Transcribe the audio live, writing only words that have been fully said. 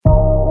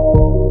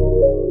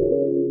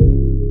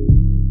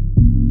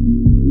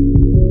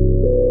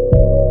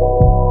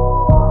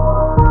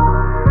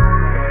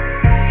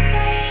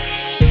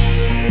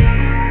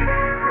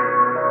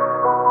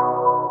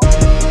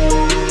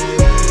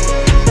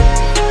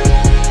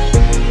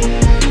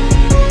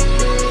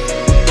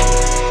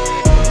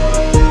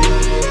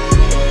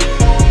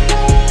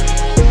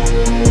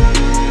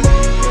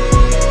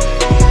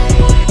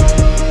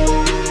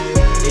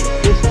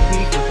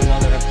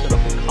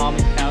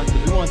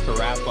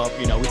up.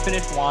 We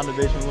finished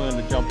WandaVision. We're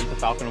going to jump into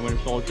Falcon and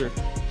Winter Soldier.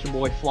 It's your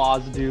boy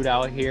Flaws dude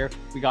out here.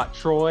 We got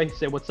Troy.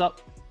 Say what's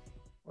up.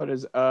 What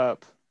is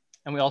up?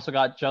 And we also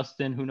got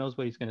Justin. Who knows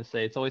what he's going to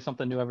say? It's always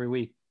something new every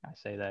week. I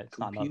say that. It's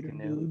not nothing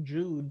new.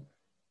 Jude.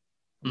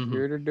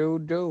 Computer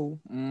do.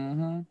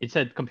 Mm-hmm. It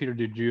said computer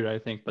dude Jude, I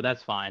think, but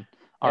that's fine.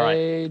 All right.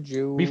 Hey,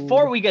 Jude.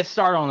 Before we get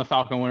started on the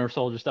Falcon and Winter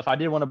Soldier stuff, I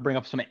did want to bring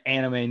up some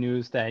anime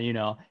news that, if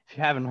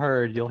you haven't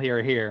heard, you'll hear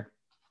it here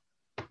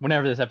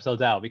whenever this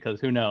episode's out,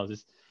 because who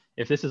knows?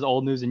 If this is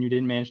old news and you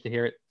didn't manage to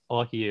hear it,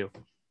 lucky you.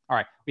 All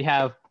right. We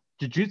have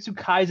Jujutsu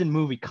Kaisen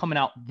movie coming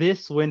out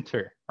this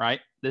winter,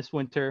 right? This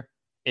winter.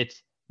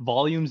 It's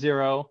Volume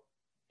 0.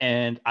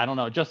 And I don't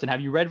know. Justin,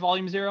 have you read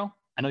Volume 0?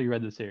 I know you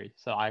read the series,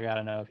 so I got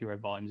to know if you read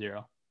Volume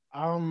 0.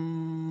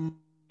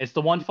 It's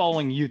the one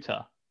following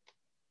Yuta.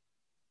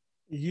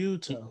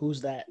 Yuta,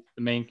 who's that?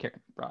 The main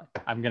character.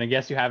 I'm going to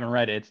guess you haven't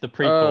read it. It's the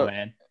prequel,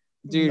 man.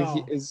 Dude,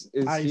 No.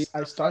 he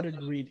I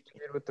started reading.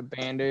 with the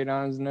Band-Aid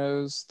on his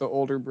nose, the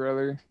older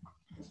brother.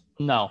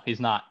 No, he's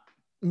not.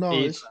 No,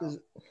 He's- it's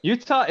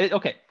Yuta,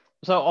 okay.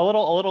 So a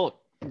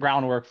little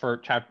groundwork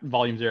for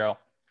Volume 0.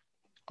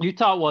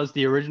 Yuta was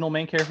the original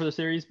main character for the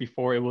series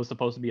before it was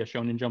supposed to be a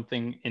Shonen Jump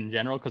thing in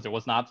general, because it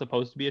was not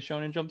supposed to be a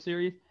Shonen Jump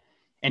series.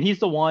 And he's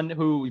the one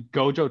who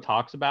Gojo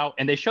talks about,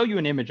 and they show you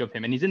an image of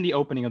him, and he's in the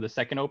opening of the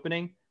second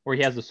opening where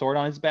he has the sword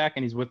on his back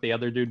and he's with the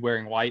other dude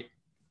wearing white,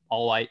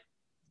 all white,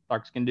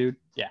 dark skinned dude.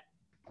 Yeah.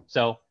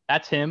 So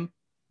that's him.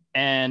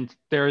 And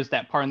there's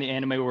that part in the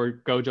anime where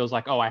Gojo's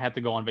like, oh, I had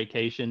to go on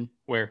vacation,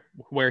 where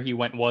he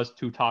went was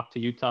to talk to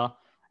Yuta,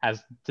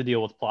 has to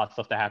deal with plot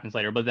stuff that happens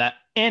later. But that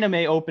anime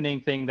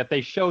opening thing that they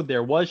showed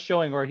there was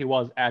showing where he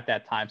was at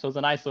that time. So it's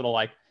a nice little,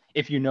 like,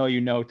 if you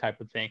know type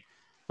of thing.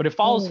 But it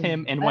follows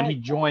him and when he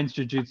joins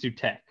Jujutsu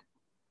Tech.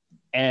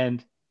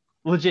 And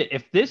legit,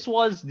 if this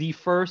was the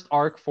first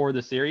arc for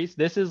the series,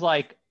 this is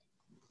like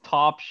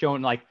top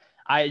shown. Like,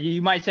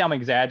 you might say I'm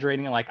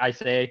exaggerating. Like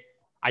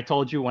I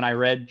told you when I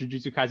read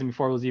Jujutsu Kaisen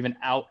before it was even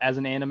out as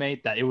an anime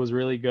that it was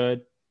really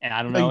good. And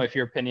I don't know if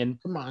your opinion.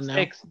 come on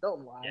now.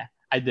 Don't lie. Yeah,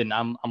 I didn't.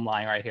 I'm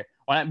lying right here.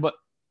 But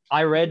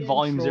I read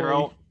Volume Troy.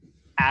 0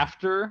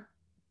 after.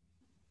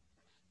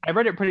 I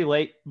read it pretty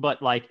late,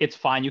 but like it's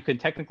fine. You can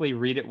technically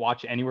read it,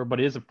 watch it anywhere, but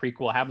it is a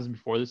prequel. It happens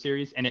before the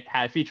series, and it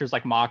features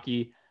like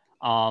Maki,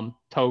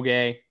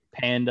 Toge,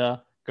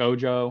 Panda,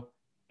 Gojo,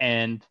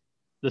 and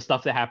the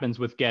stuff that happens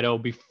with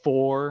Geto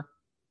before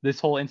this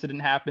whole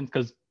incident happens.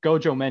 Because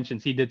Gojo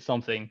mentions he did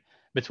something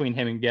between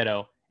him and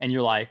Geto, and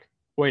you're like,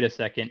 wait a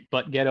second,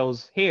 but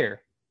Geto's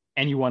here,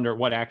 and you wonder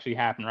what actually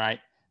happened, right?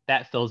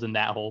 That fills in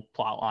that whole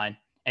plot line,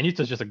 and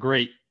Yuta's just a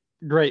great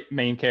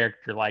main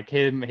character. Like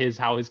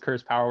how his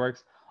curse power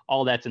works.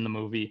 All that's in the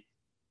movie.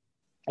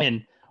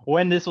 And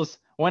when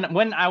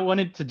I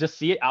wanted to just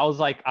see it, I was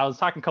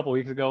talking a couple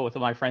weeks ago with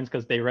my friends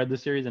because they read the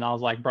series, and I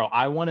was like, bro,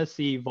 I want to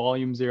see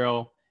Volume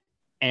 0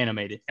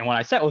 animated. And when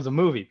I said it was a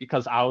movie,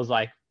 because I was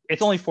like,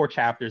 it's only 4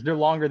 chapters. They're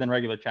longer than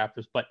regular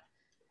chapters, but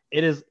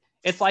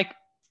it's like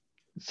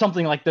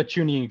something like the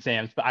Chunin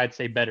exams, but I'd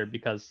say better,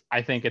 because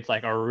I think it's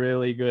like a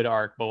really good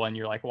arc. But when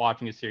you're like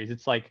watching a series,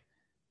 it's like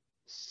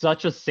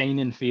such a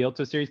seinen feel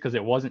to a series because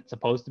it wasn't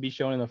supposed to be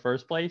shown in the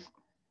first place.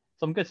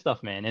 Some good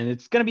stuff, man. And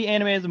it's going to be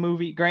animated as a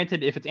movie.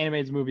 Granted, if it's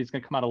animated as a movie, it's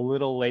going to come out a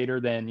little later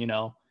than,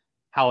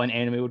 how an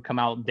anime would come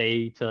out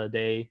day to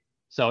day.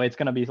 So it's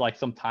going to be like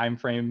some time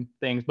frame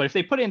things. But if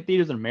they put it in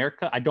theaters in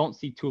America, I don't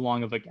see too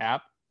long of a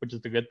gap, which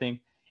is the good thing.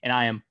 And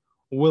I am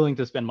willing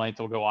to spend money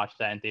to go watch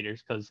that in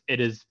theaters because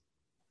it is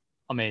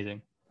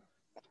amazing.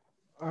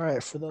 All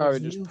right, for Probably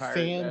those just new pirate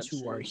fans that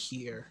who are series.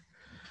 here,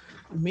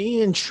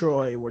 me and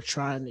Troy were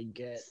trying to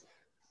get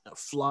a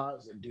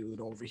Flaws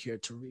dude over here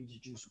to read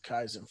Jujutsu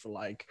Kaisen for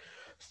like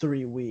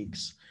 3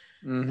 weeks.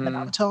 Mm-hmm. And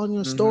I'm telling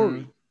you a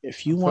story.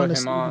 If you want to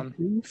him see on. the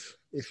proof,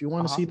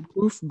 see the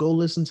proof, go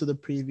listen to the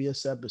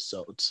previous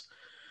episodes.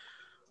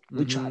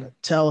 We tried to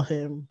tell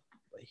him,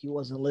 but he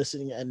wasn't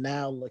listening. And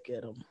now look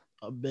at him,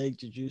 a big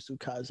Jujutsu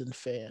Kaisen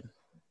fan.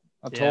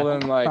 I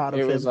told him Proud of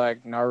it was him.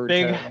 like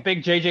Naruto.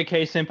 Big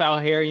JJK simp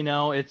out here,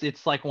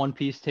 it's like One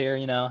Piece tier,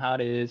 how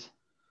it is.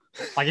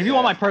 Like, if you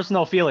want my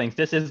personal feelings,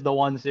 this is the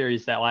one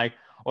series that, like,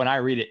 when I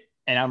read it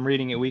and I'm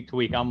reading it week to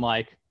week, I'm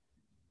like,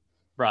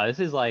 bro, this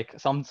is like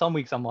some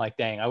weeks I'm like,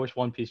 dang, I wish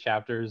One Piece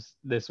chapters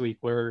this week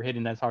were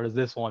hitting as hard as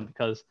this one,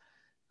 because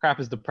crap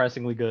is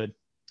depressingly good.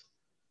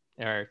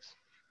 It hurts.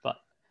 But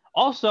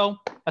also,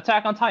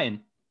 Attack on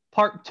Titan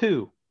Part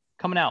 2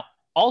 coming out.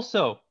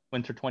 Also,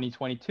 winter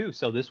 2022.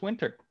 So this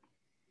winter.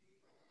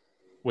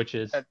 Which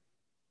is,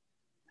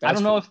 I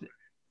don't know if,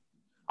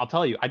 I'll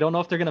tell you, I don't know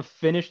if they're going to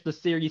finish the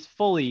series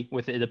fully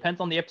with it. It depends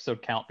on the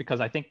episode count,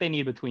 because I think they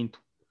need between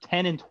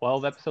 10 and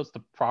 12 episodes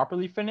to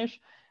properly finish.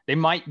 They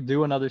might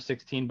do another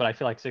 16, but I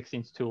feel like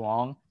 16 is too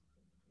long.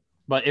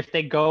 But if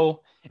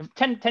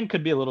 10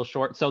 could be a little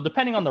short. So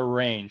depending on the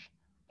range,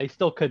 they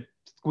still could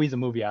squeeze a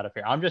movie out of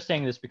here. I'm just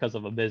saying this because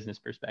of a business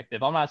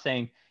perspective. I'm not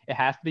saying it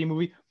has to be a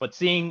movie, but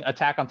seeing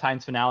Attack on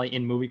Titan's finale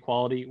in movie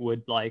quality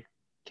would like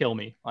kill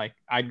me. Like,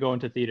 I'd go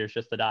into theaters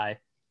just to die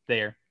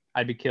there.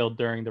 I'd be killed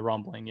during the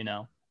rumbling,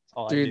 That's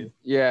all I Dude, do.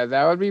 yeah,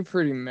 that would be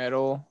pretty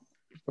metal,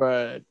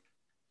 but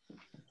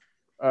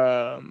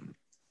I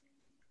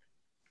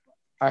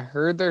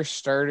heard they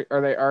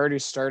already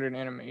started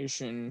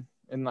animation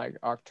in like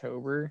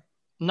October.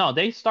 No,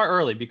 they start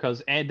early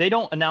because they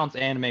don't announce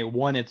anime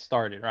when it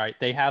started, right?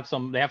 They have to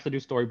do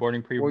storyboarding,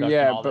 Well, pre-production,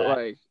 yeah, all but that.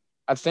 like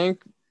I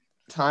think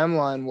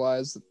timeline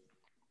wise,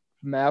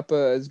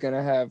 Mappa is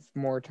gonna have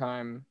more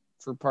time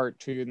for part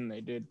 2 than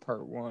they did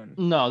part 1.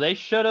 No, they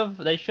should have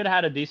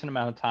had a decent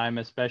amount of time,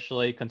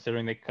 especially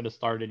considering they could have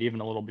started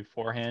even a little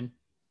beforehand.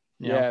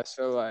 Yeah,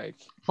 so like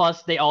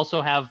Plus, they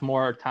also have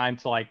more time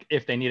to like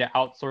if they need to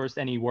outsource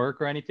any work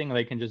or anything,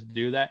 they can just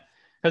do that.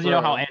 Because you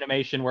know how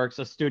animation works,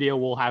 a studio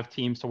will have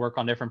teams to work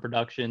on different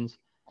productions.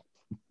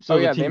 So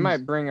yeah, they teams,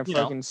 might bring a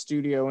fucking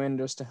studio in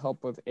just to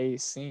help with a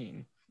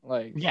scene.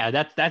 Like yeah,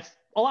 that's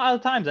a lot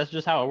of times that's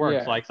just how it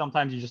works. Yeah. Like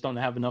sometimes you just don't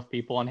have enough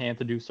people on hand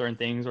to do certain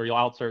things, or you'll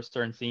outsource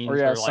certain scenes, or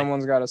yeah, like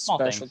someone's got a small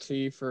things.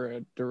 specialty for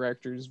a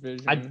director's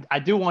vision. I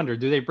do wonder,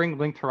 do they bring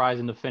Linked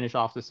Horizon to finish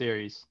off the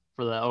series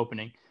for the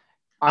opening?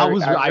 I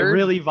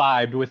really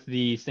vibed with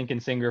the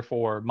Sinking Singer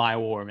for My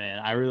War, man.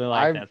 I really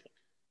like that.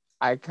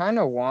 I kind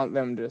of want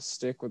them to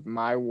stick with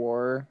My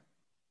War,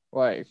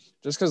 like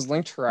just because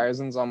Linked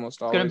Horizon's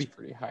almost always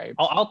pretty hyped.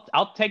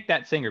 I'll take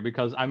that singer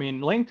because I mean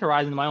Linked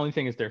Horizon. My only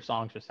thing is their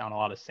songs just sound a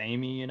lot of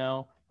samey, you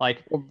know.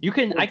 Like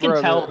I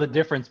can tell the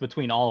difference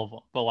between all of them,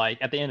 but like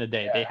at the end of the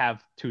day, they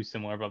have too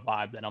similar of a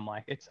vibe that I'm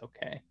like, it's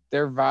okay.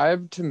 Their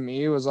vibe to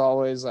me was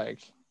always like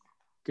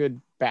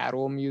good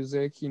battle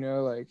music, you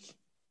know, like.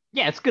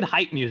 Yeah, it's good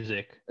hype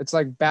music. It's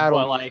like battle,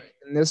 but like, music.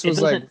 And this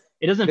was like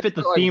it doesn't fit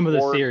the theme of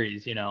the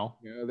series, you know.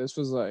 Yeah, this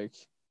was like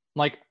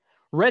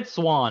Red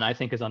Swan, I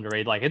think is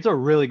underrated. Like, it's a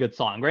really good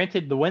song.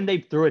 Granted, when they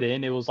threw it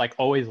in, it was like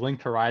always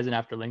Linked Horizon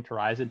after Linked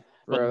Horizon.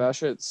 Bro, that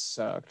shit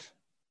sucked.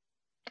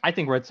 I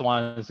think Red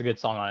Swan is a good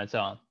song on its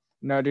own.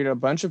 No, dude, a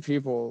bunch of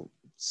people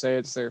say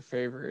it's their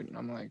favorite, and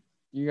I'm like,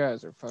 you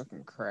guys are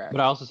fucking crap.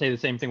 But I also say the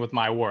same thing with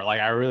My War.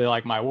 Like, I really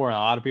like My War, and a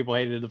lot of people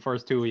hated it the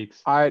first 2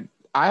 weeks.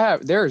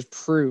 There's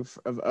proof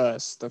of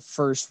us the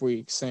first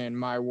week saying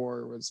My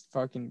War was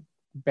fucking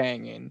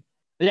banging.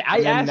 Yeah,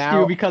 I asked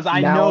you because I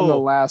know in the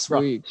last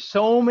week,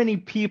 so many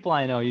people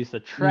I know used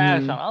to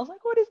trash on. I was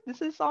like, what is this?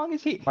 This song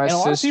is heat. And a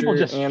lot of people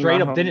just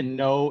straight up didn't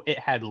know it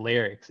had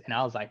lyrics. And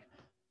I was like,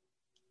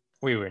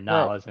 we were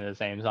not listening to the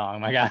same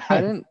song. My God. I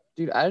didn't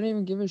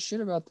even give a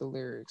shit about the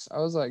lyrics. I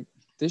was like,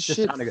 this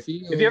shit feels.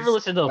 If you ever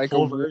listen to the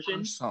full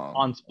version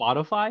on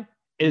Spotify,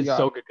 it is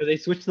so good because they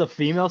switched to the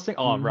female sing.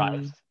 Oh,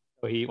 right.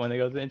 When they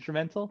go to the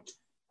instrumental.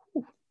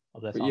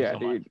 Yeah,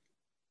 dude.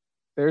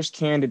 There's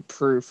candid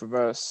proof of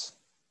us.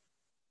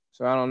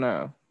 So I don't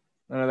know.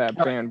 None of that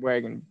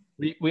bandwagon.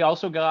 We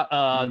also got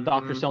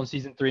Dr. Stone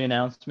season 3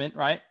 announcement,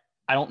 right?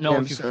 I don't know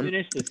if you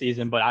finished the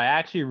season, but I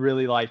actually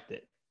really liked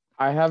it.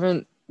 I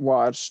haven't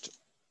watched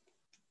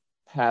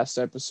past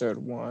episode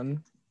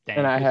 1,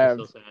 and I have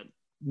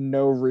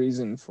no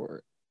reason for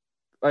it.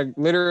 Like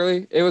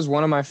literally, it was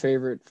one of my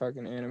favorite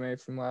fucking anime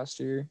from last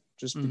year,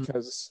 just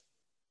because,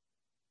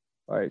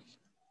 like,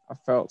 I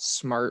felt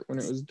smart when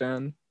it was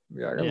done.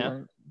 Be like, I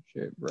learned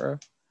shit, bro.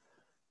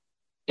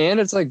 And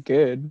it's like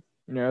good,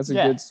 you know, it's a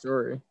good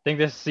story. I think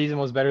this season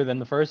was better than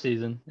the first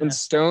season. And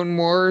Stone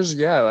Wars,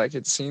 like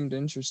it seemed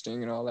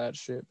interesting and all that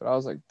shit, but I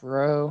was like,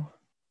 bro,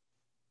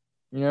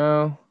 you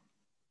know,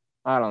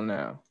 I don't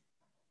know.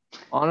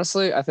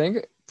 Honestly, I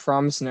think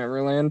Promised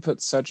Neverland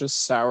put such a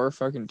sour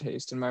fucking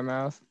taste in my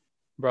mouth.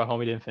 Bro,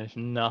 homie didn't finish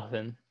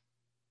nothing.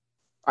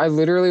 I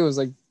literally was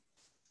like,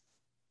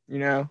 you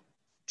know,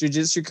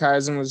 Jujutsu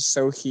Kaisen was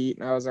so heat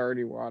and I was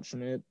already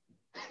watching it.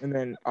 And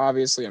then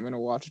obviously I'm going to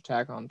watch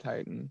Attack on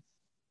Titan.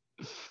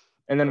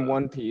 And then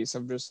One Piece,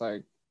 I'm just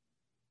like,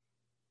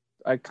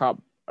 I caught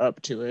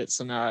up to it.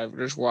 So now I've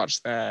just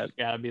watched that.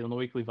 Gotta be on the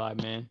weekly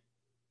vibe, man.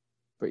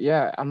 But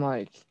yeah, I'm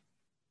like,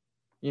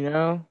 you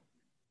know,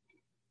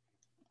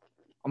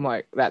 I'm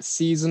like that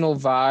seasonal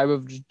vibe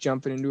of just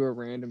jumping into a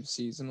random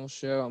seasonal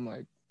show. I'm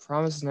like,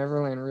 Promised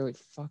Neverland really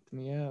fucked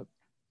me up.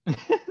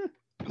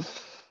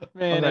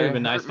 Man, it would have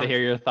been nice to hear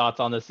your thoughts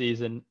on the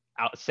season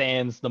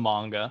sans the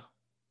manga.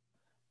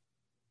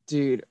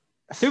 Dude.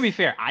 To be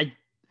fair,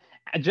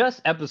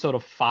 just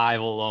episode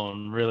 5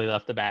 alone really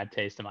left a bad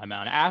taste in my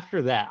mouth.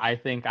 After that, I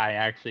think I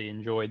actually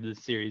enjoyed the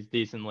series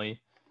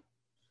decently.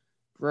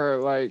 Bro,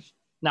 like.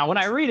 Now, when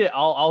I read it,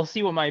 I'll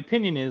see what my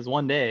opinion is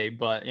one day,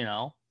 but, you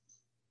know.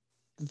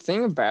 The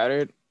thing about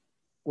it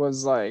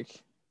was,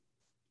 like,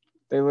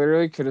 they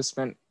literally could have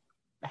spent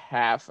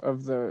half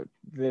of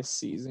this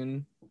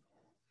season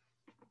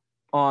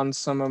on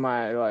some of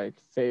my, like,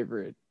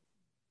 favorite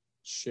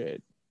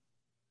shit.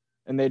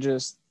 And they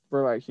just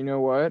were like, you know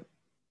what?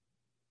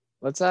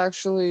 Let's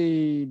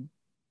actually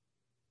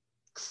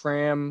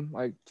cram,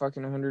 like,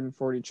 fucking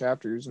 140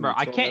 chapters. Bro,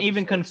 I can't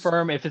even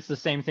confirm if it's the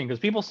same thing,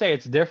 because people say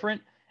it's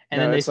different. And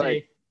then they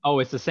say, oh,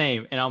 it's the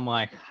same. And I'm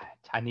like,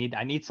 I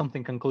need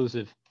something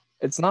conclusive.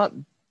 It's not,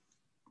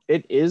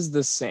 it is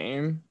the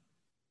same,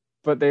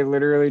 but they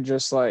literally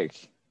just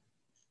like,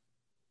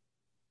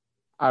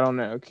 I don't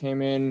know,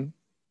 came in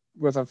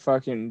with a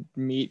fucking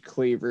meat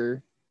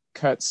cleaver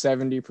cut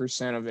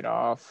 70% of it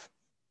off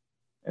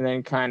and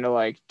then kind of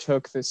like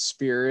took the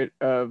spirit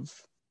of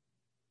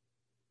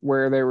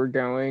where they were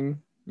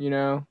going, you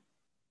know?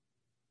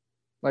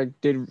 Like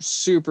did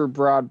super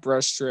broad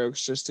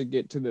brushstrokes just to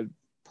get to the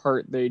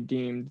part they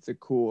deemed the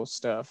cool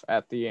stuff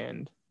at the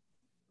end.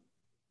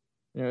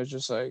 You know, it's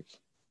just like,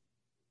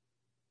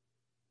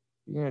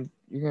 you're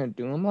gonna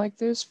do them like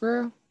this,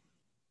 bro?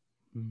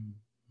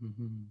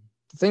 Mm-hmm.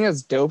 The thing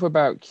that's dope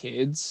about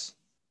kids,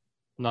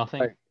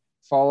 nothing. Like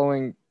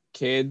following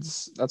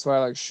kids, that's why I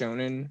like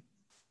shonen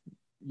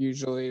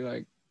usually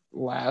like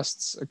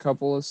lasts a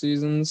couple of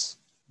seasons.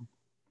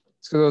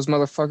 It's because those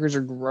motherfuckers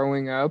are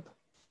growing up,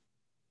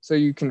 so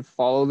you can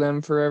follow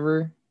them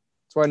forever.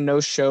 That's why no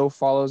show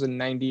follows a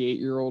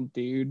 98-year-old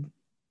dude,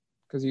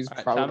 because he's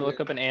probably probably time to look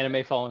up an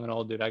anime following an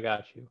old dude. I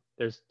got you.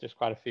 There's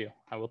quite a few.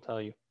 I will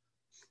tell you.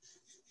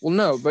 Well,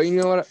 no, but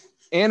you know what?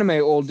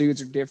 Anime old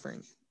dudes are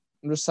different.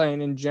 I'm just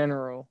saying in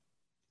general.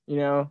 You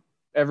know,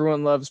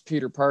 everyone loves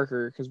Peter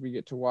Parker because we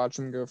get to watch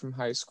him go from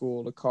high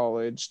school to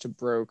college to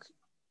broke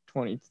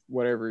 20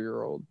 whatever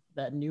year old.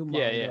 That new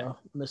manga,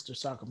 Mr.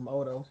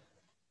 Sakamoto.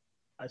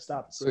 I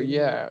stopped. So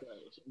yeah,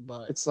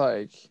 but it's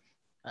like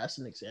that's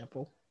an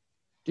example.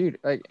 Dude,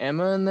 like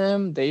Emma and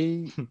them,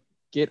 they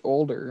get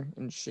older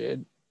and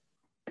shit.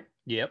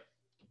 Yep.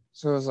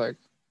 So I was like,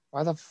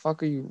 why the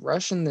fuck are you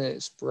rushing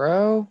this,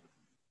 bro?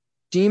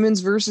 Demons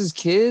versus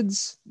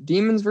kids?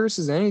 Demons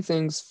versus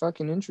anything's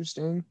fucking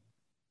interesting.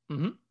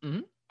 Look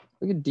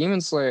at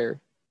Demon Slayer.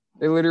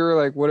 They literally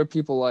were like, what do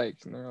people like?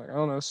 And they're like, I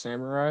don't know,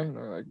 samurai. And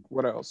they're like,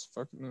 what else?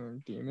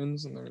 Fucking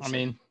demons. And they're I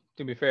mean,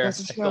 to be fair, I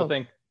still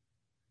think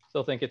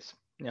it's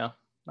not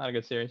a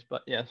good series,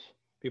 but yes,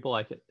 people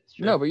like it. It's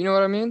true. No, but you know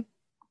what I mean?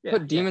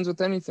 Put demons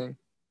with anything.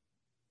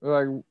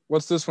 They're like,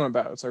 what's this one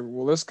about? It's like,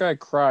 well, this guy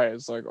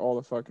cries like all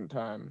the fucking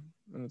time.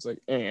 And it's like,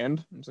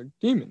 and it's like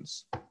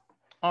demons.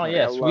 Oh, like,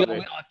 yes.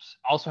 We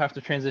also have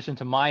to transition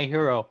to My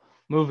Hero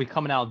movie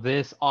coming out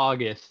this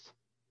August.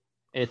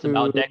 It's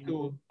about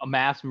Deku, a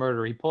mass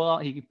murderer. He put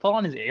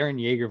on his Eren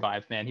Yeager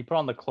vibes, man. He put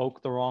on the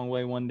cloak the wrong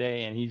way one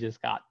day, and he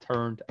just got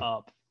turned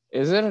up.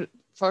 Is it a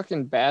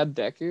fucking bad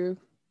Deku?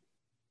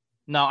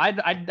 No,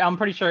 I'm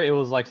pretty sure it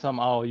was like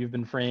you've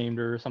been framed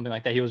or something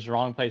like that. He was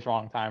wrong place,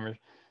 wrong time, or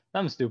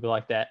something stupid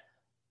like that.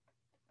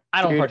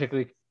 I don't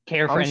particularly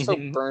care for anything.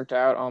 I'm so burnt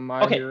out on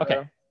My Hero.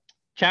 Okay.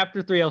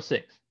 Chapter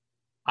 306.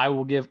 I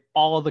will give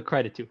all of the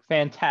credit to.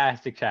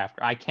 Fantastic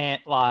chapter. I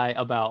can't lie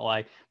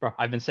about bro,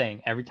 I've been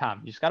saying every time,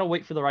 you just got to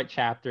wait for the right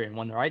chapter. And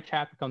when the right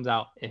chapter comes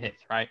out, it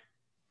hits, right?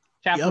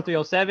 Chapter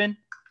 307,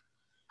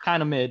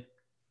 kind of mid,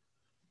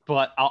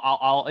 but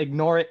I'll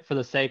ignore it for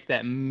the sake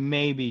that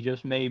maybe,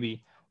 just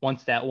maybe,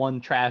 once that one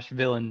trash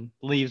villain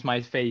leaves my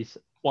face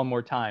one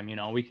more time,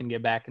 we can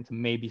get back into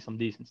maybe some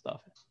decent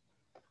stuff.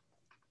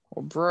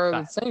 Well, bro,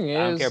 the thing is,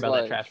 I don't care about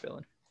that trash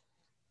villain.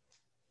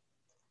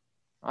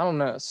 I don't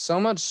know. So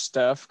much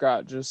stuff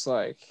got just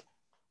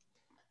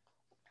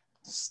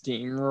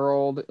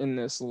steamrolled in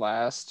this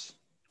last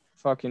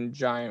fucking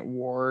giant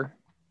war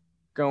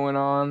going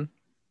on.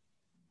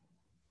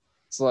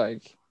 It's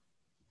like,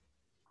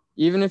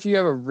 even if you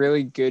have a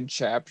really good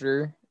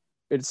chapter,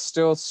 it's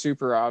still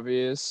super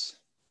obvious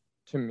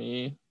to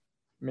me.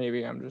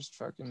 Maybe I'm just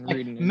fucking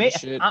reading into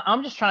shit.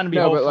 I'm just trying to be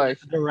hopeful that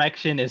the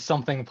direction is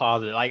something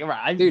positive.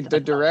 Dude, the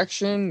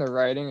direction, the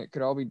writing, it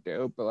could all be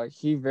dope, but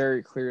he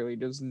very clearly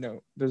does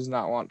not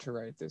want to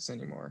write this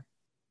anymore.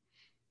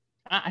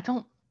 I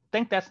don't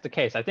think that's the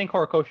case. I think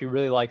Horikoshi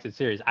really likes his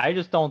series. I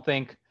just don't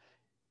think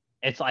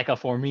it's like a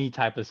for me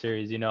type of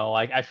series,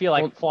 I feel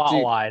like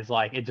plot-wise,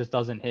 it just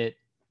doesn't hit.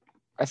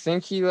 I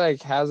think he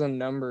has a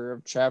number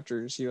of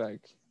chapters he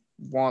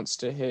wants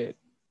to hit,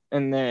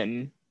 and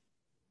then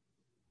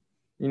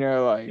he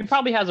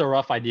probably has a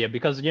rough idea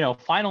because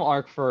final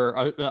arc for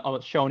a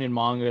shonen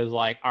manga is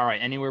all right,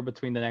 anywhere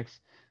between the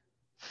next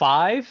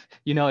 5,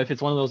 if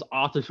it's one of those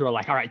authors who are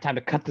all right, time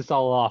to cut this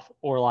all off,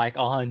 or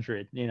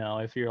 100,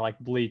 if you're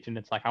Bleach and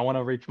it's I want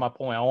to reach my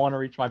point, I want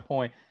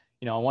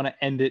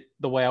to end it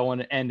the way I want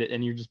to end it,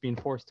 and you're just being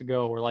forced to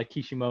go, or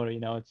Kishimoto,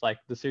 it's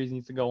the series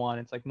needs to go on,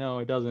 it's no,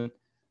 it doesn't,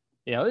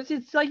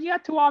 it's you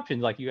got 2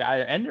 options, you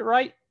either end it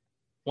right,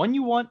 one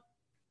you want,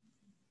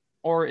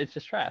 or it's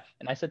just trash,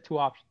 and I said 2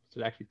 options.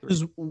 So actually 3.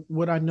 Because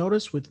what I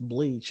noticed with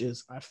Bleach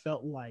is I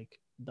felt like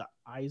the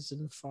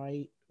Aizen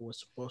fight was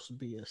supposed to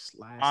be a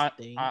slash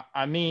thing.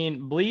 I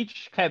mean,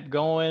 Bleach kept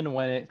going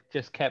when it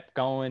just kept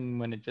going.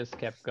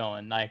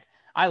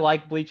 I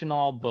like Bleach and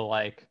all,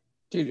 but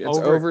dude, it's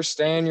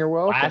overstaying your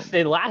welcome.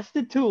 It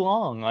lasted too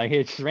long.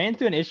 It just ran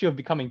into an issue of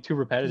becoming too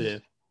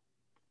repetitive.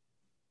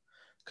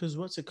 Because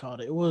what's it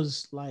called? It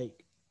was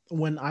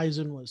when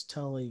Aizen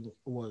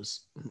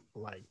was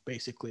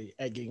basically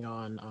egging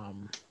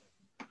on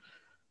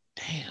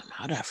damn,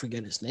 how did I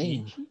forget his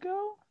name?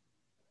 Ichigo?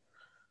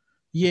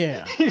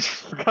 Yeah. You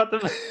forgot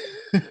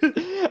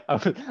the I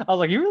was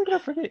like, you really gonna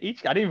forget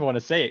Ichigo? I didn't even want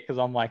to say it because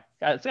I'm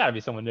it's gotta be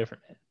someone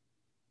different, man.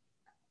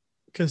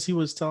 Because he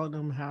was telling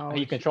them how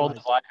he controlled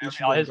his life.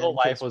 His whole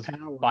life was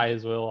by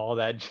his will, all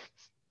that.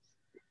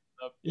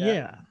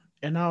 Yeah.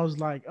 And I was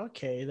like,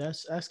 okay,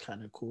 that's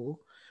kind of cool.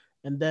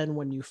 And then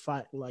when you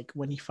find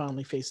when he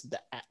finally faces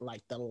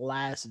the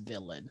last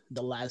villain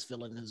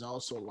is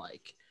also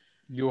like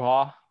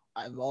Yuha.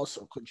 I've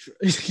also control.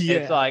 Yeah,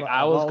 it's like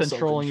I was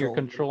controlling, you're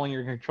controlling,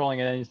 and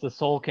then the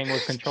Soul King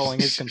was controlling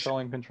his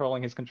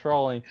controlling his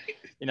controlling.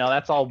 You know,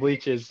 that's all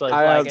Bleach is. So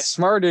I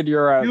outsmarted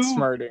your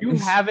outsmarting. You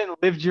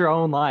haven't lived your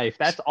own life.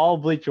 That's all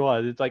Bleach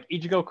was. It's like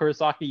Ichigo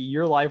Kurosaki,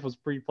 your life was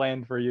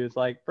pre-planned for you. It's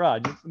like, bro,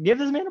 just give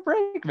this man a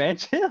break, man.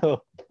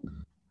 Chill.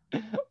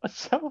 It's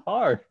so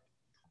hard.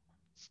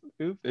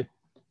 Stupid.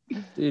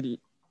 Dude,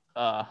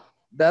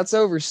 that's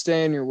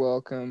overstaying your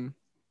welcome.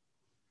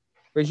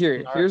 But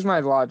here's my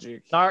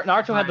logic.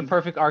 Naruto had the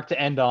perfect arc to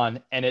end on,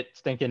 and it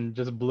stinking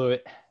just blew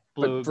it.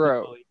 But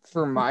bro,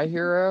 for My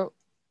Hero,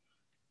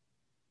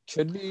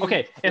 could be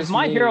okay. If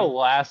My Hero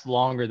lasts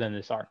longer than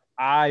this arc,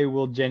 I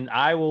will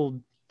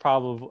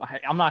probably.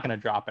 I'm not gonna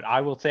drop it.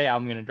 I will say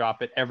I'm gonna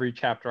drop it every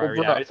chapter I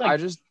read out. It's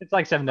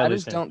like 7 I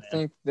just don't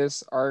think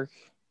this arc,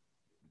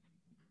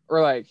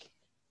 or like,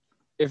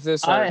 if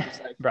this arc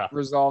is like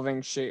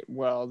resolving shit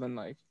well, then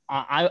like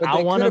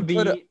I want to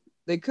be.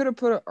 They could have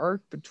put an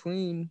arc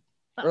between.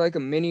 Or like a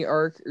mini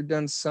arc, or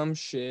done some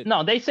shit.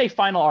 No, they say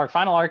final arc.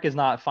 Final arc is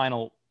not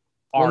final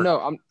arc.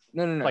 Well,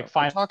 no. Like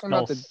final I'm talking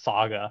about the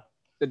saga,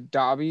 the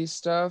Dobby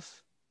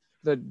stuff,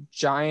 the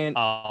giant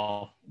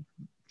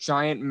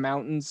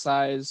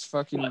mountain-sized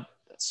fucking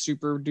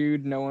super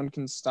dude. No one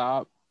can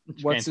stop.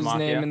 What's his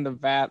name in the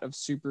vat of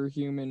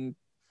superhuman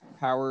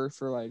power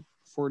for like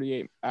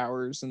 48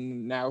 hours,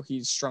 and now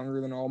he's stronger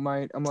than All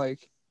Might. I'm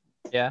like,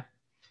 yeah,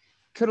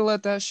 could have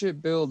let that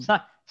shit build.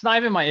 It's not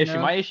even my issue.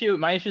 No.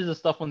 My issue is the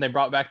stuff when they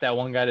brought back that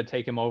one guy to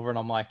take him over, and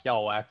I'm like,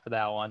 y'all whack for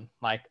that one.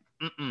 Like,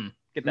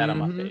 get that on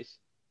my face.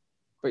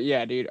 But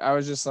yeah, dude, I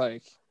was just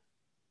like,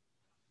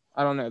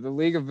 I don't know. The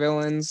League of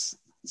Villains,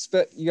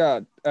 you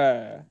got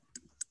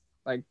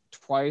like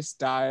twice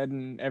died,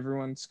 and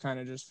everyone's kind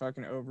of just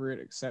fucking over it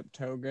except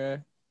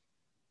Toga.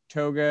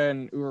 Toga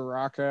and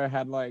Uraraka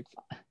had like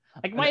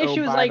my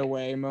issue is like,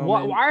 why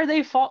are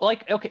they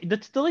like, okay,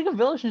 the League of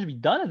Villains should be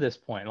done at this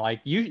point.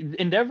 Like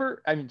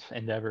Endeavor.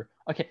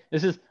 Okay,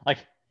 this is like,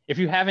 if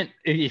you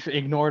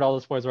ignored all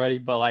the spoilers already,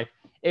 but like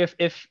if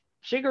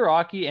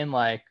Shigaraki and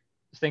like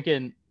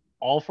thinking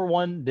All for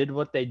One did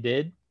what they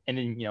did, and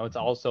then it's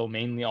also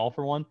mainly All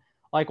for One.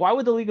 Like, why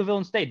would the League of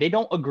Villains stay? They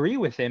don't agree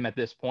with him at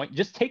this point.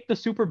 Just take the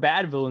super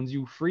bad villains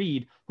you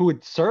freed who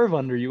would serve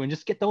under you and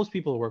just get those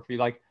people to work for you.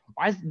 Like,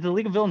 why the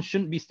League of Villains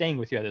shouldn't be staying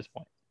with you at this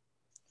point?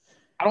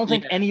 I don't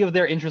think any of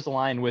their interests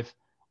align with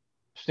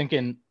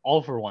thinking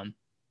All for One,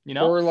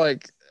 Or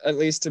like at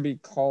least to be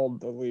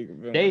called the League of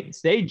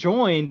Villains. They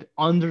joined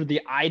under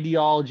the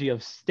ideology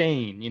of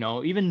Stain.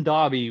 Even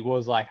Dobby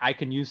was like, I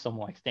can use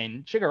someone like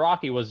Stain.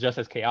 Shigaraki was just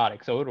as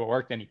chaotic, so it would have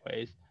worked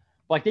anyways.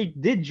 Like, they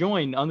did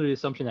join under the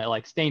assumption that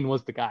like Stain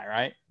was the guy,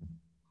 right?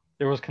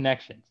 There was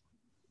connections,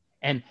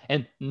 and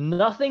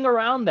nothing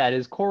around that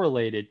is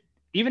correlated.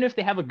 Even if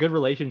they have a good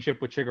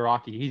relationship with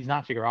Shigaraki, he's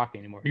not Shigaraki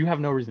anymore. You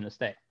have no reason to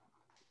stay.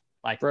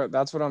 Like, bro,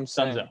 that's what I'm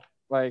saying.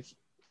 Like,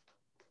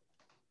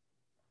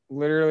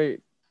 literally,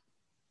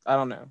 I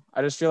don't know.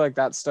 I just feel like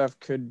that stuff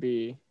could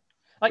be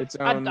like its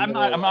own. I'm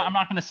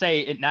not going to say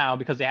it now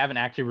because they haven't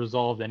actually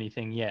resolved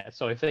anything yet.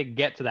 So if they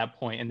get to that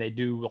point and they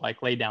do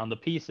like lay down the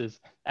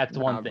pieces, that's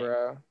one thing.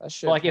 Bro, that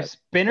shit. But like, if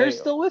Spinner's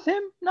still with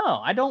him,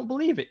 no, I don't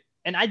believe it,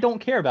 and I don't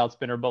care about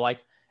Spinner. But like,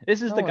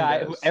 this is the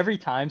guy who every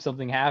time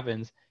something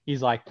happens,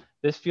 he's like,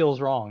 this feels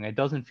wrong. It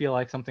doesn't feel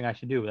like something I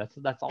should do.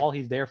 That's all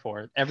he's there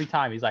for. Every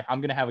time he's like, I'm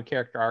gonna have a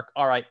character arc.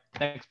 All right,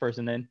 next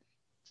person then.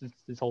 It's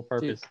his whole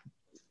purpose. Dude,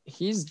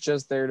 he's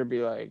just there to be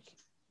like.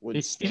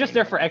 He's just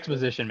there for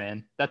exposition,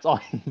 man. That's all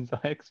he's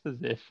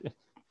exposition.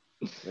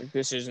 Like,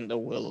 this isn't the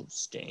will of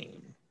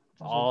Stain.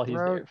 That's all he's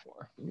there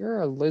for.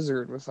 You're a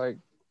lizard with like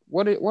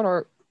what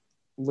are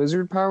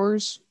lizard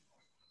powers?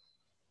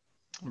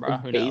 Bro,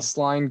 like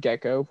baseline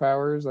gecko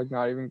powers, like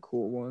not even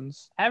cool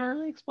ones. I haven't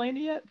really explained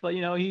it yet, but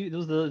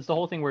it's the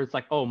whole thing where it's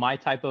like, oh, my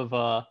type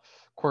of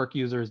quirk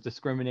user is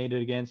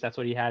discriminated against. That's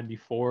what he had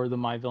before the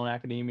My Villain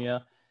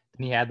Academia.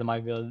 Then he had the My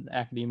Villain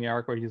Academia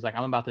arc where he was like,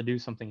 I'm about to do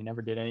something. He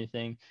never did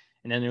anything.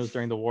 And then it was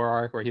during the war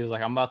arc where he was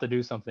like, I'm about to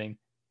do something.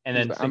 And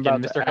then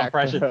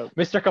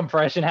Mr.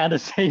 Compression had to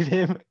save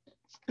him.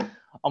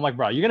 I'm like,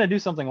 bro, you're going to do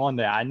something one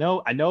day. I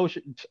know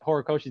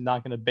Horikoshi's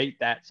not going to bait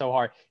that so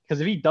hard.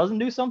 Because if he doesn't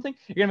do something,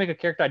 you're going to make a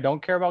character I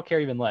don't care about care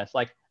even less.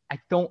 Like, I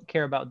don't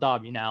care about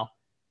Dobby now.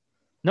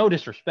 No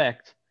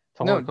disrespect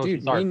to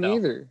Horikoshi's art, me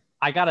neither.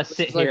 I got to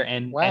sit here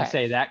and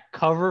say that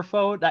cover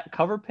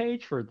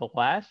page for the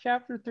last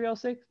chapter,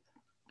 306,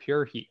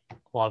 pure heat.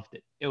 Loved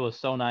it. It was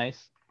so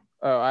nice.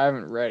 Oh, I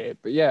haven't read it.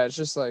 But yeah, it's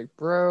just like,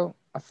 bro,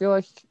 I feel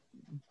like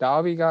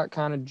Dobby got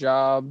kind of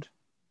jobbed.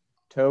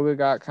 Toga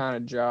got kind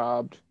of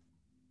jobbed.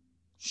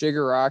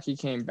 Shigaraki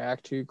came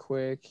back too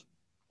quick.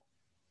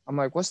 I'm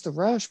like, what's the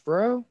rush,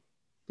 bro?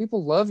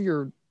 People love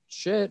your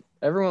shit.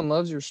 Everyone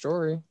loves your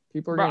story.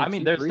 People are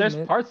there's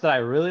parts that I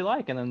really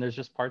like, and then there's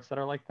just parts that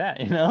are like that,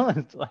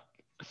 It's like,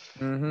 I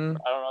don't know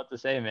what to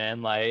say,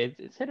 man. Like,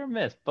 it's hit or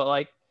miss. But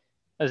like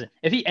Listen,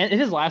 if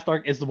his last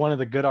arc is one of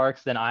the good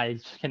arcs, then I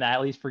can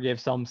at least forgive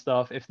some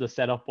stuff if the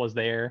setup was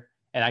there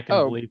and I can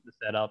believe the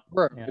setup.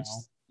 Bro,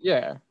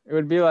 it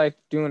would be like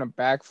doing a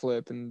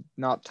backflip and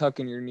not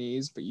tucking your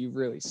knees, but you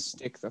really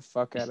stick the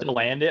fuck out of it. To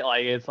land it,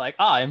 like it's like,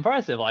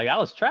 impressive. Like I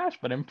was trash,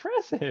 but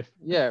impressive.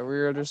 Yeah, we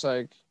were just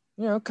like,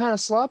 kind of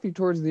sloppy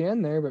towards the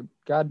end there, but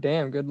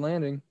goddamn, good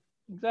landing.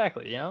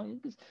 Exactly. I'm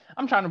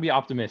trying to be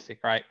optimistic,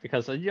 right?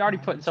 Because you already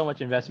put so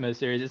much investment in the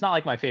series. It's not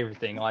like my favorite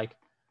thing. Like,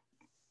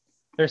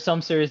 there's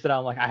some series that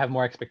I'm like, I have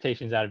more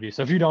expectations out of you.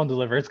 So if you don't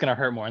deliver, it's gonna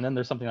hurt more. And then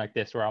there's something like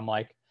this where I'm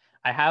like,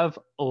 I have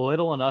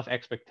little enough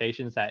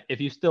expectations that if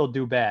you still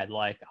do bad,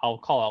 like I'll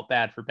call out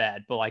bad for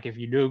bad. But like if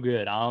you do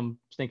good, I'm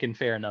thinking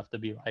fair enough to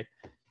be like,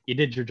 you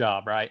did your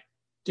job, right?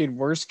 Dude,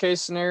 worst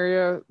case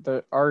scenario,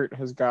 the art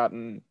has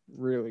gotten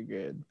really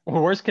good.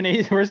 Worst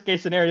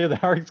case scenario,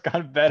 the art's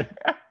gotten better.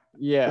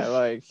 Yeah,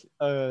 like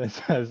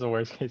that's the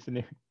worst case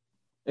scenario.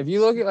 If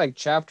you look at like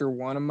chapter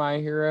 1 of My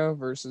Hero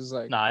versus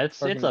like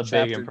it's a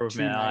big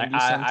improvement.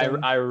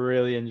 I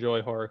really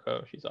enjoy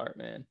Horikoshi's art,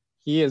 man.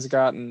 He has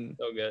gotten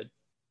so good,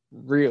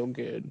 real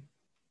good.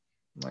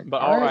 Like,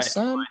 but all right,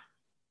 son.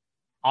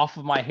 Off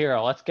of My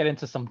Hero, let's get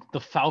into the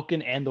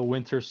Falcon and the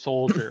Winter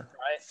Soldier,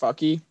 right?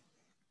 Fucky.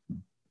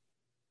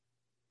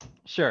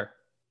 Sure.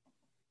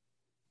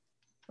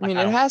 I mean,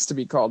 it has to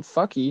be called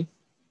Fucky.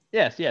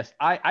 Yes.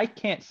 I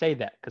can't say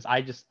that because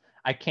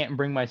I can't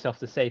bring myself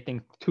to say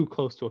things too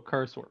close to a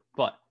curse word.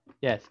 But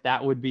yes,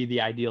 that would be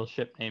the ideal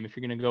ship name if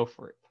you're going to go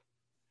for it.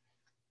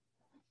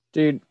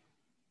 Dude,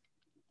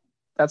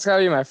 that's got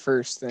to be my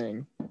first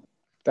thing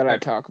that I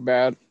talk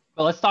about.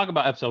 Well, let's talk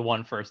about episode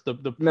 1 first. The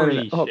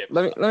pre-ship.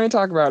 Let me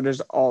talk about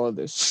just all of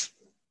this.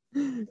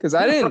 Because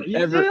I didn't You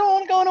don't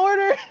want to go in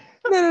order?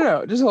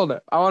 No. Just hold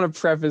it. I want to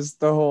preface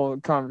the whole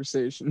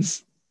conversation.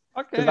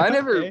 Okay.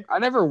 Because I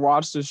never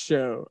watched a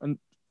show and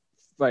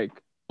like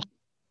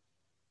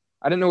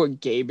I didn't know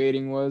what gay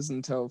baiting was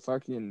until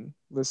fucking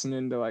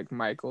listening to like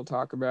Michael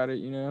talk about it,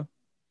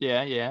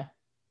 Yeah.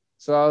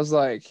 So I was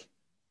like,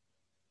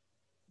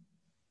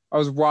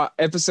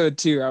 episode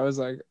 2. I was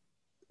like,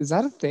 is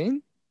that a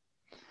thing?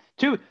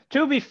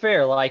 To be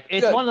fair, like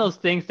it's one of those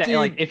things that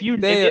like if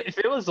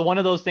it was one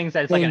of those things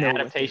that's like an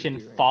adaptation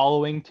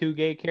following 2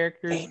 gay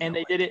characters and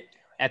they did it,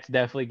 that's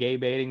definitely gay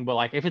baiting. But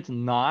like if it's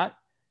not,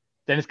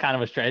 then it's kind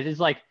of a stretch.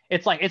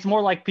 It's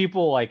more like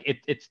people like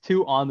it's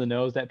too on the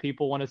nose that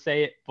people want to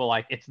say it, but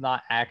like it's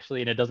not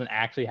actually, and it doesn't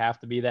actually have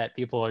to be that.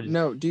 People are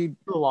just too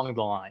along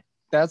the line.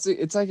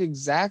 It's like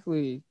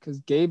exactly because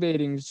gay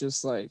baiting is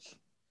just like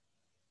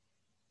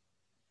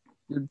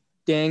you're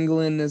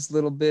dangling this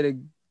little bit of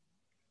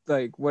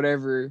like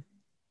whatever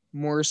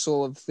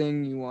morsel of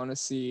thing you want to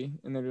see,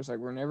 and they're just like,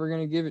 we're never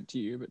going to give it to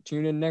you, but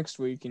tune in next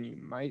week and you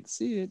might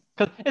see it.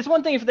 Because it's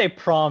one thing if they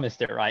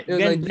promised it, right?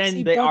 Then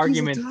the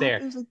argument's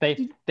there. Like,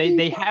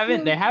 they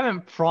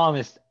haven't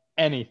promised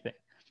anything.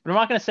 But I'm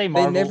not going to say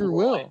Marvel. They never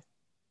will.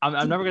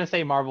 I'm never going to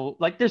say Marvel.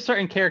 Like there's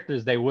certain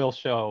characters they will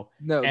show,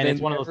 and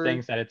it's one of those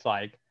things that it's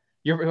like,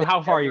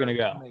 how far are you going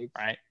to go,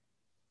 right?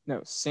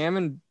 No, Sam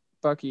and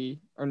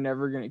Bucky are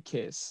never going to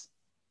kiss,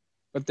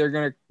 but they're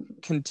going to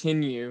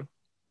continue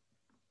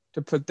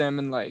to put them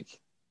in like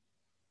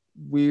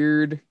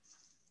weird,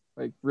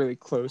 like really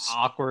close,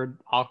 awkward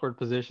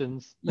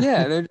positions.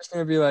 Yeah, they're just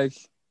gonna be like,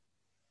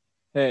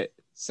 "Hey,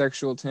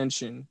 sexual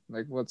tension,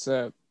 like what's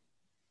up?"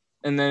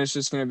 And then it's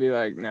just gonna be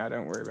like, "No,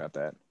 don't worry about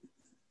that."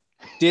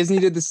 Disney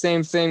did the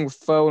same thing with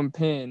Foe and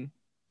Pin,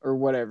 or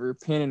whatever,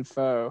 Pin and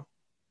Foe.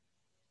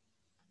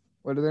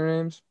 What are their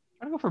names?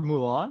 I'm gonna go for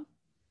Mulan.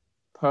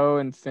 Poe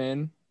and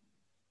Finn.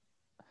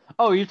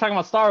 Oh, you're talking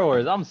about Star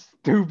Wars. I'm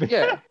stupid.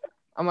 Yeah.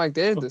 I'm like,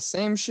 they did the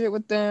same shit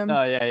with them.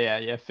 Oh,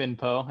 yeah. Finn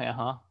Poe.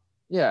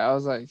 Yeah, I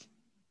was like,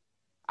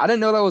 I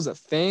didn't know that was a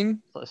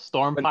thing.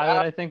 Storm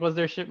Pilot, I think, was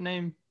their ship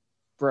name.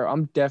 Bro,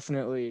 I'm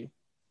definitely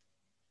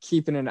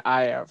keeping an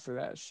eye out for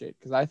that shit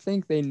because I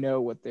think they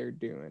know what they're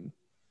doing.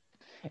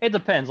 It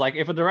depends. Like,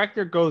 if a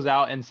director goes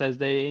out and says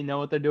they know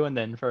what they're doing,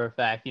 then for a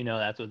fact,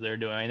 that's what they're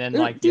doing. And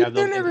then, you have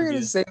those. They're never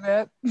going to say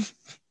that.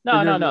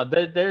 No.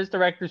 There's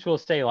directors who will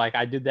say, like,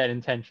 I did that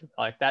intentionally.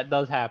 Like, that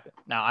does happen.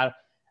 Now,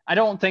 I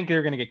don't think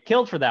they're gonna get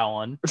killed for that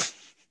one.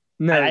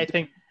 No, I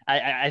think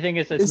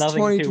it's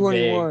nothing too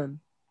big.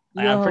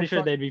 I'm pretty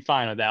sure they'd be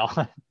fine with that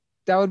one.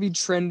 That would be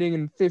trending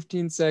in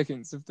 15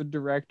 seconds if the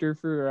director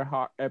for a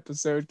hot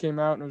episode came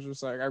out and was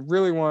just like, I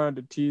really wanted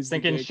to tease.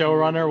 Thinking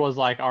showrunner was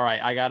like, all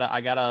right, I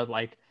gotta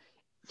like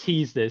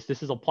tease this.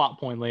 This is a plot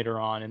point later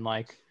on and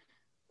like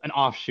an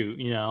offshoot,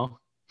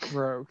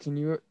 Bro,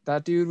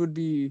 that dude would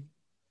be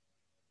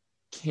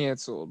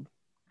canceled.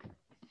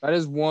 That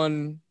is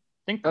one.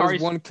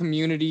 There's one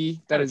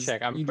community that is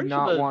you do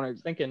not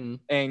want to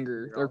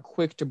anger. They're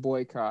quick to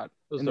boycott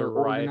and they're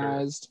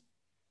organized.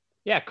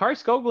 Yeah, Kari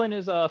Skogland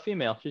is a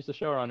female. She's the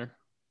showrunner.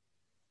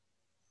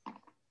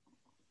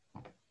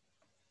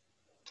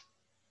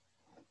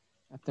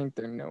 I think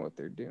they know what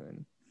they're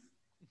doing.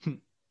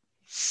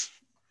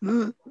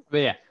 But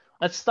yeah,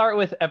 let's start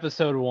with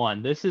episode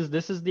 1. This is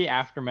the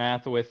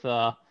aftermath with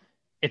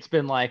it's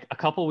been like a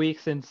couple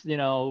weeks since,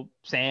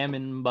 Sam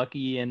and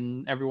Bucky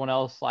and everyone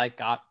else like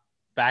got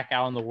back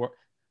out in the world.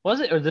 Was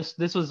it, or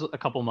this was a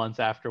couple months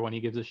after when he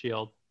gives the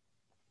shield?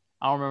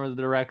 I don't remember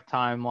the direct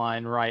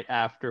timeline right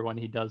after when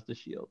he does the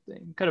shield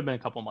thing. Could have been a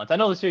couple months. I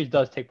know the series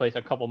does take place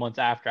a couple months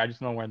after. I just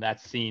don't know when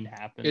that scene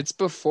happened. It's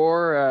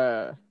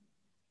before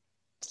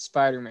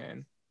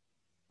Spider-Man.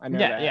 I know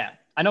that. Yeah.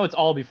 I know it's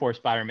all before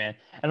Spider-Man.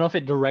 I don't know if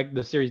it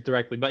the series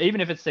directly, but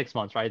even if it's 6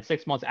 months, right? It's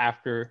 6 months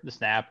after the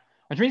snap,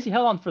 which means he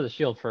held on for the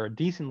shield for a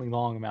decently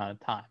long amount of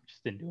time.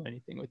 Just didn't do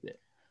anything with it.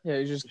 Yeah,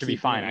 he just should be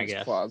fine, I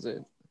guess.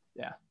 Closet.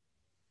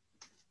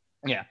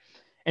 Yeah.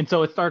 And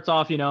so it starts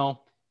off,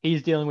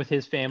 he's dealing with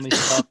his family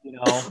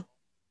stuff,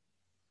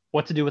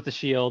 what to do with the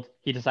shield.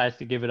 He decides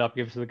to give it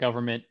to the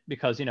government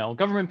because,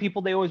 government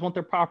people, they always want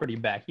their property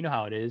back. You know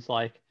how it is.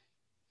 Like,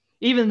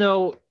 even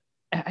though,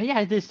 yeah,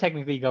 it is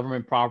technically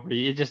government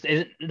property,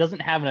 it doesn't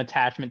have an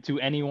attachment to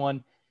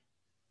anyone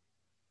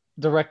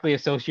directly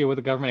associated with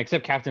the government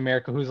except Captain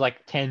America, who's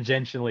like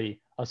tangentially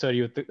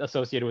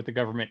associated with the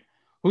government,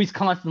 who he's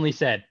constantly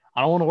said, I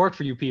don't want to work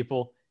for you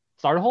people.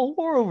 Start a whole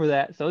war over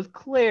that. So it's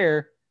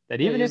clear that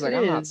even if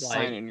I'm not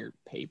signing your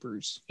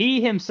papers. He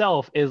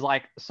himself is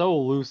like so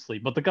loosely,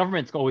 but the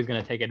government's always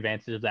going to take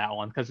advantage of that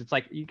one because it's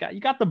like you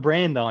got the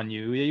brand on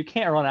you. You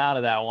can't run out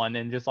of that one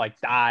and just like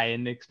die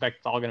and expect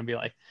it's all going to be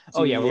like,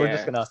 oh yeah, we're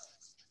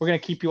gonna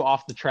keep you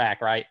off the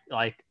track, right?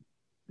 Like,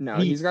 no,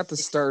 he's got the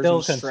stars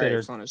and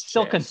stripes on his chest.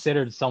 Still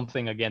considered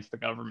something against the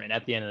government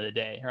at the end of the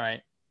day,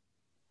 right?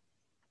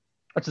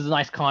 Which is a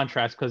nice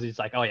contrast because he's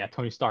like, oh yeah,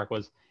 Tony Stark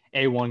was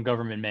A1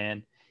 government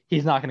man.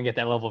 He's not going to get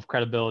that level of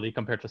credibility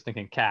compared to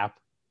thinking Cap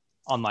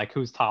on like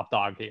who's top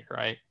dog here,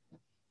 right?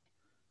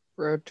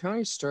 Bro,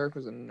 Tony Stark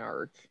was a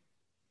narc.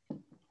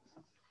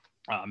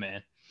 Oh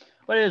man,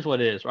 but it is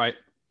what it is, right?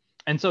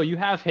 And so you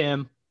have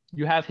him,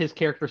 you have his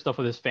character stuff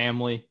with his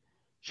family,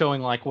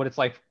 showing like what it's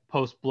like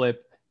post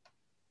blip.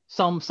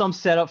 Some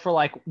setup for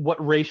like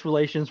what race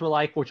relations were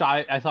like, which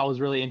I thought was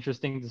really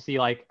interesting to see,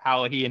 like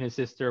how he and his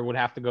sister would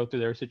have to go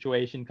through their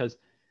situation because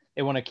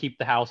they want to keep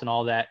the house and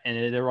all that,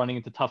 and they're running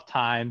into tough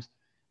times.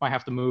 Might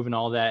have to move and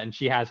all that, and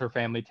she has her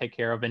family to take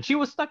care of, and she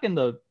was stuck in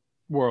the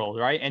world,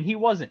 right? And he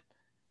wasn't.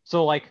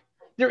 So like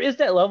there is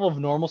that level of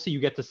normalcy you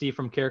get to see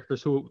from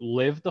characters who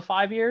lived the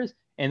 5 years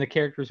and the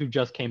characters who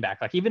just came back.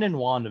 Like even in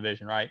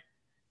WandaVision, right?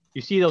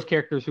 You see those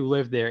characters who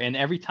live there, and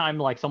every time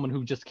like someone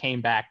who just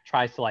came back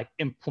tries to like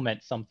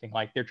implement something,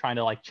 like they're trying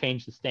to like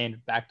change the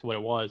standard back to what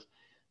it was,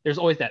 there's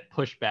always that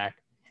pushback.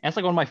 And it's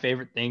like one of my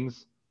favorite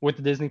things with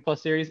the Disney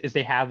Plus series is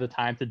they have the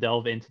time to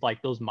delve into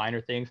like those minor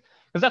things,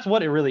 because that's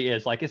what it really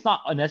is. Like it's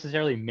not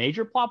necessarily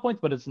major plot points,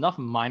 but it's enough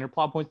minor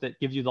plot points that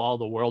gives you all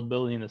the world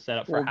building and the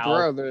setup for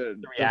how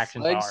the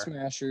reactions the flag are.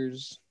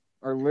 Smashers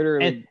are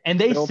literally and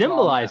they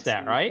symbolize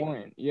that, right?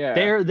 Point.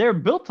 Yeah, they're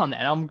built on that,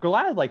 and I'm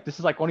glad like this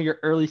is like one of your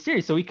early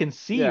series, so we can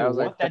see what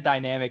like, that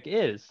dynamic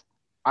is.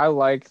 I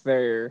like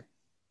their.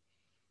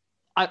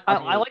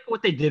 I like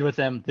what they did with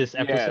them this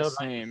episode. Yeah, right?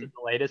 same. This is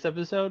the latest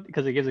episode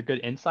because it gives a good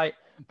insight,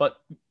 but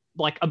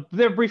like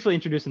they're briefly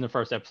introduced in the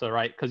first episode,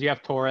 right? Because you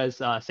have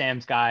Torres,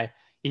 Sam's guy.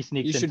 He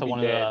sneaks into one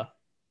of the.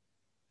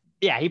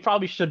 Yeah, he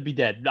probably should be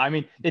dead. I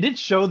mean, they did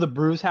show the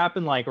bruise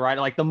happen, like right,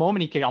 like the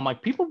moment he kicked. I'm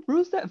like, people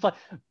bruised that. It's like,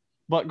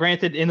 but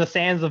granted, in the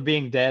sands of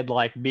being dead,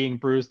 like being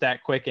bruised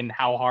that quick and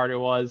how hard it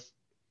was,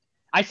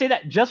 I say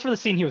that just for the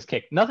scene he was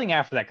kicked. Nothing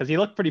after that, because he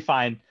looked pretty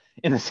fine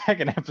in the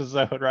second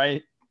episode,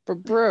 right?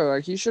 But bro,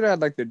 like he should have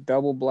had like the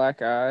double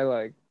black eye,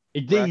 like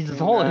it did. His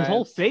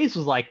whole face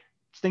was like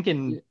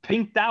stinking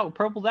pinked out,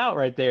 purpled out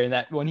right there. And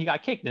that when he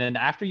got kicked, and then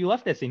after you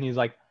left that scene, he's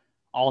like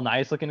all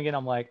nice looking again.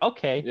 I'm like,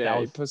 okay,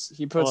 yeah,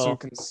 he put some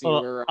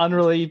concealer.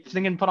 Unreally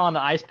thinking, put on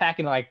the ice pack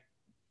and like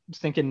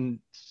thinking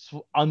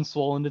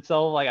unswollen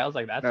itself. Like I was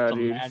like, that's some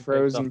dude, mad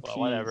frozen stuff, peas.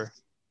 Whatever.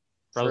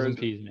 Frozen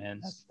peas,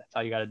 man. That's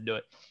how you got to do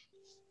it.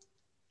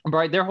 But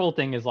right, their whole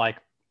thing is like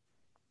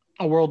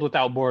a world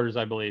without borders,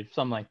 I believe,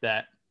 something like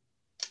that.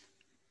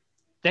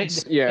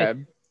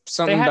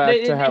 Something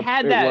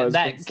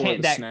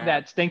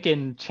that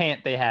stinking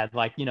chant they had,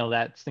 like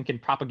that stinking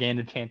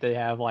propaganda chant they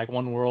have, like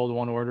one world,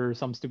 one order,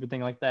 some stupid thing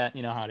like that.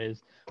 You know how it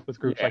is with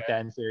groups like that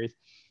in series.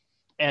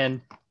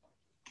 And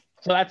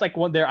so that's like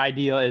what their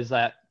idea is,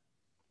 that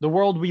the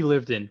world we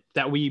lived in,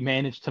 that we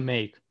managed to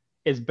make,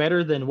 is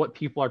better than what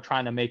people are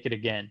trying to make it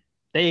again.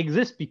 They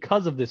exist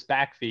because of this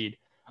backfeed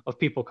of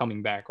people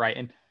coming back, right?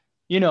 And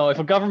if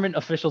a government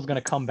official is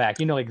going to come back,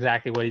 you know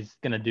exactly what he's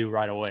going to do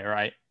right away,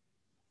 right?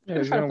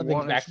 You're trying to put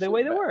things back the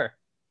way they were.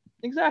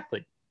 Exactly.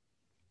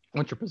 You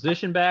want your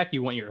position back.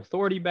 You want your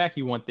authority back.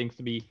 You want things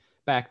to be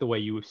back the way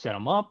you set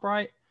them up,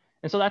 right?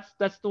 And so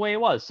that's the way it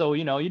was. So,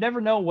 you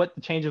never know what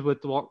the changes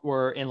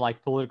were in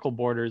like political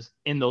borders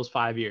in those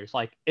 5 years.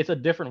 Like it's a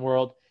different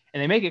world,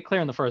 and they make it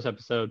clear in the first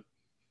episode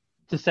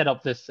to set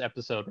up this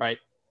episode, right?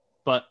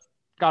 But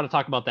got to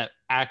talk about that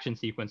action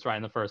sequence right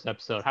in the first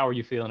episode. How are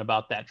you feeling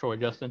about that, Troy,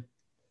 Justin?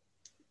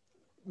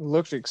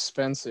 Looked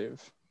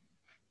expensive.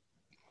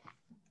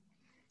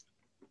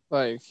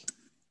 Like,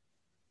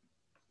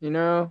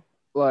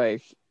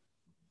 like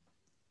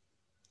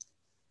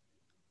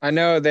I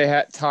know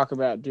they talk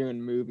about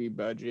doing movie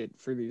budget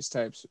for these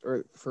types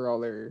or for all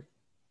their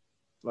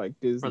like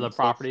Disney for the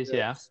properties, shows.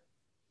 yeah.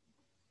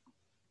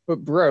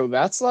 But bro,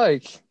 that's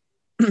like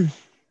an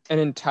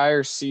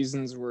entire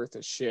season's worth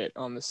of shit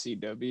on the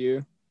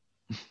CW,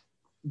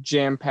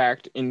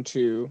 jam-packed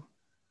into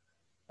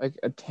like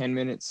a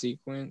 10-minute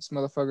sequence.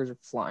 Motherfuckers are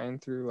flying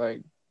through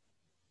like,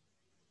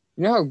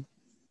 you know how.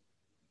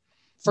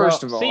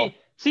 First of all, CW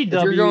if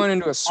you're going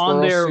into a squirrel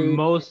on their suit,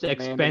 most land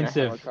in a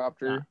expensive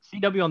helicopter.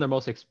 CW on their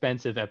most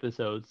expensive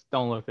episodes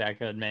don't look that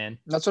good, man.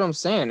 That's what I'm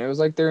saying. It was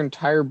like their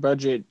entire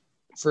budget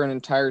for an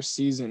entire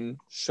season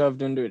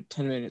shoved into a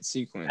 10-minute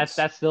sequence.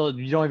 That's still,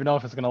 you don't even know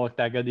if it's gonna look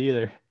that good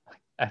either.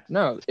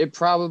 No, it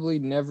probably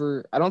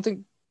never. I don't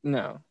think.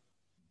 No.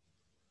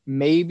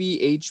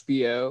 Maybe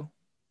HBO.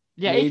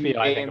 Yeah, maybe HBO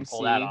I think can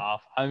pull that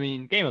off. I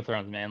mean, Game of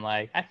Thrones, man,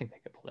 like I think they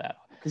could pull that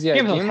off. Because yeah,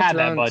 Game of Thrones had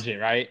that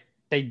budget, right?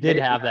 They did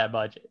have that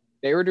budget.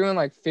 They were doing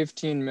like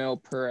 15 mil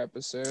per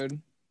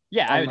episode.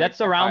 Yeah, that's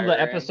around the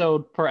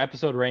episode per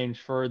episode range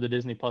for the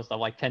Disney Plus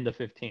stuff, like 10 to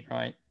 15,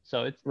 right?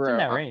 So it's in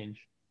that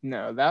range.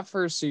 No, that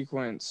first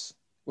sequence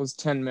was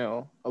 10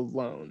 mil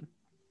alone.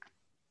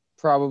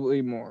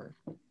 Probably more.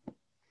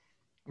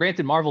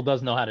 Granted, Marvel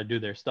does know how to do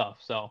their stuff,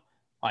 so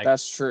like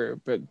that's true.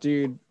 But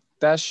dude,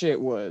 that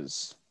shit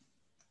was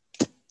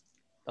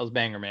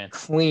banger, man.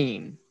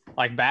 Clean.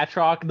 Like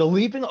Batroc, the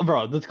leaping,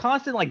 bro, the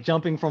constant like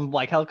jumping from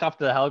like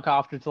helicopter to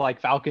helicopter to like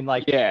Falcon,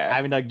 like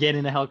having to get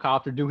in a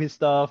helicopter, do his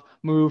stuff,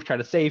 move, try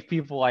to save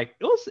people. Like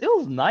it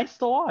was nice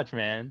to watch,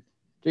 man.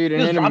 Dude,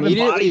 and it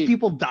immediately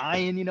people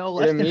dying, you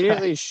know. It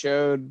immediately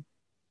showed,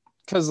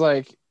 because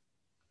like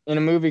in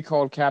a movie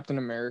called Captain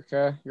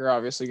America, you're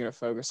obviously gonna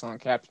focus on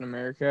Captain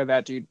America.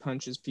 That dude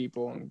punches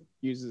people and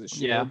uses a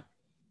shield. Yeah.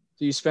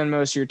 So you spend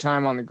most of your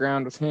time on the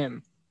ground with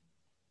him.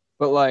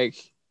 But like,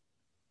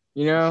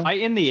 you know,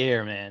 fight in the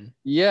air, man.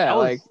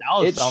 Yeah,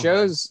 it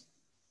shows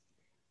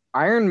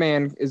Iron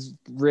Man is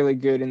really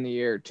good in the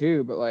air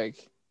too, but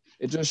like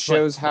it just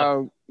shows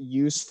how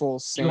useful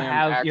Sam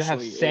you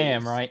have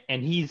Sam, right?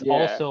 And he's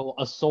also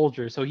a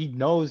soldier, so he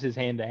knows his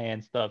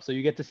hand-to-hand stuff. So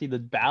you get to see the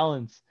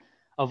balance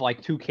of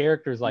like two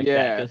characters like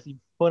that. Because you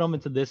put them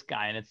into this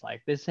guy, and it's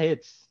like this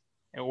hits,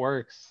 it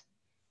works.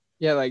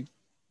 Yeah, like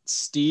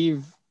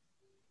Steve,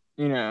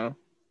 you know.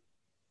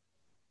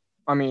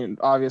 I mean,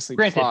 obviously,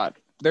 plot.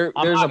 There's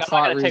a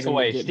plot reason. Take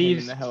away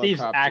Steve's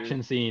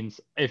action scenes.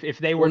 If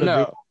they were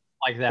to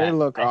like that, they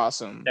look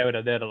awesome. They would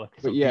have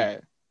looked. But yeah,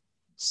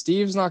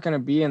 Steve's not gonna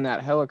be in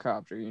that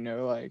helicopter. You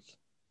know, like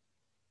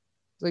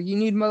you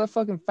need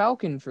motherfucking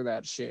Falcon for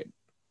that shit.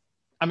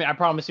 I mean, I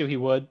promise you, he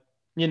would.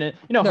 You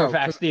know for a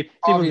fact, Steve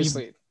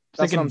obviously. Would be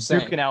that's what I'm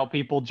saying. Duking out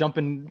people,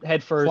 jumping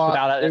headfirst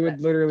without it. It would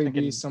literally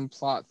be some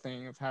plot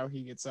thing of how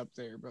he gets up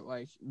there. But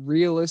like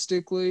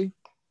realistically,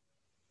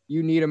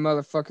 you need a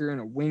motherfucker in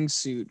a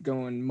wingsuit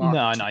going.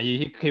 No,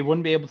 he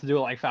wouldn't be able to do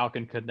it like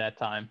Falcon could that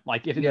time.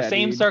 Like if in the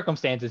same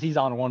circumstances, he's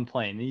on one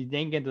plane. He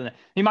ain't getting that.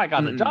 He might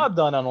got the job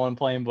done on one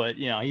plane, but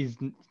it's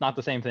not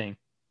the same thing.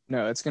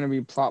 No, it's gonna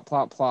be plot,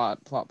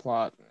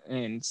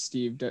 and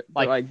Steve.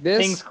 Like this,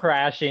 things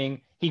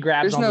crashing. He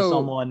grabs onto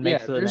someone,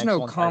 makes the there's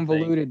no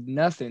convoluted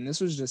nothing. This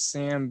was just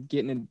Sam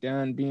getting it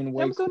done, being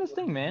way. Sam's doing his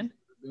thing, man.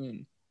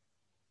 I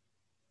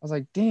was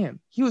like, damn,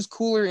 he was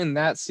cooler in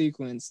that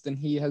sequence than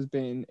he has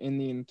been in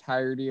the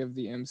entirety of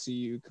the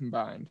MCU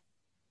combined.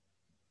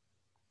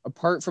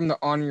 Apart from the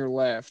On Your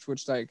Left,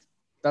 which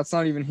that's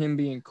not even him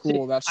being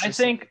cool. That's just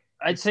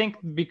I think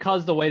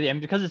because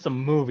it's a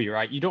movie,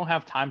 right? You don't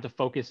have time to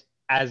focus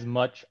as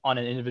much on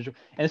an individual.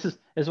 And this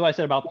is what I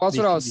said about. Well, that's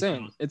what I was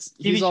saying.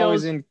 He's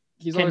always in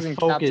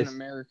Captain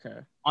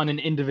America on an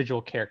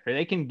individual character.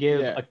 They can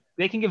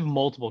give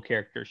multiple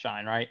characters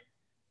shine, right?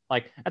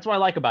 Like that's what I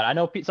like about it. I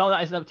know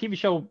some TV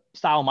show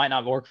style might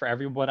not work for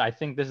everyone. I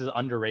think this is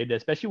underrated,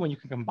 especially when you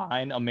can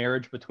combine a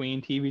marriage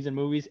between TVs and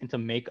movies and to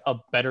make a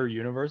better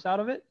universe out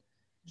of it.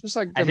 Just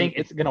like I think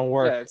it's gonna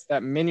work. Yeah, it's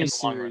that mini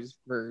series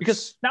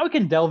because now we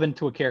can delve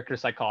into a character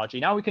psychology.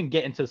 Now we can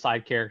get into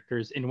side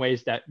characters in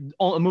ways that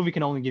a movie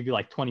can only give you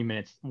like 20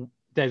 minutes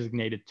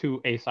designated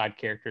to a side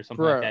character,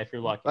 something like that if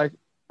you're lucky. Like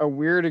a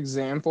weird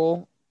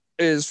example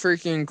is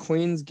freaking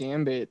Queen's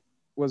Gambit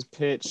was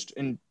pitched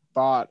and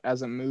bought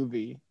as a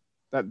movie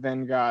that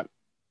then got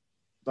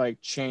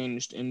like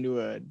changed into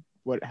a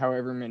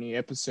however many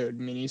episode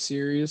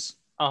miniseries.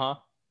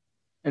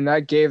 And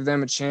that gave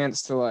them a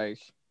chance to like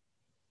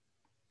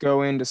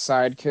go into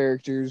side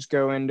characters,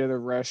 go into the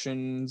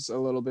Russians a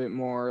little bit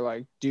more,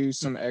 like do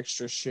some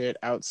extra shit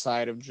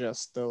outside of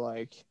just the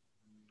like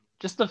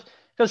because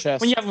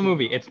when you have a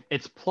movie,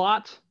 it's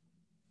plot,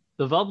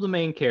 develop the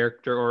main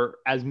character or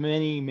as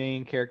many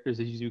main characters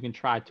as you can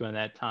try to in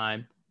that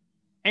time.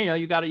 And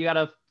you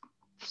gotta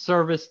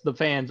service the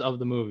fans of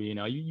the movie.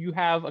 You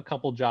have a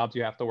couple jobs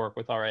you have to work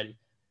with already.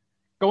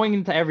 Going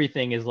into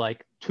everything is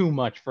like too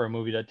much for a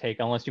movie to take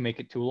unless you make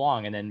it too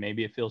long, and then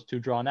maybe it feels too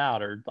drawn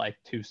out or like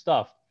too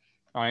stuffed.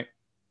 All right.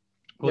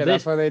 Well,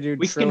 that's why they do.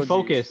 We can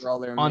focus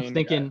on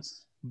thinking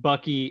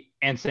Bucky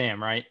and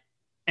Sam, right?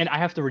 and I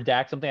have to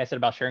redact something I said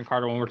about Sharon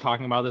Carter when we were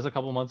talking about this a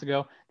couple months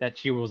ago, that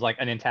she was like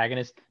an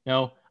antagonist.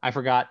 No, I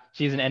forgot.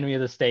 She's an enemy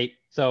of the state.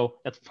 So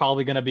that's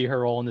probably going to be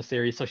her role in the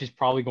series. So she's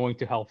probably going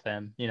to help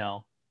them,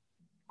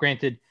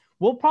 Granted,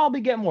 we'll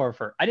probably get more of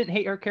her. I didn't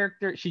hate her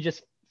character. She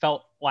just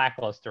felt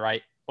lackluster,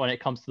 right? When it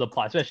comes to the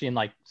plot, especially in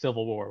like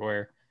Civil War,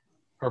 where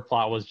her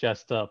plot was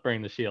just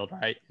bring the shield,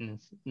 right? And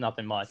it's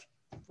nothing much.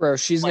 Bro,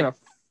 she's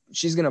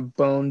gonna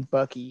bone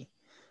Bucky.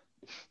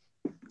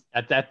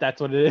 That's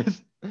what it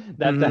is.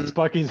 That's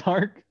Bucky's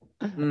arc.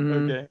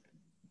 Okay.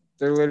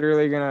 They're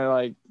literally gonna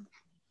like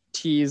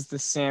tease the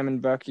Sam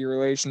and Bucky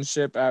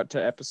relationship out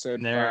to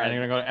episode 5. And they're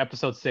gonna go to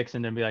episode 6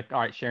 and then be like,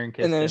 all right, Sharon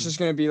kissed and then him. It's just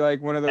gonna be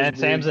like one of those.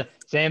 And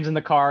Sam's in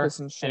the car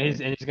and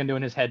he's gonna do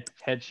his head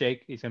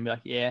shake. He's gonna be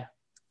like, yeah.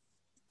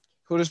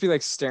 He'll just be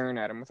like staring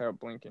at him without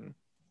blinking.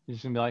 He's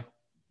just gonna be like,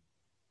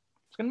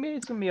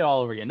 it's gonna be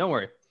all over again. Don't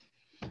worry.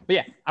 But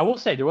yeah, I will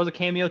say there was a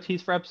cameo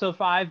tease for episode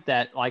 5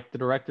 that like the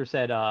director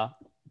said. I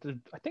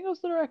think it was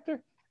the director.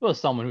 It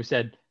was someone who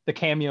said the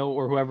cameo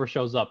or whoever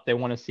shows up they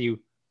want to see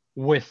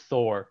with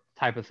Thor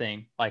type of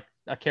thing, like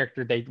a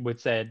character they would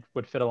fit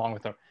along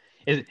with Thor.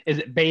 Is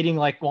it baiting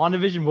like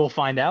WandaVision? We'll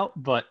find out,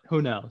 but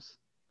who knows?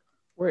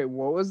 Wait,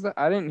 what was that?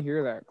 I didn't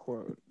hear that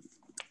quote.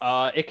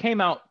 It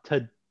came out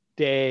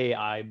today,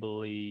 I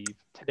believe.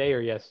 Today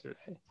or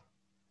yesterday.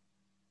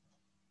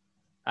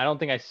 I don't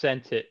think I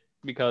sent it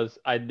because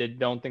I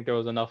don't think there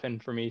was enough in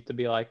for me to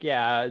be like,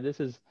 yeah, this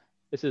is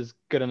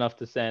good enough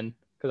to send,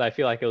 because I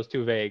feel like it was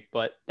too vague.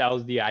 But that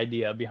was the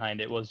idea behind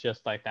it, was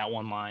just like that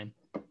one line.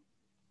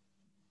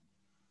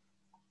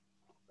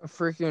 A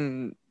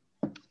freaking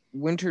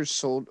Winter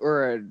Soldier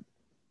or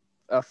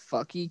a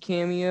fucky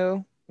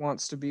cameo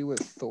wants to be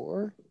with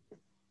Thor?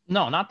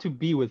 No, not to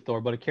be with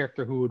Thor, but a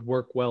character who would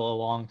work well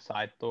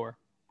alongside Thor.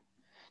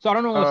 So I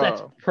don't know if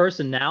that's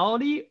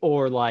personality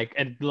or like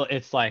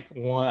it's like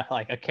one,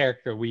 like a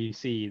character we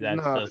see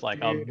that's just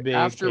like a big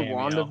after cameo.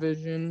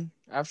 WandaVision,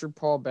 after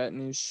Paul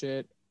Bettany's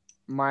shit,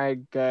 my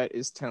gut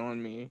is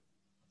telling me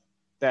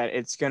that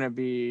it's gonna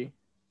be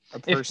a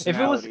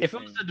personality. If it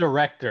was the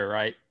director,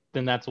 right,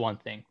 then that's one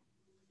thing.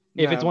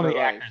 If it's one of the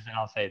actors, then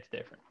I'll say it's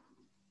different.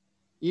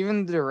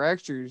 Even the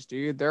directors,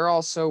 dude, they're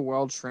all so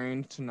well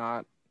trained to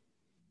not,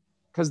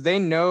 because they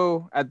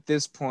know at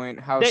this point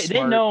how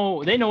they know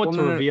what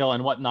to reveal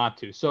and what not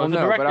to. So the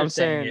director, but I'm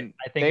saying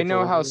I think they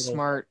know how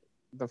smart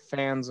the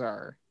fans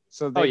are,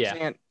 so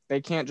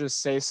they can't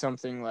just say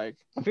something like.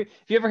 If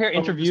you ever hear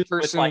interviews, this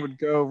person would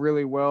go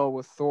really well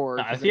with Thor.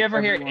 If you ever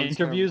hear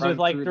interviews with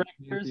like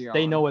directors,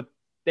 they know what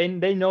they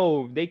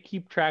know. They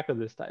keep track of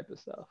this type of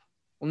stuff.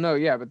 Well, no,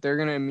 yeah, but they're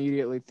gonna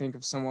immediately think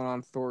of someone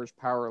on Thor's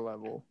power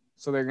level,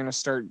 so they're gonna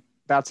start.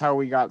 That's how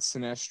we got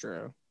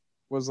Sinestro.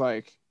 Was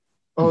like,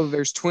 oh,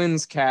 there's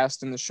twins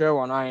cast in the show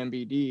on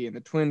IMDb, and the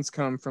twins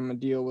come from a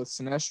deal with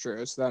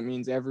Sinestro, so that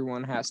means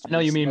everyone has to. I know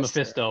you mean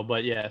Mephisto,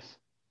 but yes.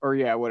 Or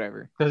yeah,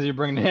 whatever. Because you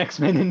bring the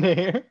X-Men in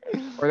there.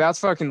 Or that's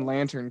fucking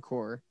Lantern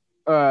Corps.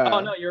 Oh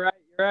no, you're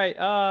right.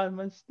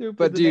 I'm stupid.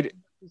 But dude,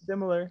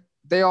 similar.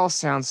 They all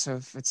sound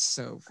it's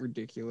so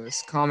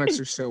ridiculous. Comics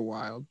are so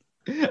wild.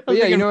 But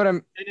yeah, you know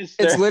what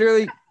it's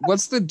literally,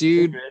 what's the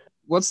dude?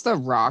 What's the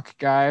rock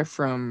guy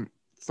from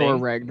Thor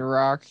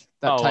Ragnarok?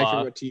 That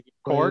Taika Waititi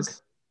plays?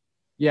 Korg?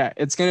 Yeah,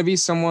 it's gonna be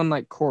someone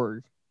like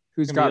Korg,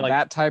 who's got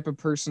that type of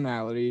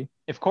personality.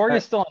 If Korg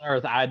is still on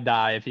Earth, I'd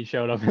die if he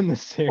showed up in the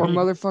series. Or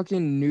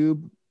motherfucking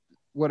Noob,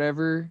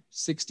 whatever,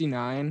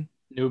 69.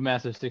 Noob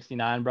Master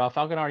 69, bro.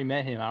 Falcon already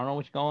met him. I don't know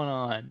what's going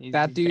on. He's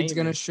dude's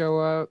gonna show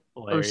up.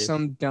 Hilarious. Or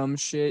some dumb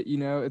shit,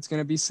 It's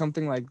gonna be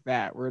something like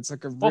that, where it's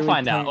like a. Really We'll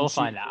find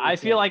out. I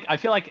feel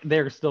like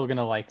they're still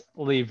gonna like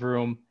leave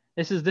room.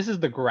 This is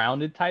the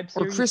grounded type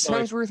series. Or Chris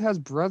Hemsworth has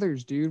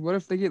brothers, dude. What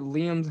if they get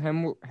Liam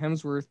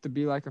Hemsworth to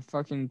be like a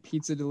fucking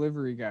pizza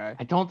delivery guy?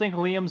 I don't think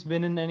Liam's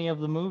been in any of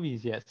the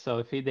movies yet. So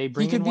if they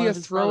bring, he could be a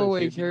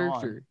throwaway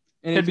character.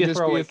 And it could just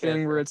be a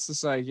thing where it's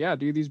just like, yeah,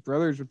 dude, these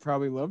brothers would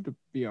probably love to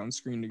be on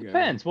screen together.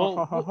 Depends.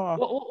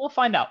 We'll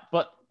find out.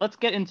 But let's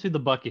get into the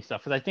Bucky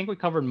stuff, because I think we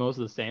covered most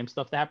of the same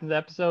stuff that happened in the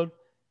episode.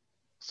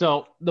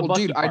 So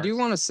Bucky dude, I do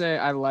want to say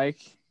I like,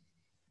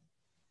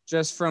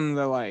 just from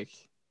the like,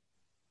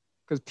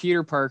 because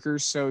Peter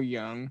Parker's so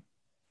young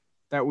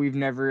that we've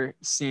never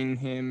seen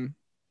him.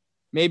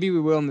 Maybe we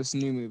will in this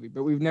new movie,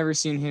 but we've never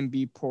seen him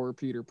be poor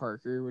Peter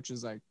Parker, which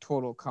is like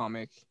total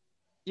comic.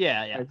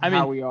 Yeah. Like I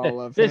mean, we all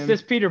love him.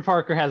 This Peter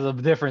Parker has a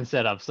different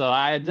setup. So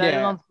I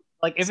don't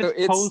like if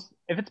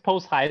it's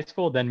post high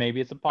school, then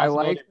maybe it's a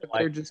possibility. I like that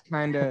they're just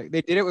kind of,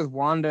 they did it with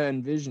Wanda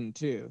and Vision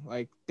too.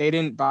 Like they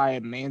didn't buy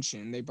a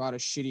mansion, they bought a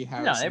shitty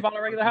house. No, they bought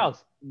a regular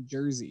house in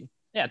Jersey.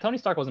 Yeah, Tony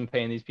Stark wasn't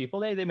paying these people.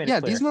 They made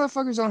it clear. These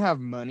motherfuckers don't have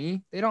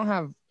money. They don't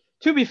have.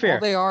 To be fair,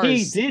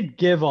 he did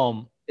give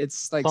them.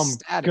 It's like some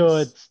status.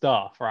 Good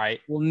stuff, right?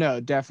 Well, no,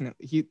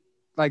 definitely. He,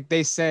 like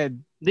they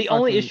said. The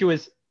only issue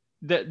is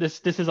this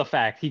is a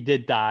fact. He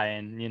did die,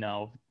 and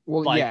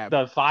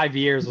the 5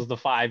 years was the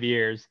 5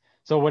 years.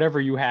 So whatever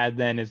you had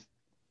then is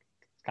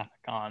kind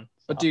of gone.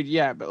 So. But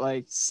dude, but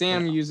like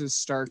Sam uses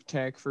Stark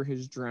Tech for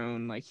his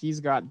drone. Like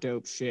he's got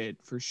dope shit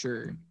for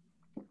sure.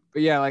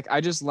 But yeah, like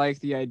I just like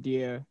the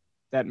idea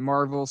that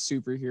Marvel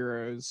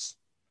superheroes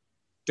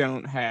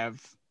don't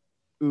have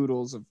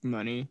oodles of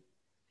money.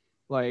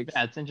 Like,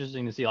 yeah, it's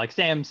interesting to see. Like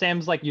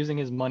Sam's like using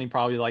his money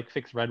probably to, like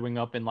fix Red Wing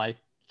up and like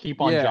keep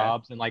on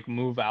jobs and like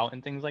move out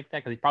and things like that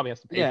because he probably has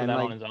to pay for that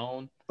on his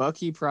own.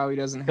 Bucky probably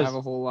doesn't have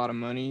a whole lot of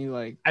money.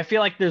 Like, I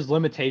feel like there's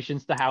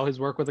limitations to how his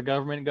work with the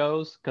government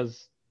goes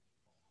because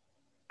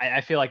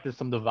I feel like there's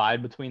some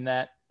divide between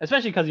that,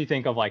 especially because you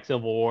think of like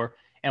Civil War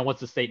and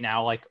what's the state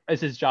now? Like, is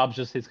his job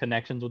just his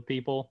connections with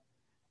people,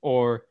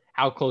 or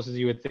how close is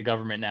he with the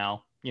government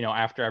now? You know,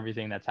 after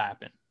everything that's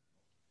happened.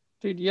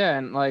 Dude, yeah,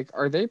 and like,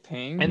 are they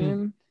paying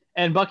him?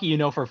 And Bucky, you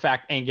know for a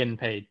fact, ain't getting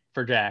paid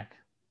for Jack.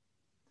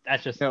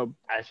 That's just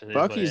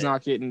Bucky's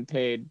not getting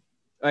paid.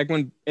 Like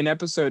when in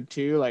episode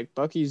 2, like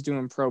Bucky's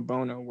doing pro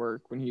bono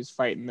work when he's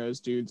fighting those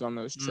dudes on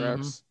those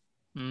trucks.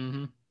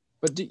 Mm-hmm.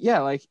 But yeah,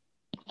 like,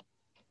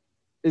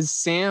 is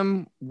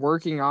Sam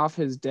working off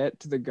his debt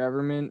to the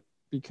government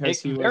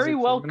because he was very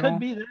well could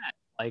be that.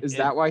 Like, is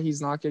that why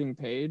he's not getting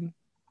paid?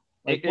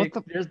 Like,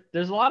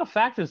 there's a lot of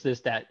factors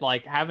that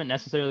like haven't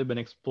necessarily been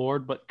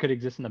explored, but could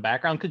exist in the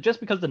background,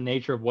 just because the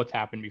nature of what's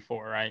happened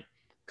before, right?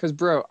 Because,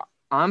 bro,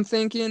 I'm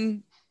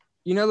thinking,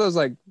 you know those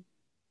like,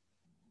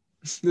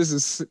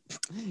 those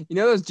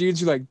dudes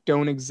who like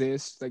don't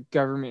exist, like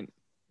government,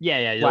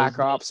 Black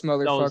Ops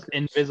motherfuckers, those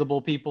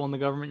invisible people in the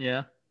government,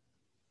 yeah.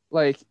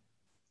 Like,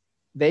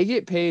 they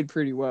get paid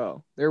pretty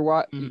well. They're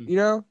you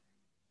know,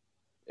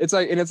 it's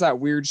like, and it's that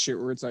weird shit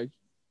where it's like,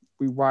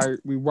 we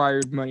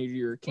wired money to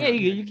your account.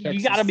 Yeah,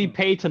 you gotta be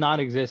paid to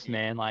not exist,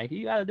 man. Like,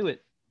 you gotta do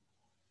it.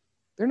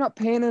 They're not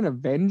paying an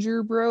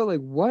Avenger, bro. Like,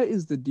 what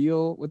is the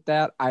deal with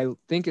that? I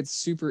think it's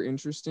super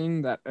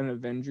interesting that an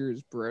Avenger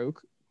is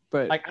broke,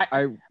 but like,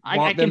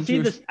 I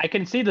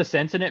can see the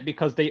sense in it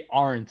because they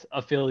aren't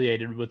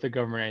affiliated with the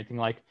government or anything.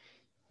 Like,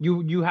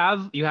 you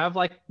have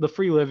like the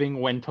free living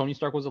when Tony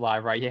Stark was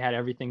alive, right? He had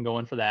everything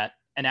going for that,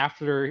 and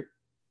after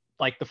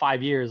like the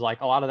 5 years,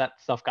 like a lot of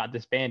that stuff got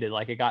disbanded.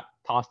 Like, it got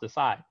tossed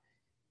aside.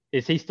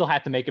 Is he still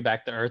had to make it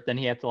back to Earth? Then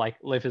he had to like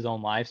live his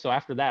own life. So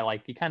after that,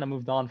 like, he kind of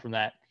moved on from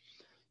that.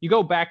 You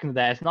go back into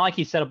that. It's not like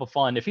he set up a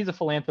fund. If he's a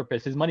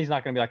philanthropist, his money's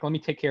not going to be like, let me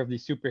take care of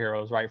these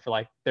superheroes, right, for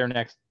like their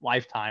next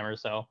lifetime or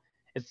so.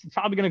 It's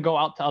probably going to go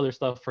out to other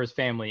stuff for his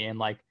family and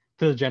like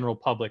to the general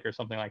public or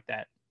something like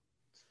that.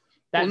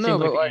 That seems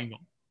like an angle.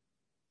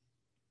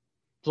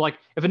 So like,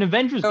 if an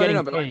Avenger's getting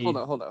paid,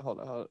 like, hold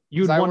on.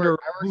 You'd wonder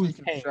who's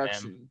paying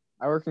them.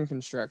 I work in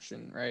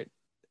construction, right?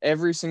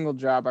 Every single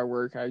job I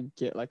work, I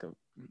get like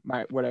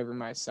my wage.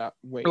 I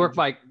work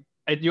by,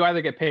 you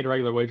either get paid a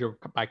regular wage or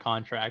by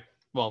contract.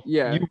 Well,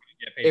 yeah. You get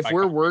paid if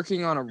we're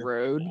working on a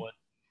road,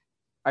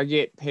 I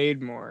get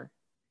paid more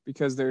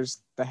because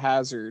there's the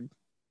hazard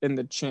and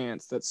the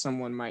chance that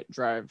someone might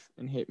drive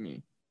and hit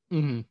me.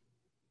 Mm-hmm.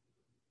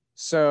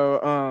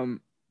 So,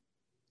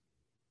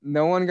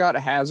 no one got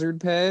hazard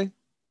pay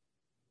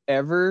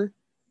ever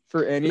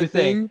for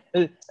anything.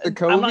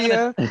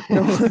 Sokovia,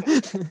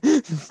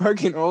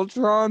 fucking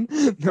Ultron.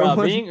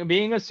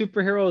 Being a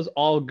superhero is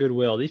all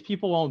goodwill. These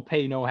people won't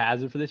pay no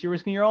hazard for this. You're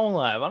risking your own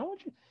life. I don't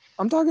want you.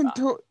 I'm talking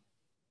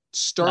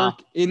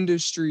Stark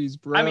Industries,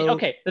 bro. I mean,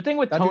 okay. The thing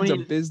with Tony, he's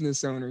a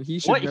business owner. He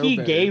should what know he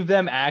better. Gave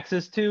them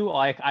access to.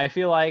 Like, I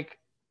feel like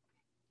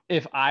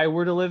if I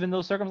were to live in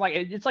those circumstances,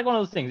 like, it's like one of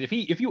those things.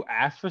 If you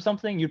asked for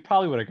something, you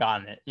probably would have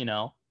gotten it. You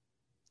know.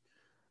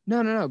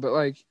 No. But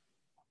like,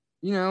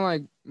 you know,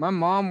 like my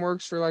mom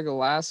works for like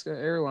Alaska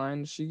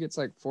Airlines. She gets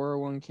like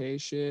 401k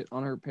shit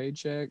on her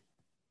paycheck.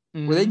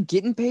 Mm-hmm. Were they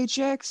getting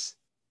paychecks?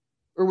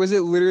 Or was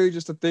it literally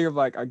just a thing of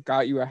like, I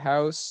got you a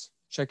house.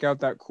 Check out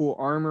that cool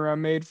armor I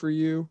made for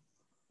you.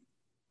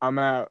 I'm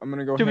out. I'm going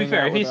to go. To be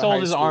fair, if he sold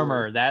his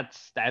armor,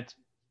 that's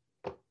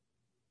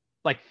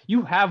like,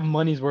 you have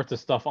money's worth of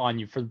stuff on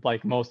you for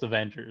like most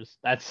Avengers.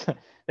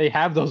 They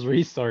have those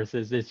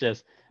resources. It's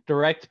just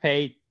direct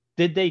pay.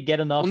 Did they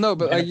get enough? Well, no,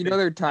 but like, you know,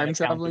 their time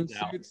traveling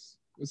suits.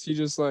 Was he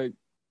just like,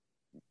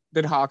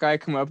 did Hawkeye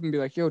come up and be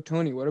like, yo,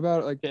 Tony, what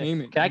about like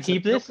payment? Can I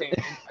keep this?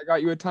 I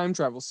got you a time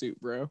travel suit,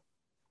 bro.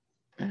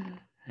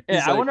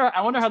 Yeah, I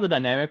wonder how the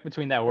dynamic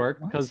between that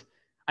worked, because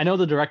I know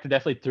the director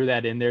definitely threw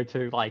that in there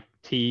to like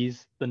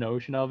tease the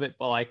notion of it,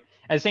 but like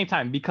at the same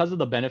time, because of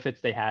the benefits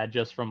they had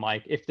just from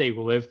like if they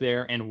lived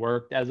there and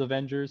worked as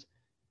Avengers,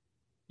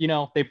 you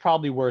know, they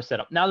probably were set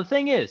up. Now the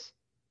thing is,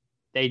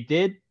 they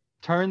did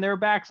turn their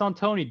backs on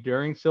Tony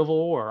during Civil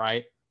War,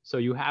 right? So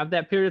you have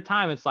that period of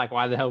time. It's like,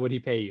 why the hell would he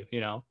pay you? You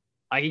know,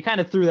 like, he kind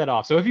of threw that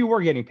off. So if you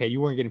were getting paid, you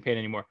weren't getting paid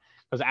anymore,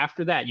 because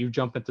after that you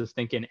jump into this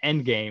thinking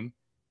Endgame,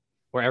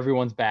 where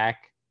everyone's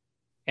back.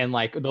 And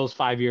like those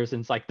 5 years, and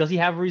it's like, does he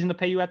have a reason to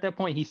pay you at that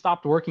point? He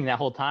stopped working that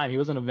whole time. He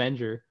was an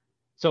Avenger.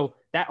 So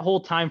that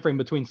whole time frame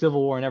between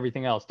Civil War and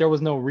everything else, there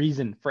was no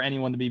reason for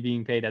anyone to be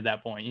being paid at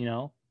that point, you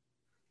know?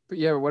 But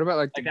yeah, what about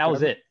like that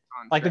was it.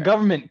 Contract? Like, the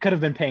government could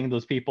have been paying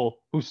those people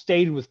who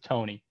stayed with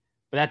Tony,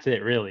 but that's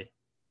it, really.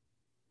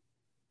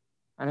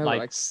 I know,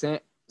 like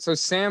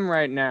Sam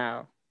right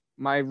now,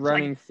 my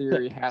running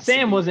theory has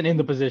Sam wasn't in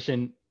the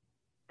position.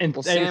 And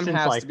Sam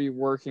has to be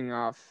working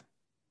off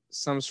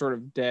some sort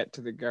of debt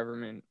to the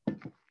government.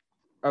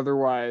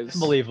 Otherwise,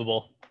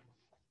 believable.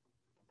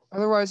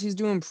 Otherwise, he's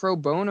doing pro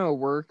bono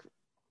work.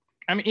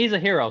 I mean, he's a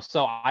hero,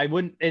 so I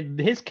wouldn't.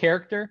 His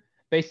character,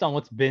 based on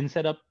what's been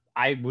set up,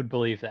 I would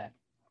believe that.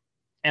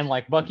 And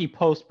like Bucky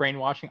post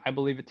brainwashing, I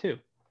believe it too.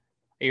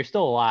 You're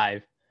still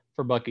alive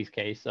for Bucky's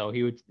case, so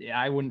he would.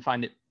 I wouldn't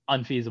find it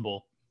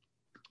unfeasible.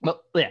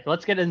 But yeah,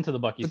 let's get into the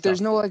Bucky. But there's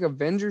no like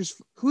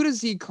Avengers. Who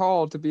does he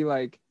call to be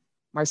like,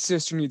 my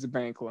sister needs a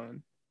bank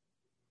loan?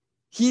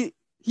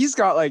 He's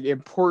got like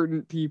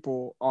important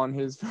people on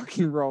his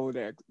fucking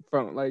Rolodex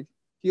phone. Like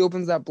he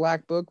opens that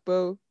black book,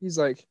 Bo. He's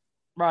like,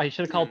 bro, he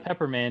should have called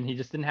Pepper, man. He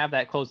just didn't have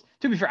that close.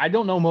 To be fair, I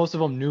don't know most of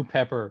them knew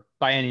Pepper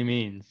by any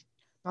means.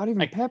 Not even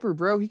like, Pepper,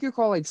 bro. He could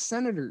call like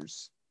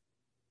senators.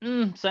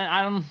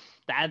 I don't.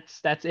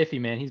 That's iffy,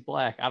 man. He's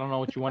black. I don't know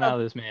what you want out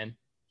of this man.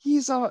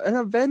 He's an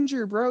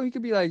Avenger, bro. He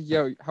could be like,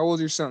 yo, how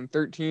old's your son?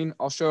 13.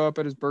 I'll show up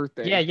at his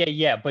birthday.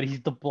 Yeah. But he's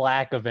the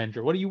Black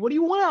Avenger. What do you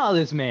want out of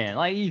this man?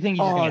 Like, you think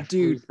he's gonna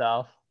do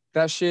stuff?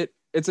 That shit.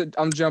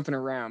 I'm jumping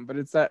around, but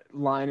it's that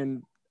line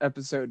in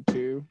episode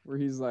 2 where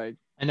he's like,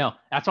 I know.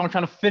 That's why I'm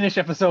trying to finish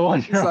episode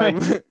 1.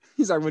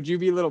 He's like, would you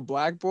be a little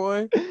black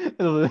boy?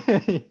 But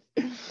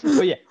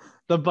yeah,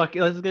 the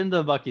Bucky. Let's get into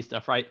the Bucky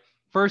stuff, right?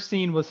 First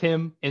scene was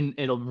him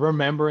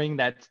remembering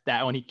that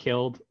when he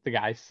killed the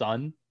guy's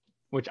son,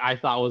 which I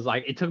thought was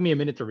like, it took me a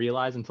minute to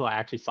realize until I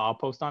actually saw a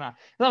post on it.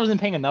 I wasn't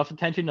paying enough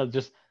attention to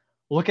just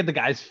look at the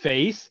guy's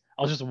face.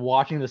 I was just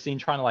watching the scene,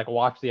 trying to like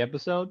watch the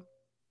episode.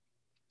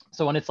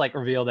 So when it's like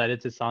revealed that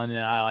it's his son, and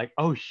I like,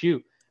 oh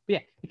shoot. But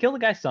yeah, he killed the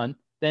guy's son.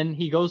 Then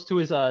he goes to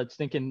his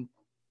stinking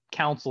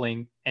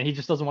counseling, and he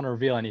just doesn't want to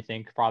reveal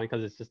anything, probably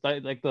because it's just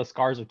like the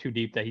scars are too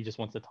deep that he just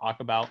wants to talk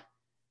about.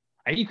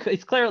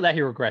 It's clear that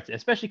he regrets it,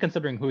 especially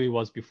considering who he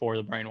was before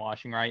the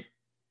brainwashing, right?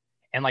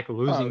 And like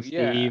losing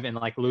Steve and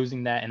like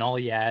losing that and all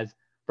he has,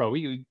 bro.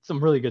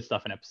 Some really good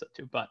stuff in episode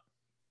 2, but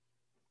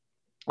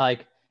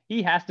like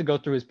he has to go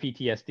through his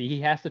PTSD.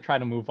 He has to try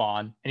to move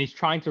on, and he's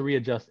trying to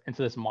readjust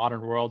into this modern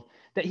world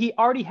that he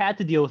already had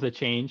to deal with a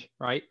change,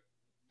 right?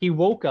 He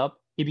woke up,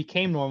 he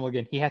became normal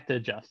again. He had to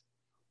adjust.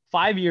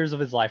 5 years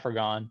of his life are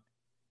gone.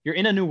 You're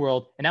in a new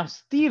world, and now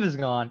Steve is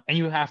gone, and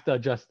you have to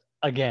adjust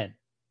again.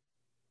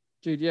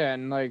 Dude, yeah,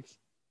 and like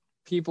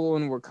people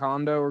in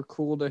Wakanda were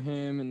cool to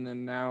him, and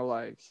then now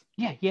like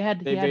he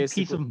had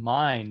peace of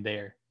mind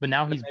there, but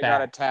now he's back.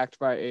 Got attacked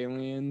by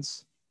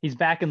aliens. He's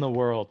back in the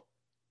world.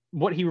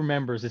 What he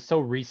remembers is so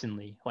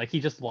recently, like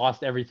he just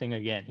lost everything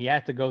again. He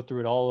had to go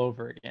through it all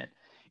over again.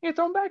 You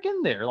throw him back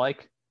in there,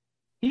 like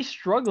he's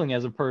struggling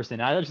as a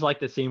person. I just like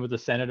the scene with the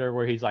senator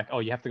where he's like, "Oh,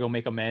 you have to go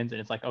make amends," and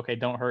it's like, "Okay,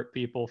 don't hurt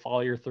people, follow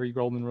your 3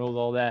 golden rules,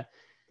 all that."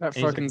 That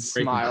and fucking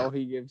smile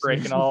he gives,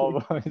 breaking all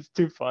of them. It's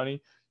too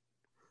funny.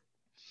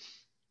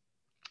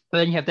 But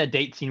then you have that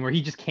date scene where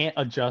he just can't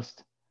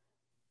adjust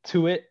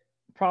to it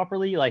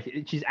properly.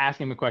 Like she's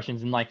asking him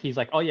questions and like he's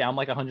like, oh yeah, I'm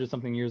like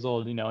 100-something years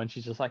old, and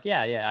she's just like,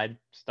 yeah, I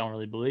just don't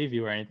really believe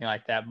you or anything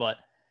like that. But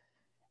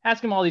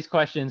ask him all these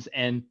questions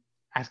and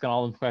asking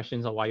all them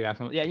questions on why you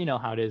ask him. Yeah, you know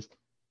how it is.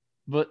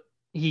 But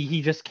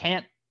he just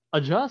can't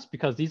adjust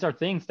because these are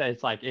things that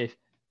it's like if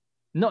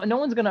no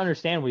one's gonna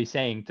understand what he's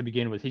saying to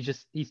begin with.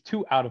 He's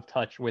too out of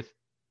touch with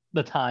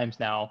the times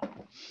now.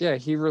 Yeah,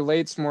 he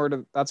relates more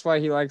to. That's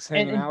why he likes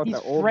hanging out with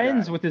the old guy. He's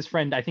friends with his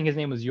friend. I think his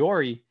name was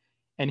Yori,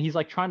 and he's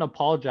like trying to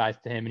apologize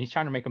to him, and he's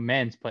trying to make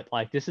amends. But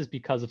like this is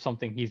because of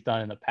something he's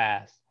done in the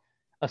past,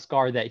 a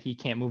scar that he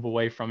can't move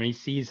away from. And he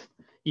sees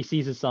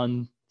his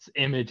son's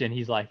image, and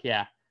he's like,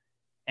 yeah.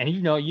 And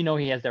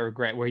he has that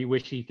regret where he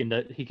wishes he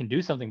can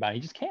do something about it.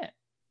 He just can't.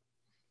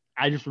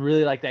 I just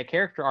really like that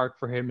character arc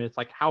for him. It's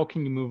like, how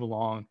can you move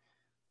along?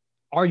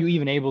 Are you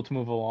even able to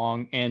move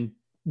along? And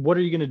what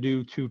are you going to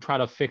do to try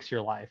to fix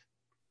your life?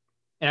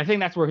 And I think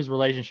that's where his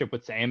relationship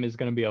with Sam is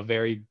going to be a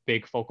very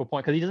big focal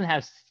point because he doesn't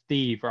have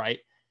Steve, right?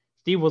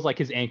 Steve was like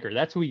his anchor.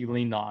 That's who he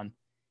leaned on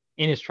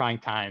in his trying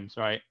times,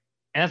 right?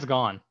 And that's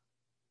gone.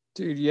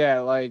 Dude, yeah,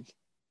 like,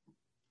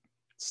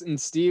 and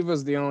Steve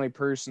was the only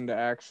person to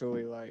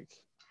actually, like,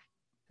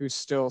 who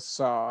still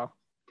saw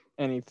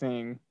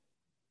anything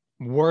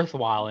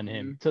worthwhile in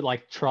him to,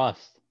 like,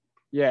 trust.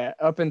 Yeah,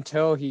 up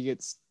until he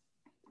gets...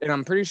 And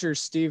I'm pretty sure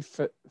Steve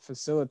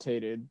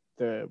facilitated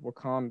the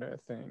Wakanda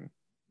thing.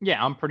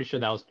 Yeah, I'm pretty sure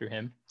that was through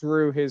him.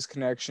 Through his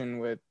connection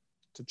with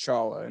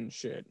T'Challa and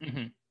shit.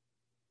 Mm-hmm.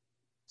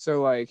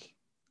 So, like,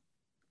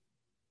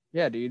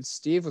 yeah, dude,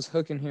 Steve was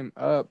hooking him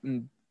up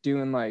and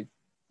doing, like,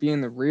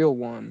 being the real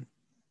one.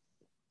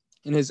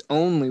 And his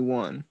only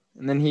one.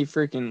 And then he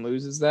freaking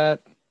loses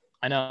that.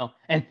 I know.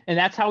 And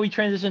that's how we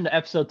transition to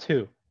episode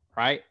 2,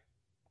 right?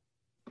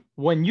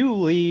 When you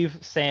leave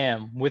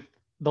Sam with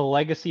the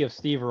legacy of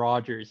Steve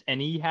Rogers, and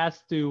he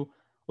has to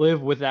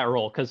live with that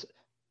role because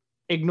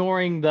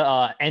ignoring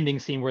the ending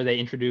scene where they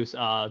introduce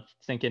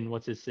thinking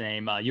what's his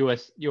name,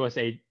 US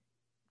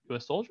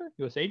soldier,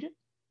 US agent,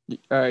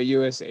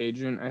 US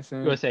agent, I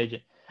think. US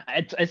agent.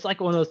 It's like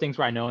one of those things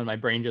where I know and my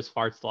brain just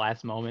farts the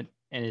last moment,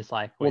 and it's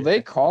like, well,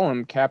 they call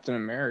him Captain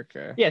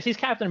America. Yes, he's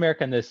Captain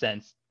America in this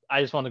sense.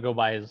 I just want to go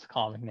by his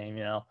comic name,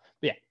 But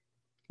yeah,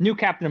 new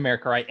Captain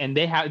America, right? And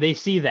they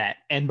see that,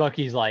 and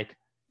Bucky's like,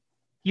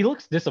 he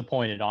looks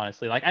disappointed,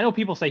 honestly. Like, I know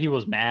people say he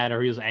was mad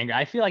or he was angry.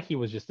 I feel like he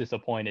was just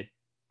disappointed.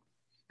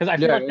 Because I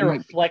feel like it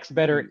reflects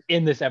better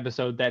in this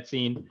episode, that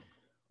scene,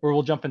 where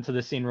we'll jump into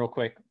this scene real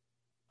quick.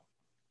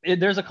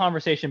 There's a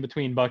conversation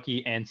between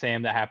Bucky and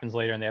Sam that happens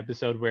later in the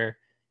episode where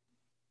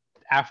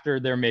after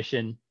their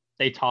mission,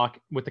 they talk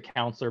with the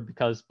counselor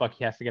because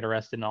Bucky has to get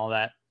arrested and all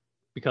that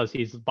because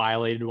he's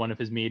violated one of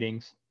his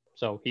meetings.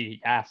 So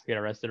he asked to get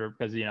arrested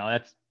because,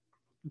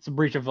 it's a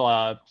breach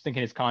of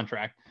thinking his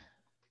contract.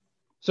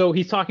 So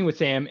he's talking with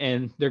Sam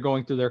and they're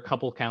going through their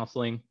couple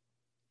counseling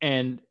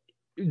and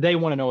they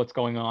want to know what's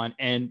going on.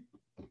 And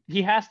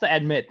he has to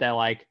admit that,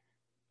 like,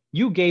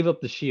 you gave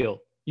up the shield.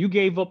 You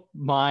gave up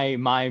my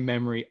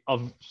memory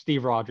of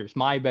Steve Rogers,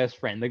 my best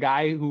friend, the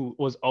guy who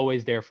was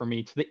always there for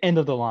me to the end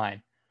of the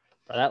line.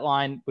 That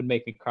line would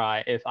make me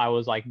cry. If I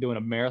was like doing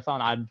a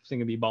marathon, I'd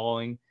think I'd be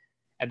bawling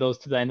at those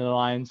to the end of the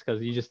lines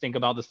because you just think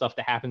about the stuff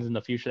that happens in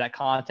the future, that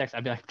context.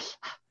 I'd be like,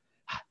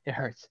 it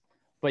hurts.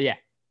 But yeah,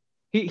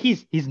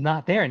 he's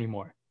not there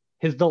anymore.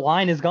 The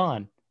line is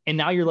gone. And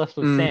now you're left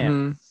with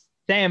Sam.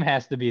 Sam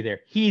has to be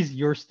there. He's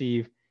your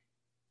Steve.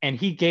 And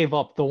he gave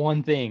up the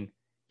one thing.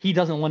 He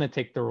doesn't want to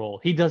take the role.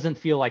 He doesn't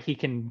feel like he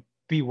can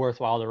be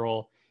worthwhile the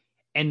role.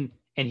 And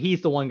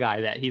he's the one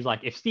guy that he's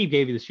like, if Steve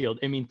gave you the shield,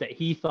 it means that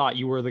he thought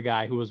you were the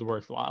guy who was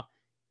worthwhile.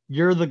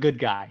 You're the good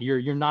guy.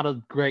 You're not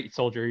a great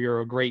soldier.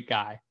 You're a great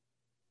guy.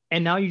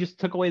 And now you just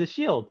took away the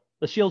shield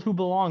who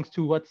belongs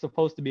to what's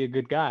supposed to be a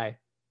good guy.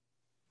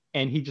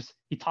 And he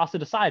tossed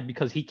it aside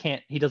because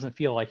he doesn't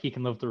feel like he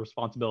can live with the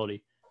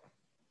responsibility.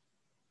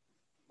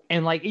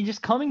 And like, he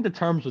just coming to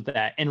terms with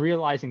that and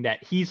realizing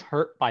that he's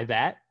hurt by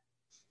that.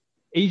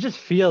 You just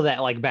feel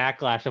that like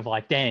backlash of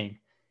like, dang,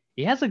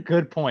 he has a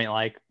good point.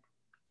 Like,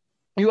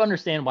 you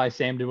understand why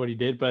Sam did what he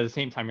did, but at the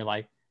same time, you're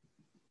like,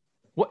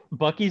 what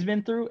Bucky's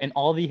been through and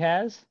all he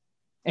has,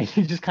 and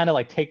you just kind of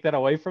like take that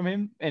away from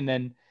him, and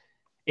then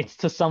it's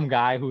to some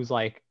guy who's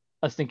like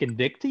a stinking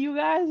dick to you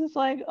guys. It's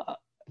like,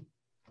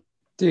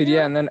 dude,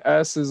 yeah, and then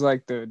us as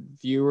like the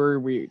viewer,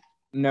 we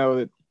know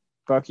that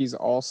Bucky's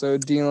also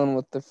dealing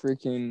with the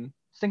freaking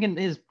thinking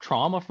his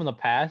trauma from the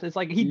past. It's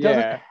like he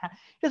doesn't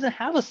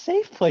have a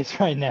safe place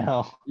right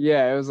now.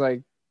 Yeah, it was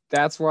like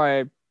that's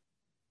why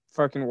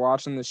fucking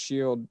watching the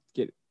shield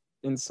get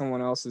in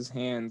someone else's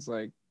hands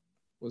like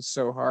was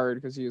so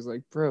hard because he was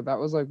like, bro, that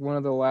was like one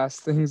of the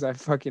last things I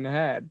fucking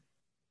had.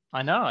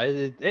 I know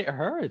it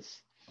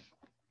hurts.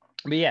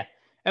 But yeah,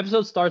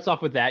 episode starts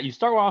off with that. You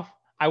start off,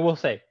 I will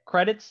say,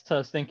 credits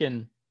to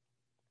thinking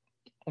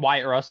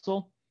Wyatt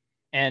Russell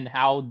and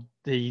how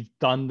he's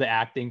done the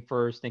acting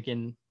for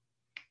thinking.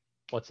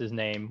 What's his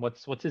name?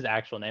 What's his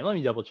actual name? Let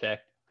me double check.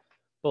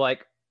 But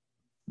like,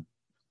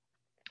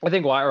 I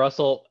think Wyatt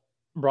Russell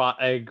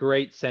brought a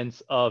great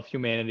sense of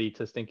humanity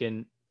to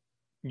thinking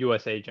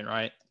U.S. agent,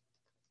 right?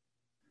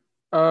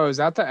 Oh, is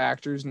that the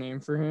actor's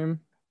name for him?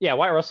 Yeah,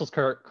 Wyatt Russell's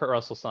Kurt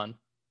Russell's son,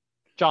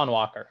 John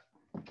Walker.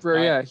 Bro,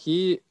 right? Yeah,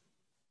 he.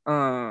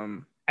 I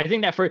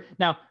think that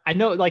now I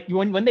know like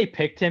when they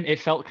picked him, it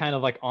felt kind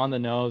of like on the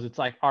nose. It's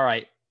like, all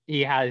right,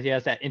 he has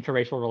that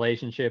interracial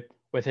relationship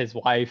with his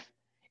wife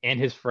and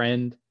his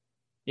friend,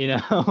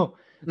 so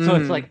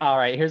it's like, all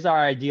right, here's our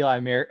ideal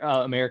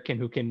American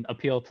who can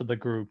appeal to the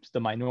groups,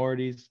 the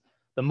minorities,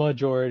 the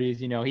majorities.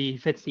 He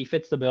fits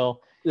the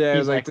bill. Yeah,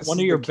 he's like one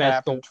of your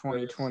best in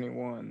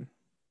 2021.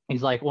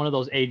 He's like one of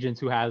those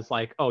agents who has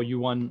like, oh, you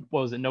won,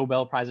 what was it,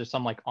 Nobel Prize or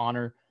some like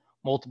honor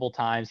multiple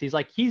times. He's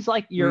like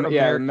your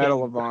American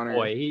Medal of Honor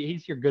boy.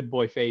 He's your good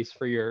boy face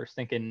for your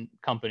stinking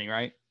company,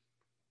 right?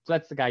 So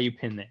that's the guy you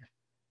pin there.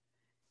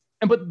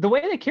 But the way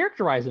they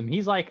characterize him,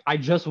 he's like, I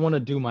just want to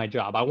do my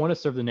job. I want to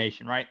serve the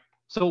nation, right?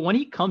 So when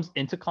he comes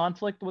into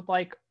conflict with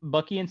like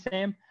Bucky and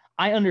Sam,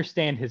 I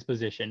understand his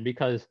position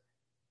because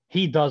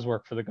he does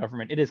work for the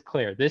government. It is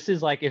clear. This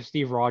is like if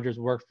Steve Rogers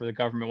worked for the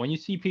government. When you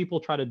see people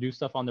try to do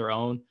stuff on their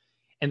own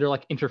and they're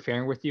like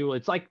interfering with you,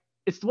 it's like,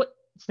 it's what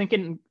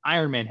thinking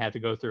Iron Man had to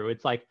go through.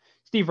 It's like,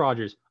 Steve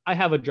Rogers, I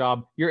have a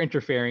job. You're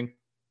interfering.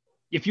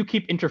 If you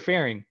keep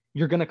interfering,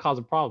 you're going to cause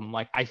a problem.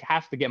 Like, I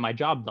have to get my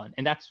job done.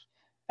 And that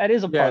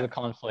is a part of the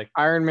conflict.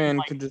 Iron Man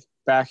could just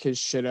back his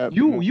shit up.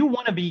 You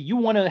want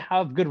to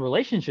have good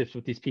relationships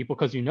with these people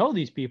because you know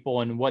these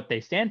people and what they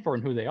stand for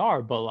and who they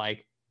are. But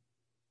like,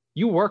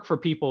 you work for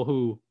people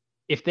who,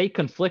 if they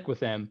conflict with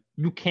them,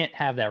 you can't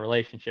have that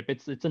relationship.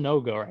 It's a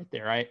no-go right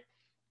there, right?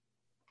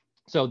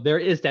 So there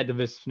is that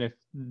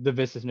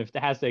divisiveness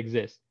that has to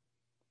exist.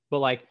 But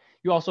like,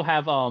 you also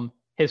have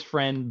his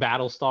friend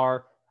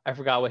Battlestar. I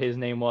forgot what his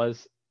name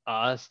was.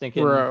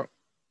 Thinking, bro,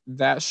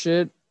 that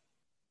shit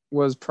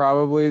was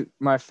probably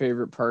my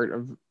favorite part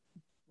of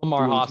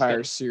Lamar the Hoskins.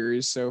 Entire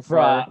series so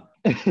far.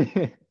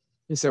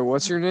 He said,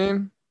 "What's your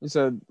name?" He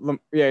said,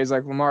 "Yeah." He's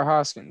like, "Lamar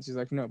Hoskins." He's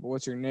like, "No, but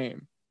what's your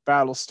name?"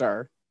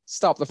 Battlestar.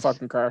 Stop the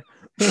fucking car.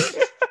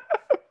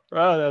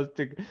 Bro, that was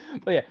too good.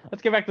 But yeah,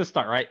 let's get back to the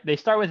start, right? They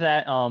start with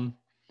that.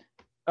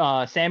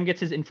 Sam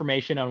gets his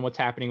information on what's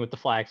happening with the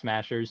Flag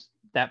Smashers.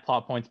 That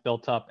plot point's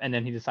built up, and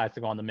then he decides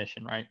to go on the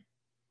mission, right?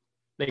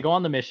 They go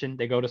on the mission.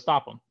 They go to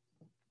stop him.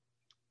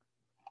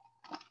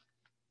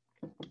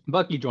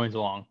 Bucky joins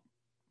along.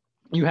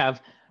 You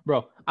have,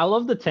 bro, I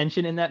love the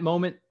tension in that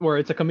moment where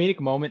it's a comedic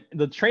moment.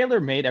 The trailer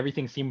made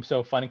everything seem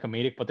so fun and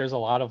comedic, but there's a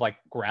lot of like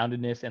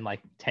groundedness and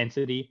like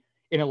tensity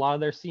in a lot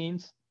of their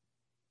scenes.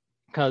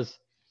 Because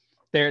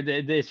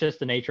it's just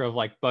the nature of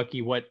like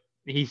Bucky, what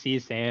he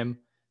sees Sam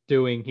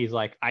doing. He's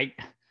like,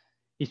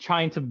 he's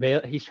trying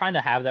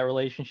to have that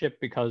relationship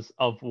because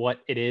of what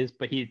it is,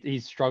 but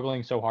he's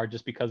struggling so hard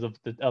just because of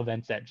the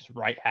events that just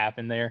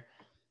happen there.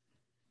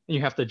 And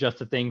you have to adjust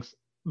to things.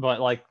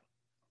 But like,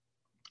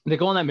 they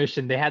go on that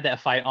mission. They had that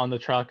fight on the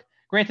truck.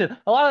 Granted,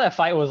 a lot of that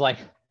fight was like,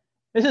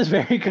 this is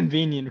very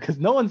convenient because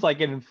no one's like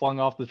getting flung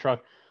off the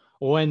truck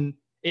when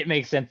it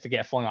makes sense to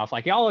get flung off.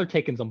 Like, y'all are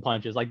taking some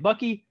punches. Like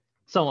Bucky,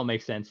 somewhat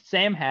makes sense.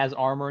 Sam has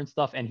armor and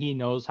stuff, and he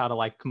knows how to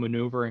like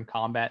maneuver in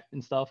combat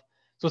and stuff.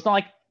 So it's not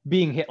like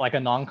being hit like a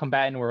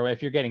non-combatant where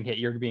if you're getting hit,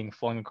 you're being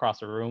flung across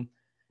the room.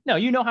 No,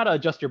 you know how to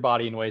adjust your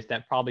body in ways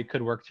that probably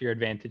could work to your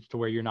advantage to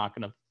where you're not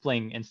going to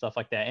fling and stuff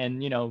like that.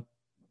 And, you know,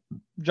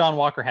 John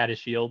Walker had his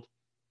shield,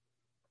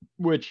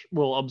 which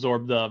will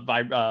absorb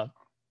the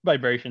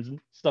vibrations and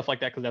stuff like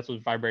that because that's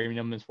what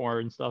vibranium is for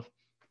and stuff.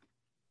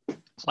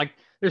 It's like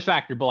there's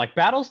factor, but like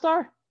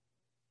Battlestar,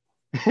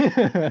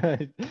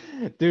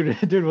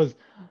 dude was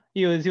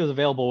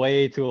available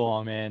way too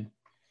long, man.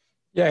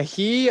 Yeah,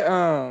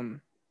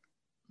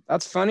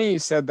 that's funny you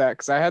said that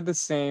because I had the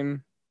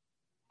same.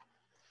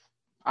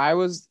 I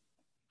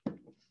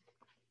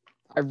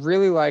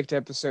really liked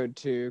episode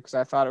 2 because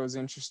I thought it was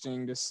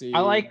interesting to see. I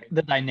like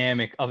the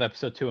dynamic of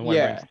episode 2 and what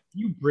it brings.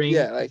 You bring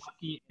like,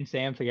 Bucky and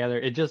Sam together.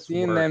 It just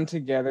seeing them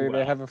together,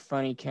 they have a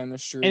funny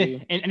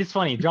chemistry. And it's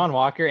funny, John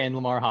Walker and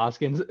Lamar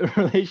Hoskins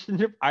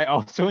relationship I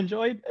also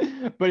enjoyed,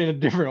 but in a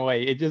different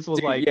way. It just was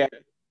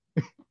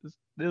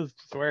this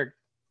just worked.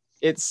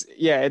 It's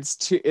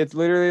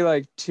literally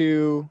like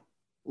two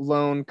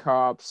lone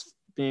cops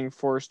being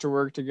forced to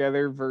work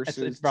together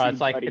versus it's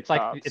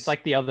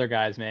like the other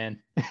guys,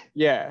 man.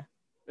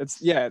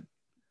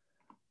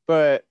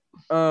 But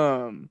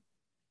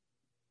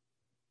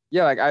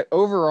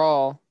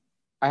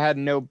I had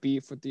no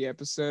beef with the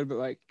episode, but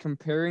like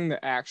comparing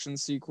the action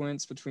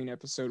sequence between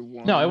episode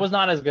 1, no, it was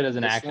not as good as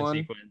an action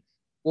sequence.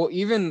 Well,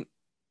 even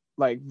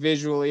like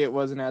visually it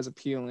wasn't as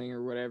appealing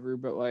or whatever,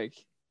 but like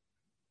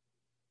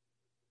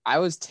I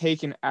was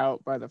taken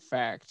out by the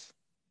fact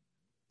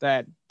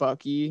that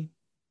Bucky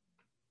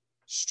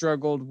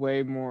struggled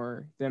way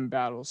more than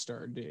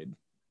Battlestar did.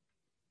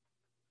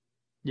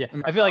 Yeah,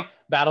 I feel like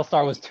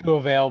Battlestar was too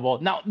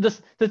available. Now,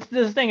 this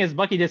thing is,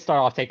 Bucky did start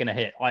off taking a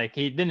hit. Like,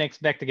 he didn't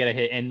expect to get a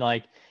hit, and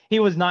like he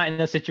was not in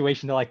a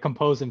situation to like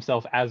compose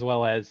himself as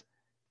well as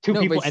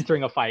people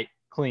entering a fight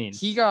clean.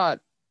 He got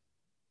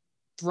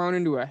thrown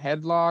into a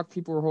headlock.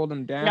 People were holding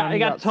him down. Yeah, he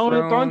got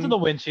thrown to the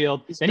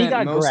windshield. Then he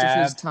got most grabbed.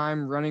 Of his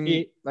time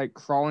running,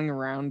 crawling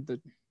around the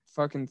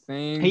fucking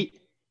thing.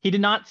 He did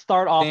not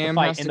start off the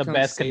fight in the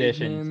best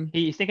conditions.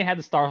 He's thinking had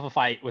to start off a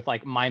fight with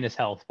like minus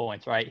health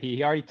points, right?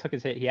 He already took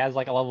his hit. He has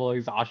like a level of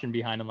exhaustion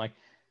behind him. Like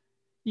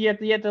you have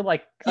to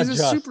like he's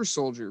adjust. A super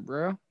soldier,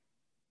 bro.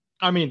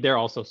 I mean, they're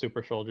also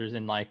super soldiers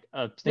in like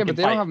a but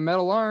they don't have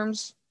metal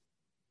arms.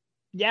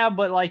 Yeah,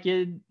 but like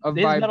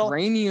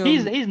vibranium.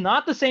 He's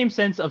not the same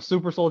sense of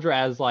super soldier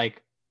as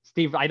like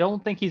Steve. I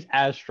don't think he's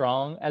as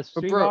strong as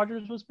Steve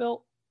Rogers was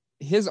built.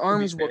 His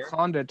arm is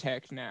Wakanda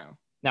tech now.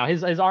 Now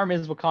his arm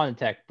is Wakanda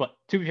tech, but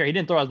to be fair, he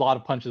didn't throw a lot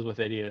of punches with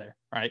it either,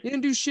 right? He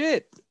didn't do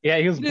shit. Yeah,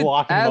 he was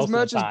blocking as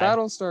much as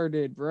Battlestar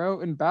did,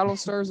 bro. And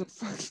Battlestar's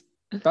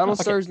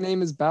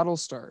name is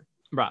Battlestar.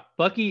 Bro,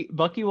 Bucky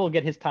will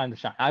get his time to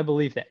shine. I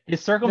believe that.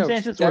 His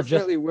circumstances were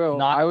just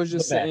not. I was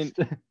just saying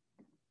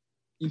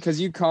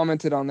because you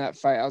commented on that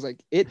fight. I was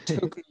like, it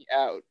took me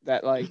out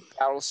that like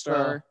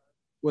Battlestar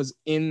was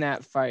in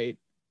that fight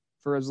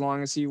for as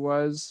long as he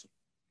was.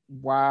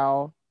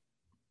 Wow.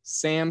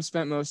 Sam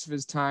spent most of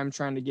his time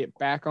trying to get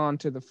back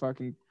onto the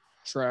fucking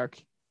truck,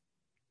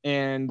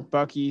 and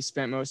Bucky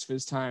spent most of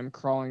his time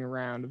crawling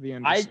around the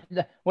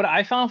underside. What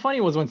I found funny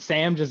was when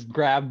Sam just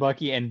grabbed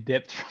Bucky and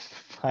dipped from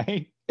the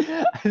fight.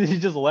 He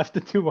just left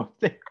the two up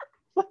there.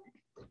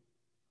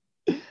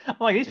 I'm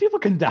like, these people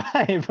can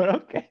die, but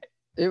okay.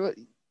 It was,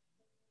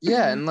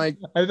 and like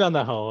I found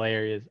that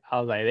hilarious.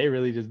 I was like, they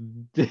really just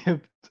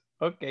dipped.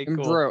 Okay,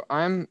 cool. Bro,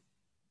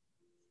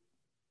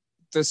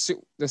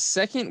 the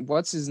second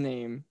what's his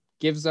name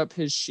gives up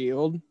his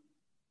shield,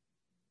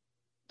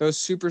 those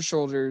super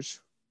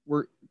soldiers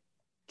were,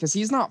 because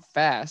he's not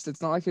fast.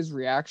 It's not like his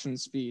reaction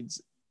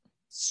speed's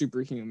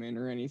superhuman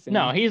or anything.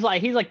 No, he's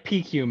like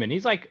peak human.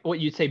 He's like what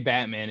you'd say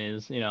Batman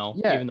is,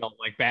 even though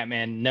like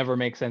Batman never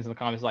makes sense in the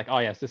comics. Like, oh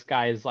yes, this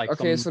guy is like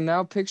so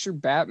now picture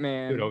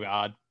Batman pseudo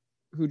god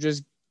who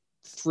just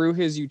threw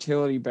his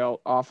utility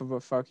belt off of a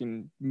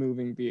fucking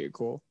moving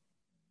vehicle.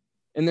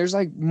 And there's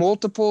like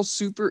multiple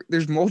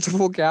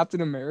Captain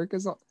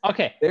Americas.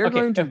 Okay. If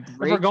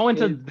we're going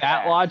to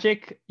that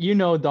logic,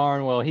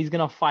 darn well he's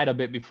gonna fight a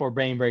bit before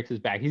Bane breaks his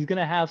back. He's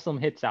gonna have some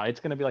hits out. It's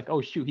gonna be like, oh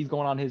shoot, he's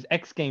going on his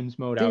X Games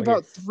mode out here.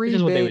 About 3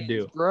 days, what they would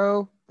do,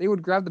 bro. They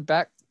would grab the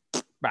back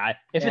Right.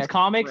 If it's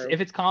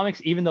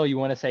comics, even though you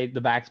want to say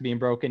the back's being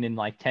broken in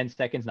like 10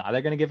 seconds, now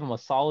they're gonna give him a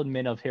solid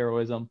minute of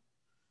heroism,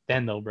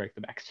 then they'll break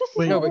the back. It's just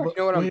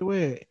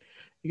wait.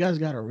 You guys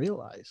gotta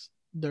realize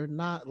they're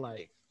not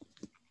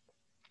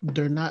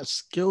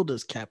skilled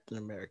as Captain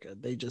America.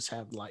 They just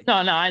have like no.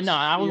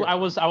 I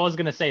was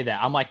gonna say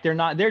that. I'm like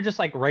they're just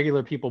like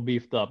regular people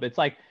beefed up. It's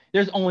like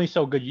there's only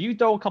so good. You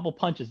throw a couple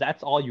punches,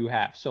 that's all you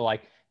have. So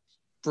like,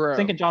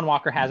 thinking John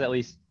Walker has at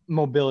least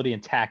mobility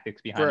and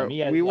tactics behind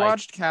him. We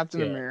watched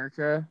Captain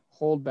America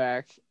hold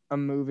back a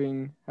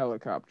moving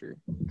helicopter.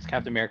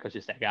 Captain America's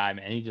just that guy,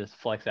 man. He just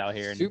flex out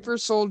here. Super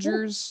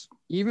soldiers,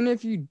 even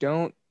if you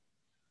don't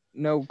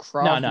know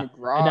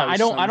I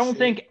don't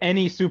think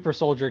any super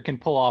soldier can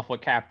pull off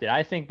what Cap did.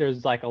 I think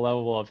there's like a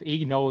level of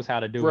he knows how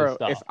to do his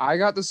stuff. If I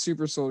got the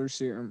super soldier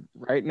serum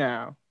right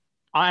now,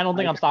 I don't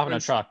think I'm stopping a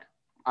truck.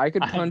 I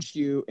could punch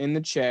you in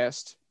the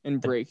chest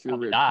and break your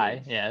rib.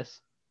 Die, yes.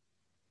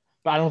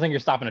 But I don't think you're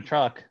stopping a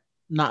truck.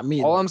 Not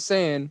me. All I'm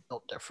saying,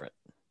 no different.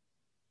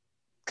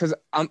 Because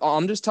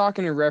I'm just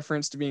talking in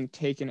reference to being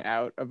taken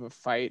out of a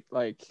fight,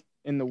 like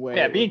in the way.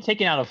 Yeah, being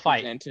taken out of a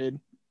fight.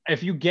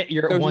 If you get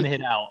your one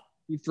hit out.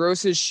 He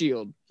throws his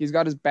shield. He's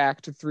got his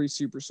back to 3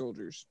 super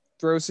soldiers.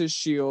 Throws his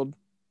shield.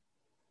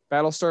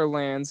 Battlestar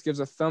lands,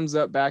 gives a thumbs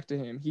up back to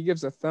him. He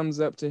gives a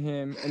thumbs up to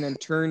him and then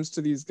turns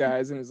to these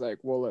guys and is like,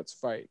 well, let's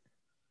fight.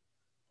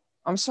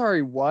 I'm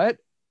sorry, what?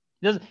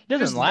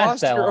 Doesn't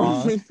last that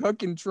long. Only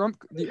fucking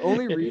Trump. The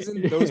only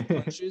reason those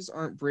punches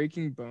aren't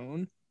breaking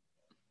bone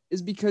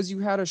is because you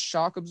had a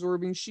shock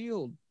absorbing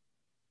shield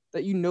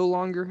that you no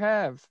longer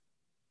have.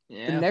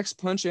 Yeah. The next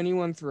punch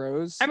anyone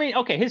throws. I mean,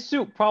 okay, his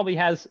suit probably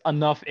has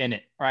enough in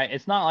it, right?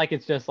 It's not like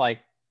it's just like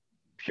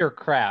pure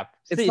crap.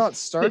 It's not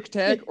Stark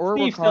tech or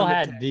Steve Wakanda still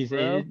had tech, these.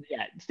 Bro.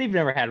 Yeah, Steve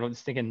never had one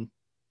sticking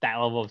that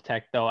level of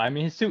tech though. I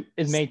mean, his suit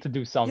is made to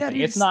do something. Yeah,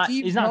 dude, it's not.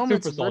 Steve's he's not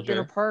helmet's super soldier.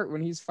 ripping apart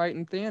when he's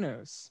fighting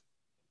Thanos.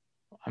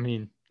 I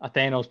mean, a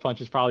Thanos punch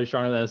is probably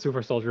stronger than a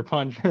super soldier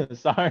punch.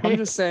 Sorry. I'm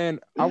just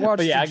saying. I watched.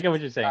 But yeah, I get what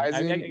you're saying.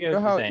 I get you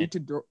know how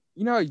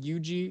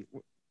Yuji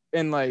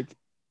and like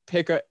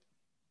pick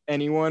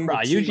anyone. Bro,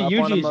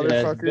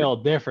 Yuji's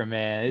built different,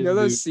 man. You know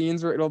those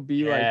scenes where it'll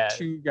be like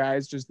 2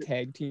 guys just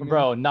tag teaming.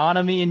 Bro,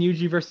 Nanami and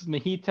Yuji versus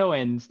Mahito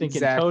and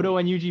stinking Todo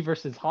and Yuji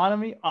versus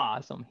Hanami.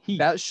 Awesome.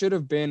 That should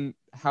have been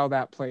how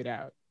that played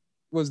out.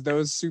 Was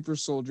those super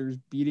soldiers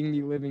beating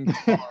the living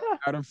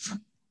out of.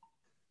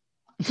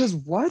 Because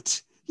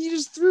what? He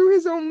just threw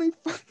his only.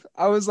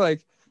 I was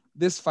like,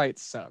 this fight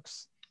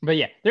sucks. But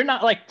yeah, they're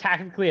not like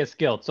tactically as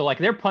skilled. So like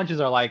their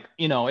punches are like,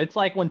 it's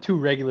like when 2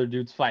 regular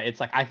dudes fight. It's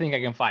like, I think I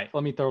can fight.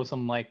 Let me throw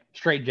some like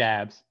straight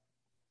jabs.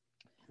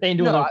 They ain't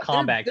doing no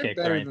combat kicks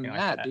or anything like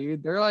that.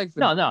 Dude. They're like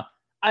no.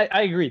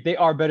 I agree. They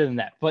are better than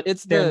that. But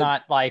they're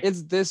not like.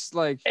 It's this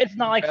like. It's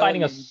not like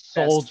fighting a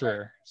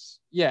soldier.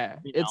 Yeah,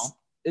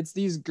 it's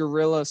these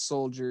guerrilla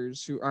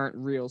soldiers who aren't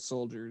real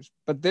soldiers,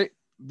 but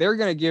they're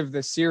gonna give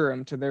the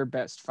serum to their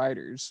best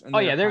fighters. Oh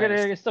yeah,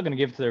 they're still gonna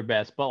give it to their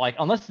best, but like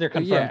unless they're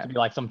confirmed to be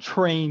like some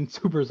trained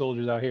super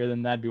soldiers out here,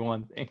 then that'd be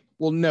one thing.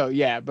 Well, no,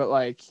 yeah, but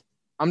like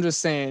I'm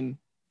just saying,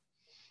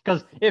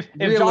 because if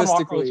John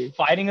Walker was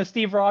fighting a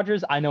Steve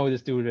Rogers, I know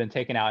this dude would have been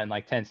taken out in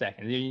like 10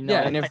 seconds.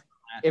 Yeah, and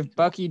if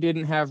Bucky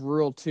didn't have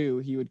Rule 2,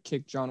 he would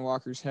kick John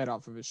Walker's head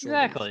off of his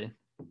shoulders. Exactly.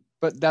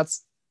 But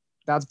that's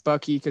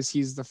Bucky because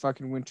he's the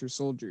fucking Winter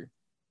Soldier.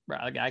 Bro,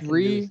 the guy can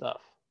do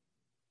stuff.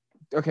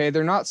 Okay,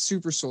 they're not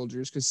super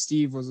soldiers because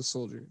Steve was a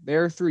soldier. They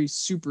are 3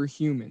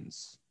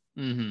 superhumans.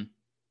 Mm-hmm.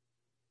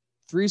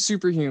 3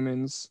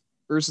 superhumans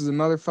versus a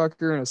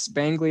motherfucker in a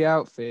spangly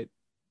outfit.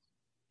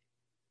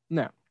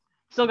 No.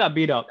 Still got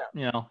beat up.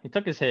 He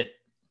took his hit.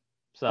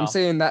 So I'm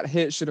saying that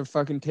hit should have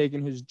fucking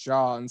taken his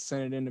jaw and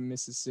sent it into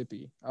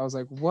Mississippi. I was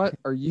like, what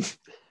are you?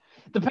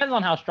 Depends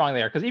on how strong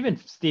they are, because even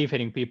Steve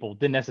hitting people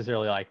didn't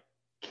necessarily like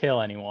kill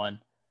anyone.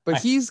 But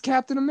he's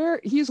Captain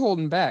America. He's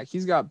holding back.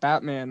 He's got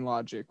Batman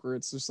logic where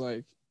it's just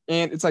like,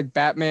 and it's like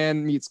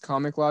Batman meets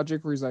comic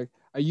logic where he's like,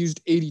 I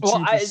used 82%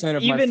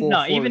 of my full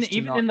force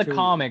even in the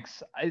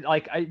comics,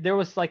 there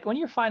was like when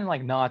you're fighting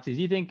like Nazis,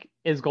 you think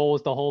his goal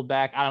was to hold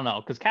back? I don't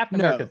know, because Captain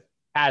America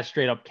has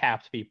straight up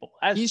capped people.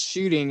 He's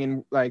shooting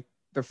in like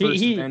the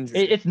first Avengers.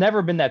 It's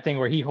never been that thing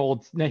where he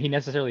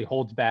necessarily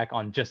holds back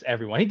on just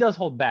everyone. He does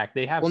hold back.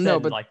 They have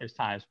but there's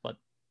times, but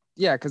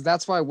yeah, because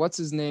that's why what's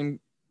his name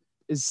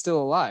is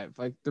still alive.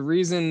 Like the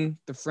reason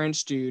the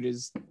French dude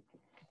is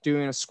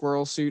doing a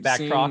squirrel suit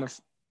scene,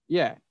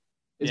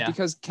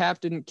 because Cap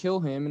didn't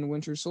kill him in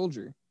Winter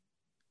Soldier.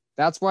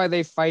 That's why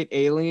they fight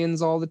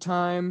aliens all the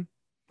time,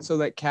 so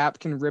that Cap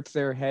can rip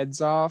their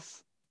heads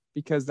off,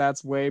 because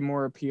that's way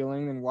more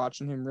appealing than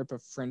watching him rip a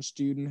French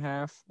dude in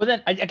half. But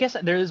then I guess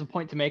there is a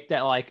point to make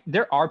that like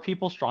there are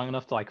people strong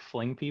enough to like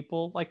fling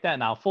people like that.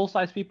 Now full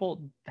size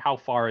people, how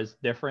far is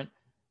different,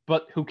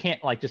 but who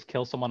can't like just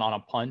kill someone on a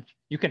punch.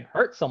 You can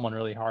hurt someone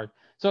really hard.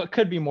 So it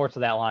could be more to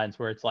that lines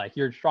where it's like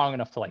you're strong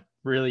enough to like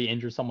really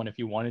injure someone if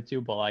you wanted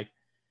to, but like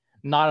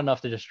not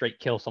enough to just straight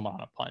kill someone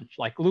on a punch.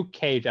 Like Luke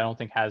Cage, I don't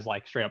think has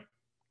like straight up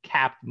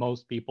capped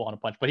most people on a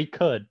punch, but he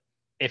could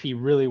if he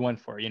really went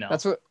for it,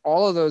 That's what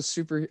all of those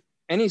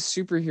any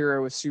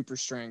superhero with super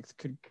strength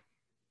could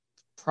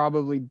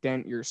probably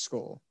dent your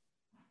skull.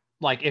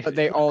 Like if but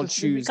they all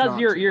choose because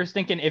not you're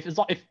thinking if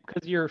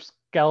because your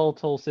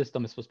skeletal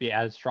system is supposed to be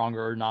as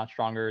stronger or not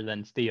stronger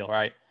than steel,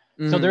 right?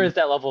 So there is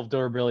that level of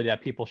durability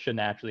that people should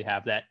naturally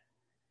have. That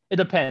it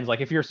depends.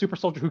 Like if you're a super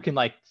soldier who can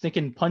like sink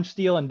and punch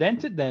steel and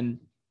dent it, then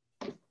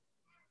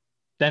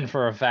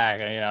for a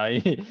fact,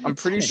 I'm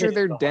pretty sure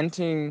they're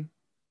denting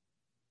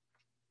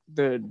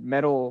the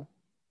metal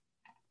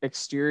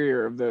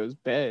exterior of those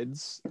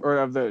beds or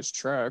of those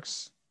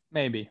trucks.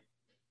 Maybe.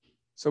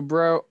 So,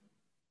 bro,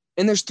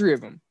 and there's 3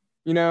 of them.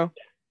 Yeah,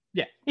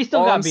 he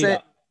still got beat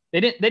up. They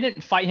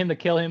didn't fight him to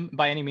kill him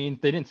by any means.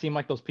 They didn't seem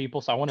like those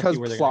people, so I want to see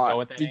where they're going to go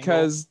with that.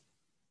 Because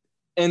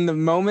in the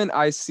moment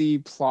I see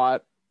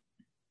plot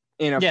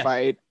in a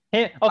fight,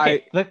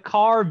 the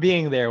car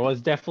being there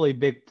was definitely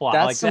big plot.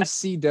 That's some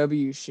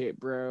CW shit,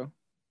 bro.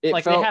 They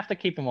have to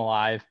keep him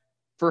alive.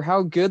 For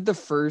how good the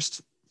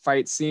first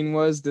fight scene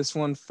was, this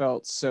one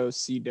felt so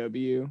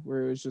CW,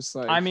 where it was just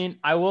like. I mean,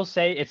 I will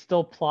say it's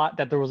still plot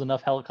that there was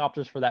enough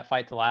helicopters for that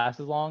fight to last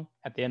as long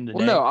at the end of the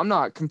day. No, I'm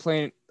not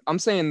complaining. I'm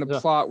saying the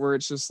plot where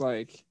it's just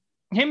like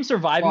him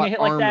surviving a hit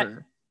like that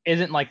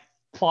isn't like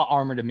plot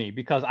armor to me,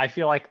 because I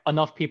feel like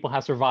enough people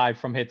have survived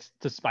from hits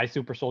by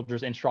super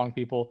soldiers and strong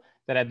people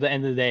that at the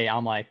end of the day,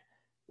 I'm like,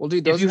 well,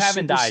 dude, if you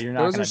haven't died, you're not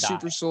going to die. Those are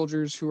super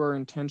soldiers who are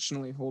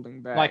intentionally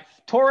holding back. Like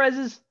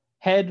Torres's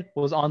head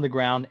was on the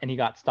ground and he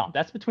got stomped.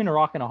 That's between a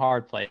rock and a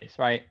hard place,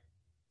 right?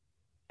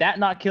 That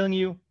not killing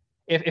you.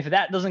 If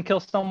that doesn't kill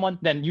someone,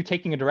 then you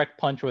taking a direct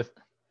punch with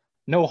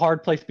no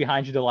hard place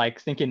behind you to like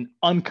thinking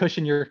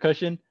uncushion your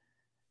cushion.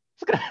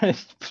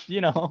 It's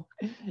gonna,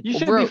 you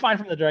should be fine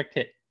from the direct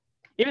hit.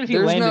 Even if you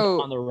landed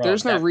on the road.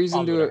 There's no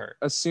reason to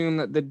assume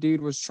that the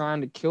dude was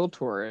trying to kill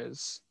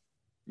Torres.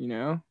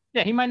 Yeah,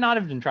 he might not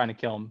have been trying to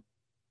kill him.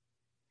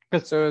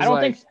 Because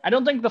I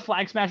don't think the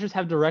Flag Smashers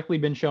have directly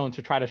been shown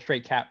to try to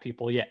straight cap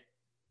people yet.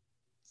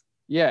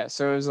 Yeah,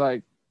 so it was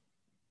like.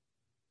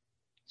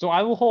 So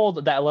I will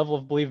hold that level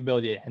of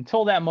believability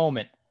until that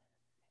moment.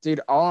 Dude,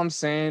 all I'm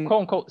saying,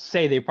 quote unquote,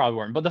 say they probably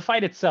weren't, but the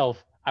fight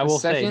itself, I will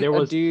say there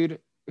was dude.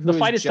 The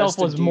fight itself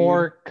was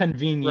more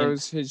convenient.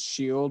 Throws his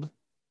shield.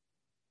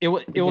 It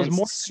was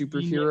more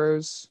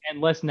superheroes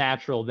and less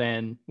natural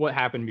than what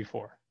happened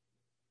before.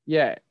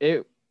 Yeah,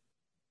 it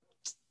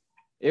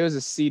was a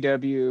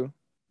CW,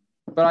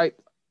 but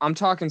I'm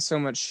talking so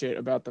much shit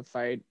about the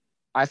fight.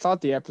 I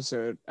thought the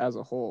episode as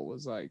a whole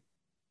was like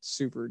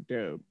super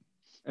dope,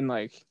 and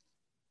like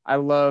I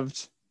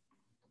loved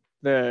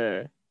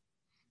the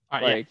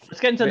let's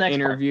get into the next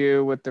interview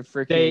part. With the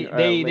freaking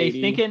they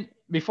thinking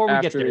before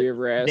we get there. The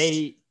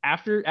arrest.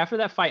 After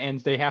that fight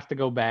ends, they have to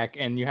go back,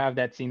 and you have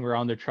that scene where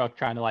on their truck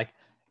trying to like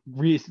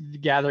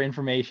gather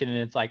information, and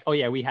it's like, oh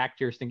yeah, we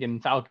hacked your stinking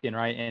Falcon,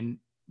 right? And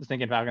the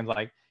stinking Falcon's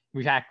like,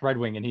 we've hacked Red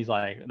Wing, and he's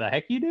like, the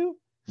heck you do?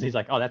 So he's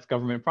like, oh, that's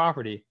government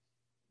property.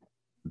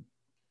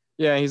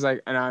 Yeah, he's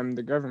like, and I'm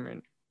the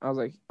government. I was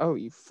like, oh,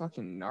 you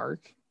fucking narc.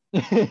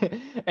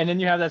 And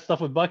then you have that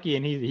stuff with Bucky,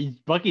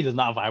 and Bucky does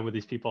not vibe with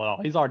these people at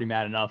all. He's already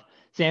mad enough.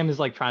 Sam is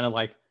like trying to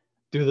like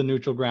do the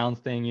neutral grounds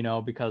thing,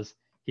 because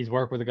he's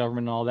worked with the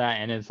government and all that,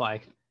 and it's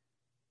like,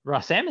 bro,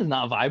 Sam is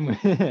not vibing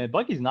with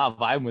Bucky's not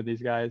vibing with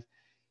these guys,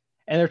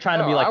 and they're trying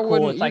to be like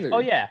cool. It's like, oh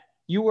yeah,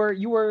 you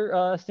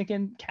were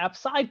stinking Cap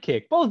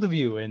sidekick, both of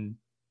you, and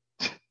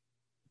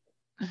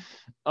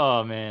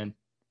oh man,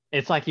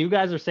 it's like you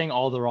guys are saying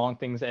all the wrong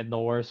things in the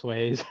worst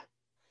ways.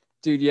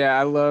 Dude, yeah,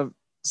 I love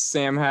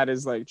Sam had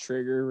his like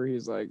trigger where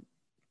he's like,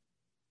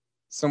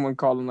 someone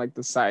called him like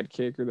the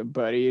sidekick or the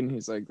buddy, and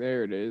he's like,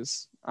 there it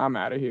is, I'm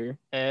out of here.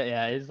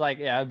 Yeah, it's like,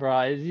 yeah,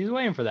 bro, he's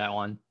waiting for that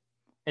one.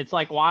 It's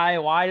like,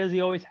 why does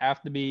he always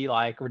have to be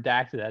like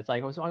redacted? It's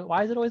like,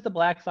 why is it always the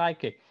black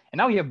sidekick? And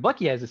now we have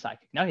Bucky as a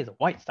sidekick. Now he has a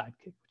white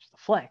sidekick, which is the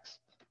Flex.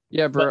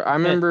 Yeah, bro, I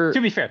remember.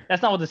 To be fair,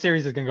 that's not what the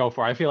series is gonna go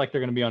for. I feel like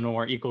they're gonna be on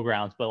more equal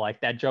grounds, but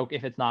like that joke,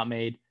 if it's not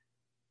made,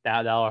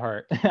 that'll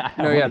hurt.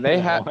 No, yeah, they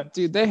have,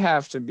 dude. They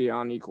have to be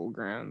on equal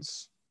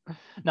grounds.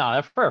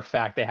 No, for a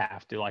fact they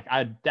have to. Like,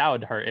 that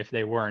would hurt if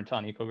they weren't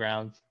on equal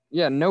grounds.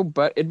 Yeah, no,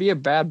 but it'd be a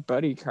bad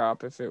buddy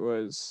cop if it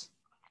was,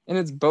 and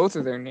it's both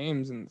of their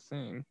names in the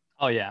thing.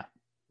 Oh yeah.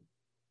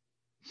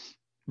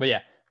 But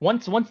yeah,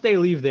 once they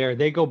leave there,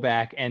 they go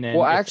back and then.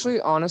 Well, actually,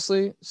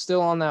 honestly,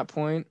 still on that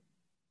point.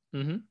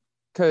 Mm-hmm.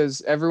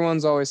 Because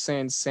everyone's always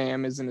saying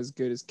Sam isn't as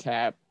good as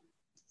Cap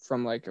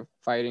from like a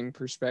fighting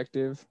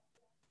perspective.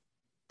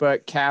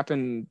 But Cap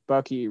and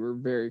Bucky were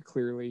very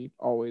clearly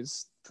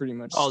always pretty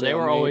much. Oh, they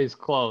were always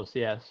close,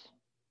 yes.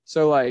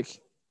 So like,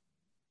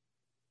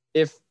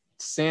 if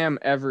Sam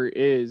ever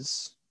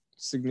is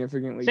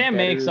significantly, Sam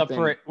makes up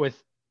for it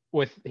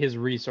with his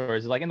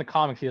resources. Like in the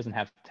comics, he doesn't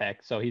have tech,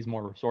 so he's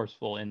more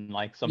resourceful in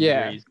like some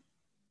degrees.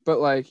 But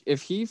like,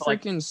 if he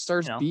freaking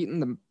starts beating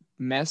the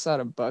mess out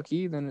of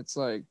Bucky, then it's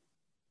like,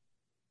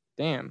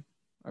 damn,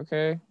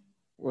 okay,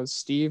 was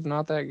Steve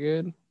not that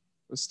good?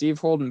 Was Steve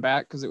holding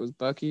back because it was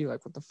Bucky?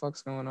 Like, what the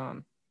fuck's going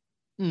on?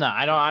 No,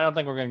 I don't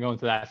think we're gonna go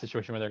into that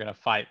situation where they're gonna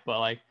fight. But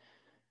like,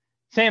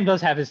 Sam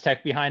does have his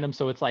tech behind him,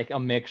 so it's like a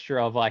mixture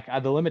of like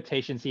the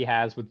limitations he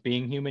has with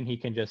being human. He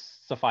can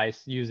just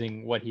suffice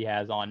using what he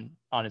has on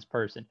his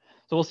person.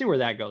 So we'll see where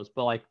that goes.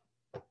 But like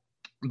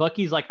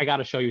Bucky's like, I got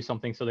to show you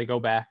something. So they go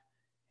back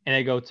and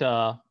they go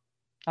to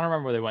I don't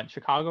remember where they went,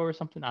 Chicago or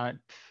something. I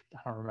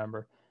don't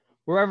remember.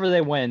 Wherever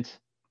they went,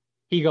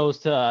 he goes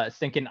to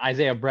thinking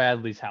Isaiah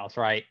Bradley's house,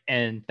 right?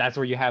 And that's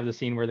where you have the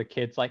scene where the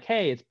kid's like,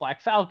 hey, it's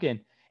Black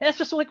Falcon. And it's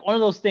just like one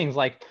of those things,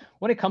 like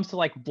when it comes to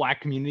like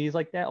Black communities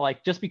like that,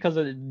 like just because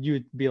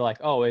you'd be like,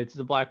 oh, it's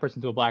a Black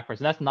person to a Black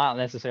person. That's not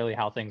necessarily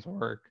how things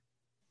work.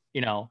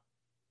 You know,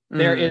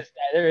 there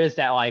is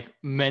that like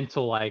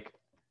mental like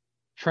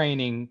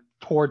training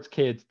towards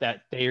kids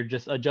that they are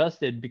just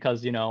adjusted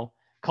because, you know,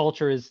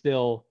 culture is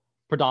still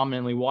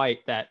predominantly white,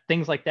 that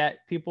things like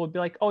that, people would be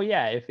like, oh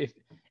yeah,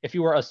 if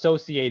you were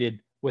associated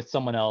with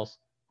someone else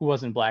who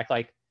wasn't Black,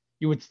 like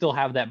you would still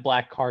have that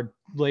Black card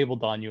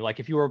labeled on you.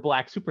 Like if you were a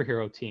Black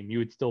superhero team, you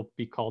would still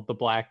be called the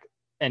Black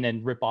and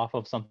then rip off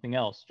of something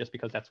else just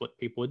because that's what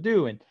people would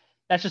do. And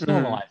that's just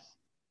normalized.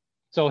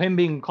 So him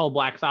being called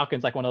Black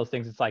Falcon's like one of those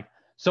things. It's like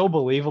so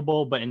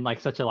believable, but in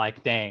like such a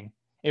like, dang,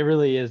 it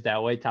really is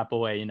that way type of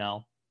way, you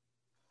know?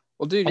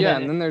 Well, dude,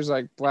 and then there's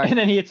like Black and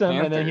then he hits him,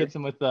 Panther. and then he hits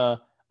him with the,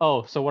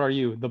 oh, so what are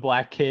you, the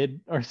Black Kid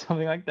or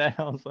something like that?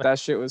 I was like, that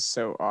shit was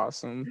so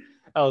awesome.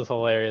 That was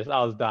hilarious.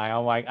 I was dying.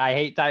 I'm like, I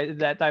hate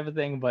that type of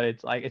thing, but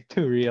it's like, it's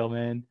too real,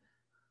 man.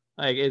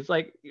 Like, it's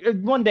like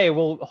one day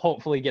we'll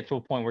hopefully get to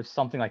a point where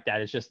something like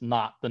that is just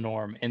not the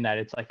norm, in that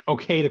it's like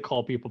okay to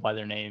call people by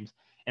their names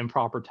and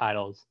proper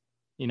titles,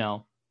 you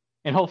know?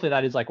 And hopefully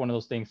that is like one of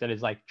those things that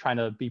is like trying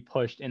to be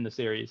pushed in the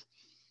series.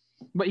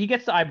 But he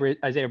gets to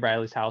Isaiah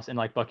Bradley's house, and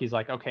like Bucky's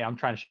like, okay, I'm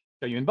trying to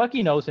show you. And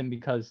Bucky knows him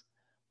because,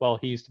 well,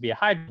 he used to be a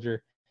Hydra,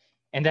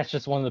 and that's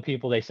just one of the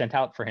people they sent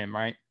out for him,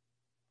 right?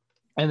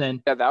 And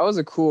then yeah, that was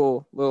a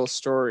cool little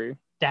story.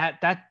 That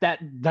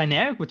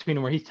dynamic between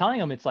him, where he's telling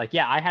him, it's like,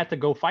 yeah, I had to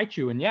go fight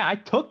you, and yeah, I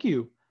took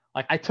you.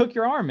 Like, I took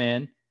your arm,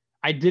 man.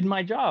 I did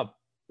my job.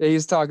 Yeah,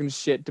 he's talking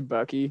shit to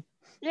Bucky.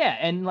 Yeah,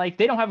 and like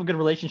they don't have a good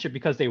relationship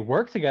because they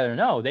work together.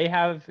 No,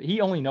 he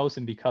only knows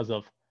him because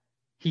of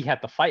he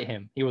had to fight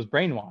him. He was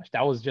brainwashed.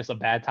 That was just a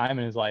bad time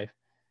in his life.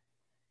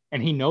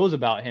 And he knows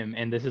about him.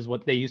 And this is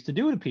what they used to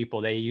do to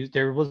people.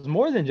 There was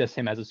more than just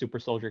him as a super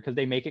soldier, because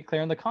they make it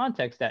clear in the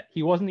context that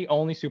he wasn't the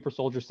only super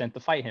soldier sent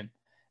to fight him.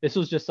 This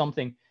was just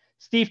something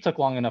Steve took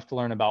long enough to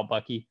learn about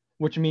Bucky,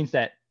 which means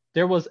that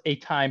there was a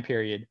time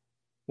period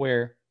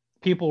where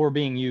people were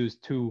being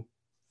used to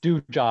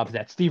do jobs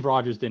that Steve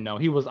Rogers didn't know.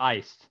 He was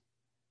iced.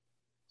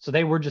 So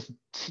they were just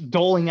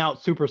doling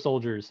out super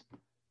soldiers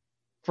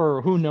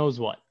for who knows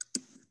what.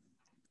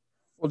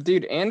 Well,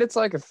 dude, and it's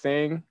like a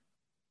thing.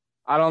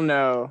 I don't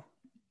know,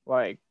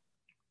 like,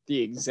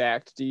 the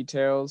exact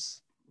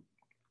details,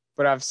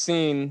 but I've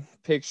seen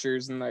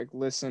pictures and, like,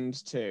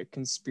 listened to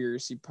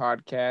conspiracy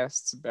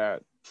podcasts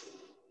about,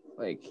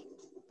 like,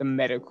 the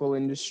medical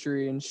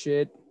industry and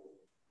shit.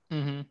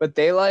 Mm-hmm. But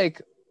they,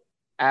 like,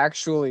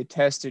 actually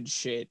tested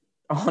shit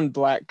on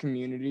Black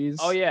communities.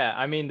 Oh, yeah.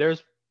 I mean,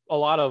 there's a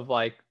lot of,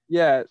 like...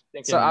 Yeah,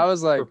 so I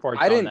was like,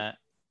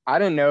 I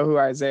didn't know who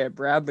Isaiah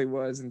Bradley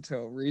was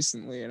until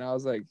recently, and I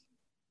was like,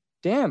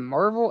 damn,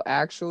 Marvel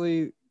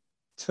actually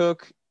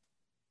took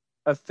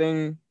a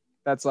thing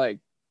that's like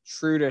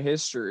true to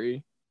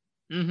history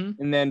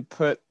and then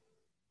put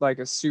like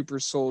a super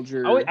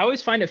soldier. I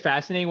always find it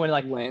fascinating when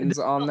like lens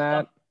on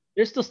that.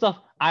 There's still stuff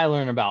I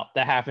learn about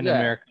that happened in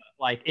America,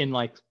 like in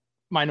like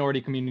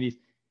minority communities,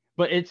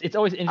 but it's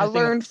always interesting. I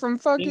learned from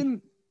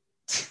fucking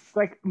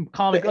like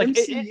comic, like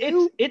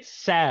it's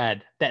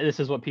sad that this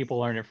is what people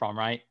learn it from,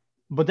 right?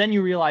 But then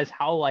you realize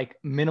how like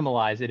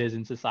minimalized it is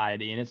in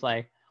society, and it's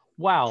like,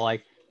 wow,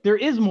 like there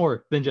is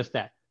more than just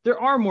that. There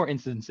are more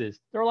instances.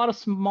 There are a lot of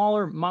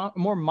smaller,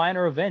 more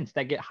minor events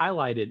that get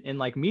highlighted in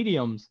like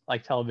mediums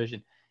like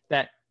television,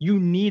 that you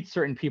need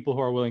certain people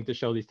who are willing to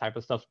show these type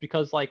of stuff,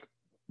 because like,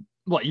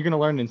 what, you're going to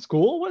learn in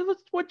school?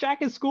 What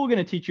jack is school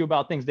going to teach you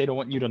about things they don't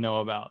want you to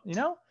know about? You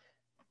know,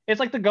 it's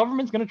like the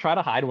government's going to try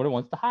to hide what it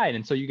wants to hide.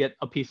 And so you get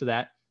a piece of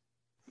that.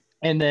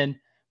 And then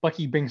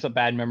Bucky brings up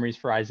bad memories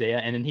for Isaiah,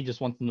 and then he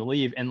just wants him to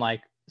leave. And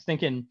like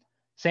thinking,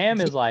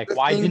 Sam is like,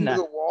 why didn't I?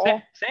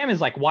 Sam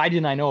is like, why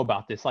didn't I know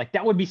about this? Like,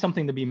 that would be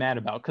something to be mad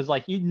about, because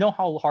like, you know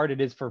how hard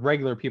it is for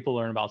regular people to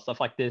learn about stuff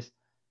like this.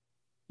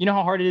 You know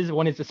how hard it is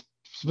when it's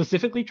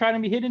specifically trying to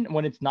be hidden,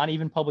 when it's not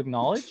even public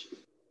knowledge.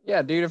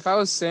 Yeah, dude. If I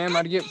was Sam,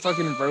 I'd get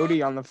fucking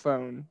Rhodey on the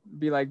phone,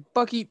 be like,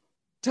 Bucky,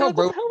 tell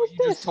Rhodey what you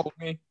just told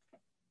me.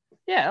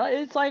 Yeah,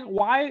 it's like,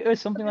 why is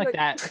something like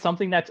that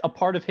something that's a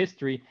part of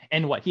history,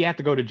 and what, he had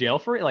to go to jail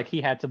for it? Like, he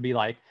had to be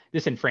like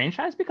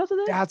disenfranchised because of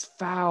this? That's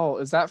foul.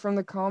 Is that from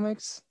the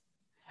comics?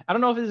 I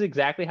don't know if this is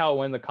exactly how it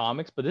went in the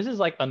comics, but this is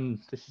like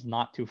this is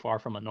not too far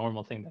from a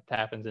normal thing that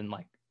happens in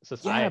like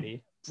society.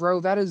 Yeah, bro,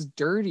 that is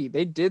dirty.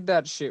 They did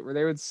that shit where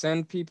they would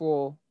send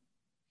people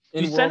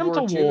in World send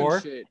them to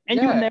war and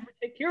you never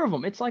take care of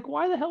them. It's like,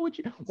 why the hell would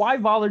you? Why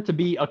bother to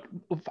be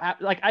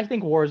like? I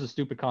think war is a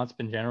stupid concept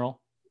in general.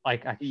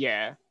 Like,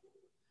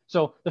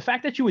 So the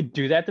fact that you would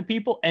do that to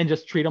people and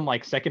just treat them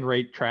like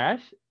second-rate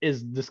trash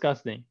is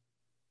disgusting.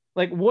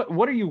 Like,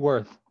 what are you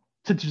worth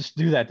to just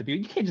do that to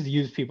people? You can't just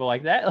use people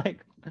like that. Like,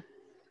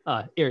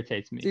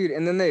 irritates me. Dude,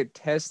 and then they're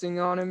testing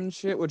on him and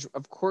shit, which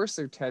of course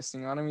they're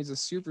testing on him. He's a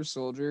super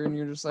soldier, and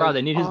you're just like, bro,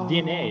 they need his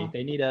DNA.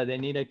 They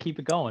need to keep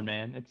it going,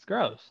 man. It's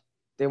gross.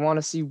 They want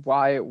to see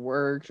why it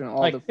worked and all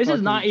like, the. This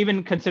is not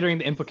even considering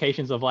the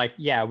implications of like,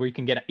 yeah, we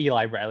can get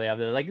Eli Bradley out of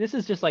there. Like, this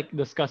is just like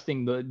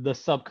discussing the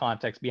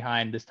subcontext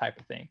behind this type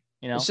of thing.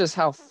 You know, it's just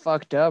how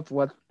fucked up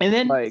what. And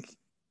then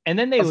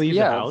they leave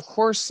the house. Of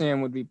course,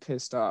 Sam would be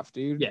pissed off,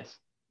 dude. Yes,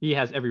 he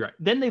has every right.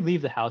 Then they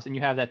leave the house, and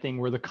you have that thing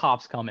where the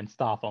cops come and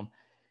stop them,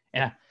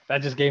 and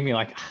that just gave me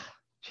like,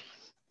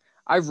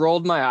 I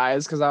rolled my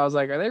eyes because I was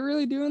like, are they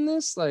really doing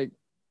this? Like,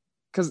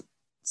 because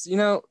you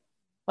know.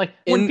 Like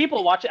when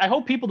people watch it, I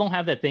hope people don't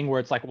have that thing where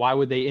it's like, why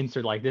would they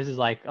insert like this is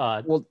like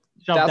shove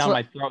down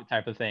my throat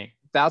type of thing.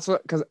 That's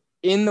what, because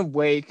in the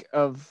wake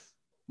of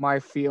my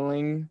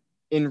feeling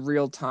in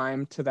real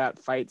time to that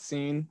fight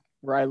scene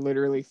where I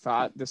literally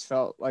thought this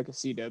felt like a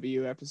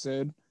CW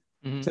episode,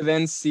 to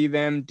then see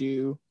them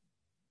do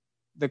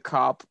the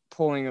cop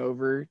pulling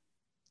over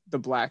the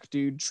black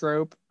dude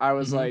trope, I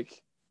was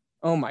like,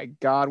 oh my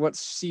God, what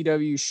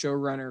CW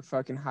showrunner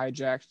fucking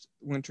hijacked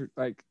Winter?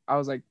 Like, I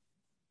was like,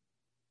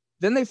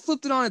 then they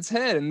flipped it on its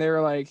head and they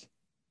were like,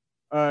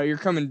 you're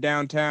coming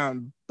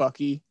downtown,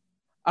 Bucky.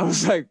 I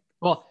was like,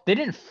 well, they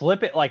didn't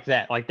flip it like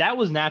that. Like that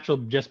was natural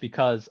just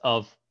because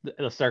of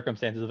the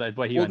circumstances of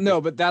what he went no,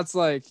 through. but that's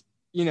like,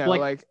 you know,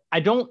 like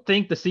I don't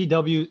think the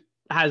CW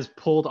has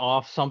pulled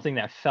off something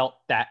that felt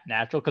that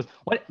natural because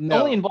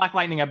only in Black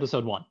Lightning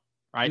episode 1,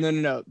 right?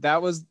 No. I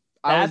was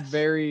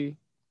very.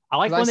 I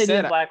like when they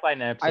did Black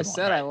Lightning episode 1. I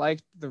said I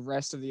liked the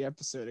rest of the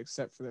episode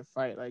except for the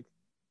fight. Like,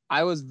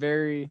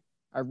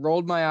 I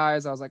rolled my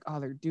eyes. I was like, oh,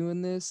 they're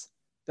doing this.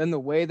 Then the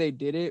way they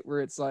did it,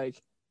 where it's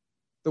like,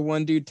 the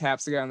one dude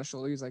taps the guy on the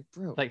shoulder. He's like,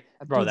 bro,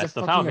 that's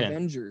the Falcon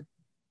Avenger.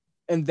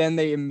 And then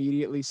they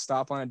immediately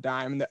stop on a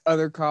dime, and the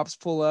other cops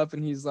pull up,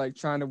 and he's like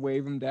trying to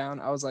wave him down.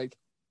 I was like,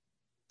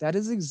 that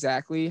is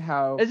exactly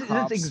how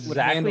cops would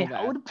handle that.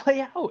 How it would play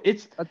out.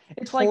 It's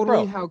totally like,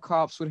 bro, how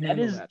cops would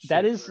handle that.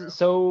 That is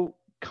so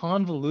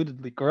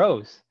convolutedly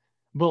gross.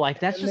 But like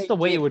that's just the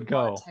way it would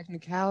go.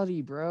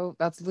 Technicality, bro.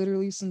 That's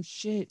literally some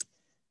shit.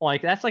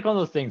 Like that's like one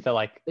of those things that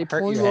like they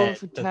pull you over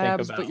for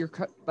tabs, but your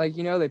like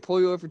they pull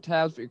you over for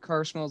tabs, but your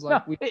car smells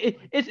like. No,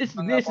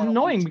 it's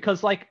annoying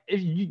because like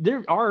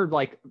there are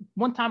like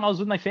one time I was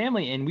with my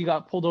family and we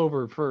got pulled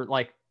over for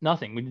like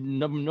nothing.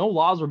 No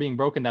laws were being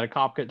broken that a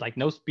cop could like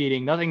no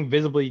speeding, nothing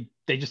visibly.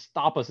 They just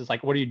stop us. It's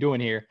like, what are you doing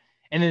here?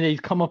 And then they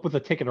come up with a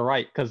ticket to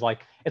write because like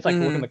it's like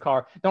look in the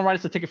car. Don't write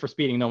us a ticket for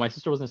speeding. No, my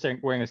sister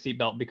wasn't wearing a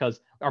seatbelt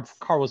because our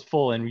car was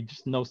full and we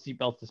just no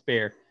seatbelts to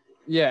spare.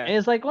 Yeah, and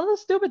it's like one of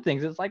those stupid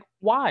things. It's like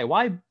why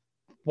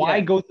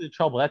go through the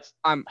trouble?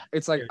 I'm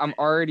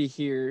already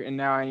here and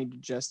now I need to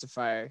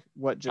justify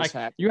what just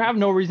happened. You have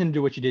no reason to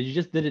do what you did. You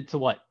just did it to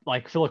what?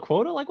 Like fill a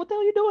quota? Like what the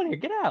hell are you doing here?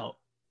 Get out,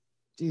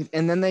 dude.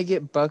 And then they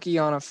get Bucky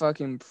on a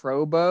fucking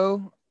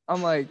probo.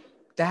 I'm like,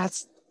 I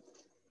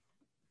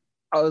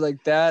was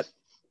like that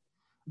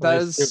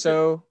is stupid.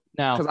 So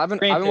now because I've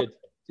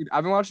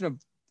been watching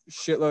a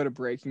shitload of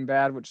Breaking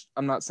Bad, which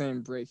I'm not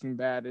saying Breaking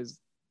Bad is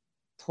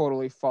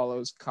totally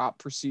follows cop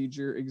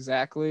procedure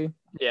exactly.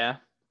 Yeah.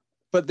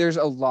 But there's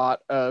a lot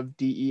of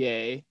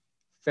DEA,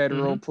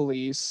 federal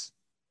police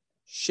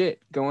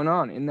shit going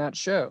on in that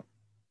show.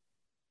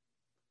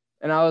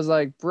 And I was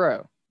like,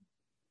 bro,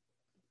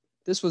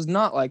 this was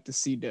not like the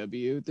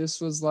CW.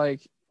 This was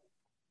like,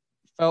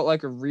 felt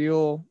like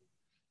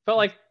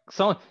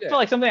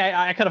something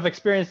I could have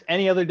experienced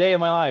any other day of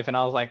my life. And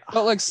I was like,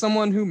 felt like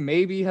someone who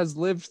maybe has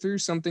lived through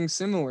something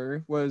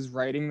similar was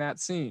writing that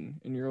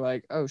scene. And you're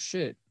like, oh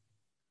shit.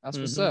 That's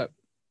what's up.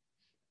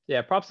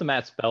 Yeah, props to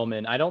Matt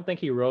Spellman. I don't think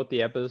he wrote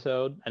the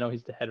episode. I know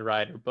he's the head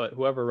writer, but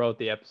whoever wrote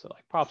the episode,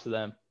 like props to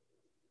them.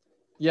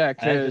 Yeah,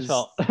 because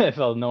it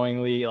felt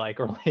annoyingly like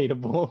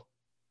relatable.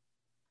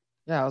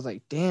 Yeah, I was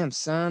like, damn,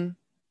 son.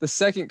 The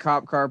second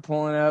cop car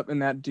pulling up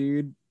and that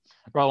dude.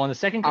 Bro, when the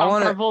second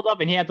cop car pulled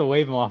up and he had to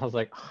wave him off, I was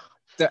like,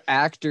 the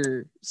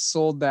actor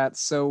sold that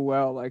so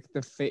well. Like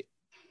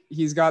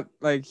he's got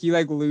like he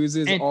like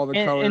loses all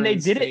the color. And they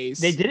did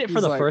it for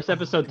the first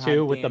episode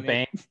too with the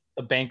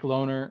bank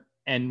loaner,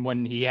 and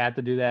when he had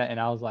to do that, and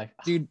I was like,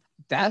 dude,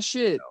 that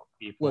shit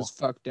was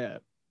fucked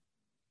up.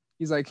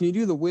 He's like, can you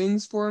do the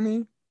wings for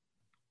me?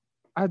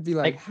 I'd be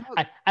like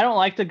I don't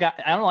like to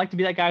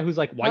be that guy who's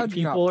like white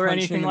people or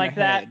anything like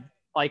that.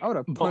 Like I would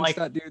have punched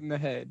that dude in the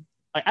head.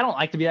 Like I don't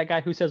like to be that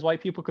guy who says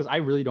white people because I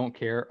really don't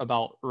care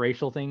about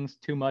racial things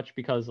too much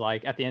because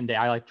like at the end of the day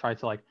I like try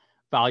to like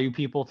value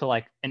people to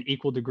like an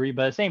equal degree,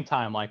 but at the same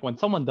time like when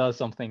someone does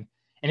something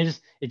and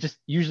it just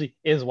usually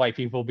is white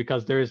people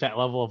because there is that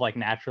level of like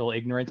natural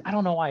ignorance. I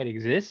don't know why it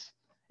exists.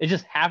 It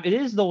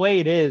is the way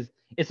it is.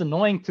 It's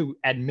annoying to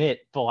admit,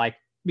 but like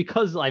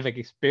because I've like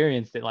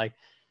experienced it, like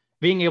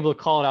being able to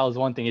call it out is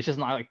one thing. It's just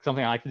not like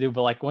something I like to do,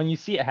 but like when you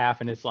see it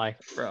happen, it's like,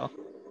 bro,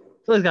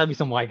 so there's gotta be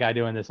some white guy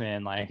doing this,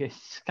 man. Like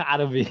it's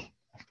gotta be.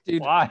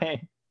 Dude,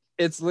 why?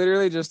 It's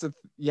literally just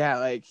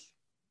like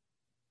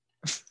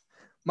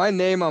my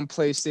name on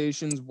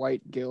PlayStation's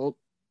White Guilt,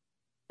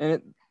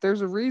 and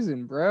there's a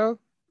reason, bro.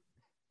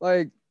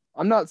 Like,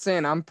 I'm not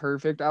saying I'm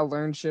perfect. I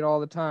learn shit all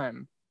the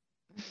time,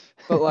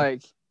 but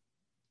like,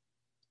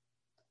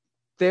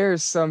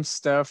 there's some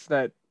stuff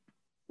that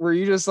where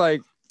you just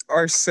like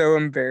are so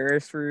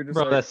embarrassed where you're just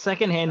bro, like, that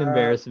secondhand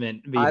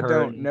embarrassment be I hurting.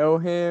 don't know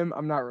him.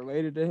 I'm not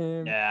related to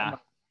him. Yeah.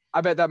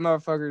 I bet that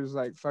motherfucker is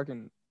like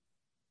fucking.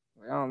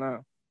 I don't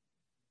know.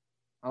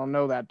 I don't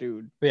know that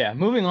dude. But yeah,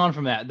 moving on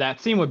from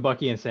that scene with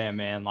Bucky and Sam,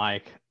 man,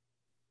 like,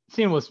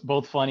 scene was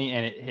both funny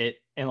and it hit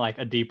in like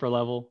a deeper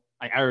level.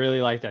 Like, I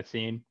really liked that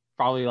scene.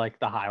 Probably like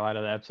the highlight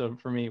of the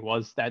episode for me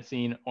was that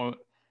scene.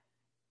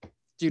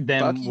 Dude,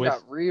 them Bucky with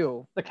got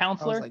real. the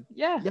counselor. Like,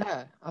 yeah.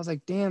 I was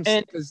like, damn.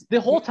 And the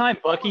whole time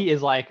Bucky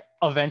is like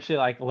eventually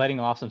like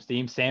letting off some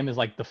steam, Sam is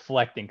like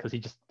deflecting because he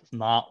just does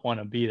not want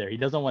to be there. He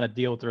doesn't want to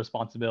deal with the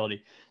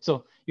responsibility.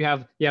 So you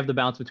have the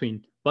balance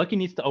between Bucky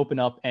needs to open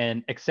up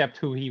and accept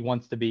who he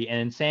wants to be, and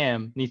then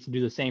Sam needs to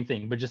do the same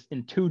thing, but just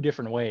in two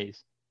different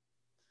ways.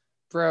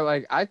 Bro,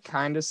 like, I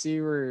kind of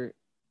see where,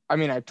 I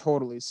mean, I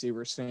totally see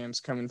where Sam's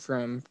coming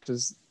from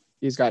because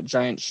he's got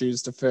giant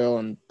shoes to fill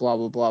and blah,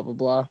 blah, blah, blah,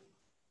 blah.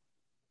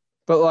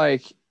 But,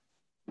 like,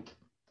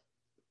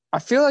 I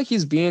feel like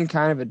he's being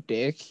kind of a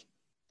dick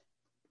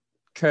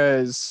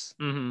because,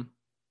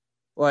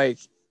 like,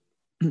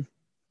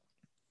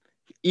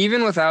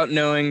 even without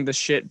knowing the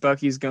shit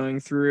Bucky's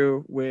going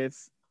through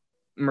with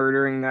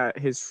murdering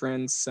his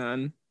friend's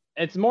son.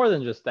 It's more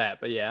than just that,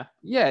 but yeah.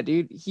 Yeah,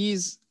 dude,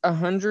 he's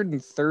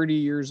 130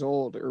 years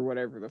old or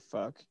whatever the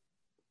fuck.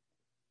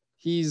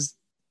 He's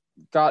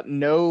got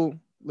no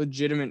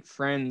legitimate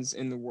friends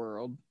in the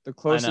world. The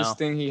closest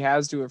thing he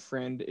has to a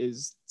friend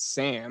is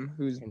Sam,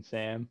 who's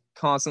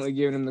constantly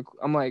giving him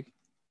I'm like,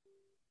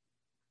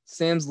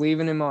 Sam's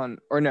leaving him on,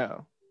 or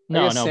no.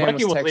 No,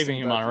 Bucky was leaving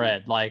him on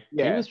red. Like,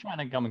 he was trying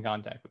to come in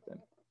contact with him.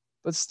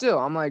 But still,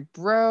 I'm like,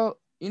 bro,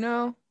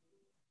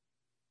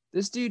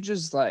 this dude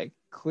just like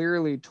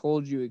clearly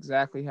told you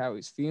exactly how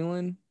he's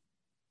feeling.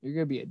 You're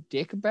gonna be a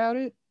dick about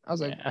it? I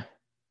was like,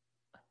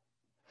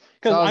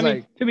 because I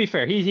mean, to be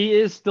fair, he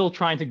is still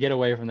trying to get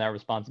away from that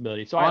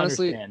responsibility. So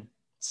honestly, I understand.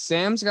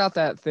 Sam's got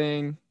that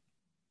thing.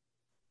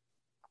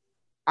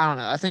 I don't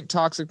know. I think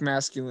toxic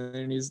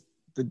masculinity is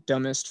the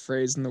dumbest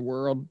phrase in the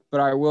world, but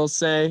I will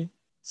say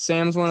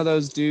Sam's one of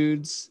those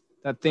dudes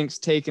that thinks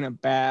taking a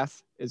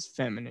bath is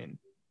feminine.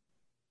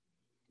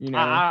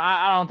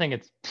 I don't think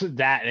it's to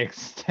that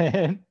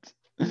extent.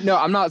 No,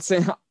 I'm not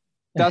saying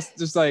that's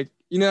just like,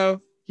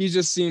 he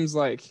just seems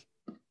like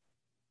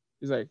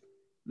he's like,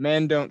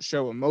 men don't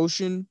show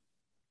emotion.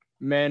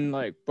 Men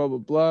like blah, blah,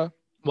 blah.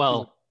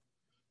 Well,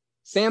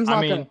 Sam's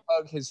not going to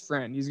hug his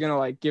friend. He's going to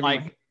like give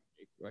him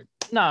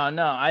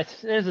No.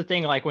 There's the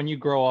thing, like when you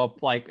grow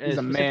up, like he's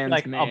a man's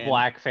like man. A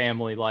black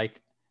family,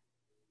 like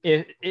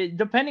it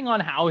depending on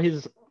how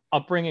his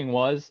upbringing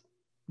was,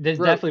 there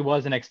definitely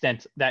was an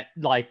extent that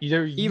like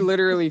he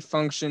literally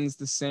functions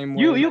the same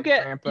way. You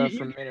get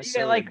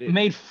like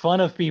made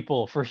fun of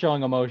people for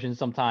showing emotions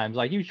sometimes.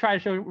 Like you try to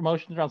show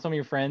emotions around some of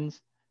your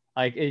friends,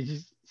 like it's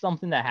just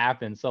something that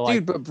happens. So like,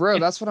 dude, but bro,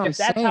 that's what I'm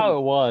saying. If that's how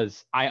it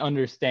was, I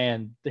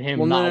understand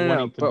him not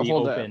wanting to be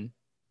open.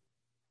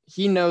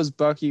 He knows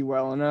Bucky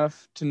well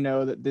enough to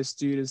know that this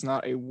dude is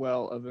not a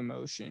well of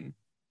emotion.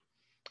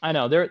 I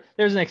know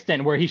there's an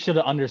extent where he should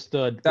have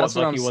understood what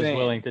Bucky was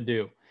willing to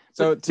do.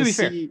 So to be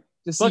fair,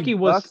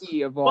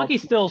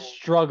 Bucky's still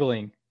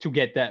struggling to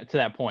get to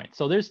that point.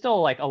 So there's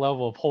still like a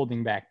level of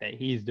holding back that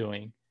he's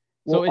doing.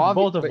 So it's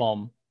both of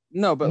them.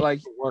 No, but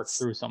like work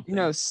through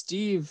something.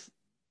 Steve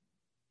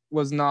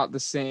was not the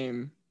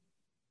same.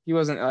 He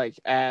wasn't like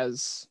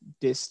as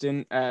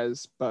distant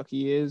as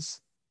Bucky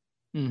is.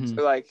 Mm-hmm.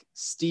 So like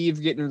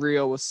Steve getting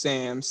real with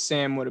Sam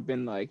would have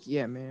been like,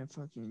 yeah, man,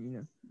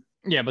 fucking,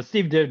 Yeah, but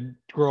Steve did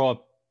grow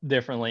up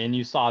differently, and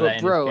you saw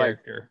that in his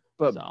character.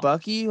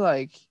 Bucky,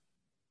 like,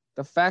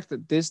 the fact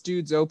that this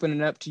dude's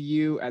opening up to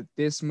you at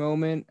this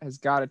moment has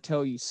got to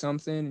tell you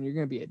something, and you're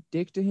gonna be a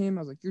dick to him.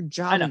 I was like, you're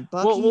jobbing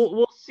Bucky.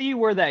 We'll see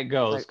where that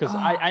goes, because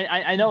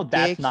I know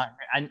that's not.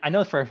 I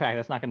know for a fact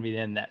that's not gonna be the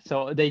end of that.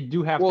 So they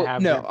do have to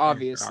have. No,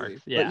 obviously.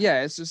 Yeah. But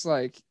yeah, it's just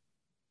like,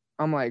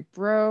 I'm like,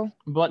 bro.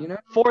 But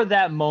for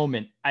that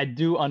moment, I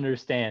do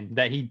understand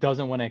that he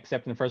doesn't want to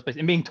accept in the first place,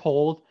 and being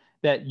told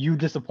that you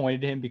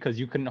disappointed him because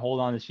you couldn't hold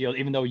on to the shield,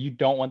 even though you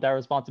don't want that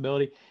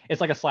responsibility. It's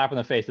like a slap in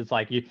the face. It's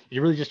like you're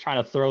really just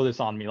trying to throw this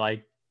on me,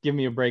 like give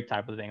me a break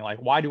type of thing. Like,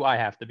 why do I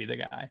have to be the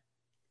guy?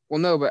 Well,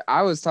 no, but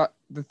I was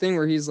the thing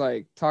where he's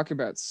like talking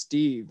about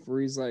Steve, where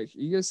he's like,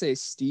 you gonna say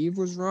Steve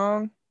was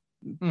wrong?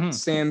 Mm-hmm.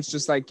 Sam's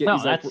just like,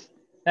 that's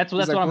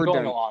what I'm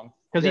going along,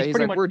 because he's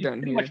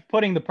pretty much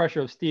putting the pressure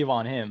of Steve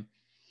on him,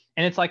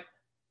 and it's like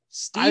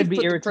Steve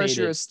put the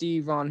pressure of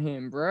Steve on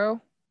him,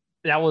 bro.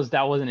 That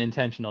wasn't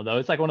intentional though.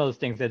 It's like one of those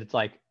things that it's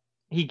like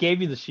he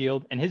gave you the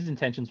shield, and his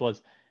intentions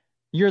was,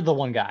 you're the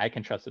one guy I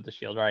can trust with the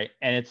shield, right?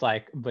 And it's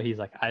like, but he's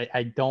like,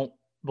 I don't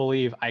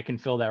believe I can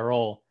fill that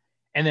role.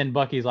 And then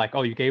Bucky's like,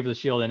 oh, you gave the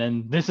shield, and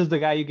then this is the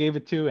guy you gave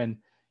it to, and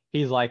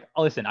he's like,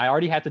 oh, listen, I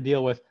already had to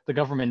deal with the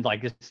government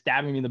like just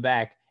stabbing me in the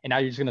back, and now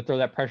you're just gonna throw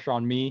that pressure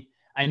on me.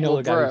 I know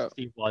the guy who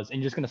Steve was, and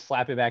you're just gonna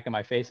slap it back in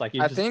my face. Like,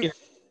 at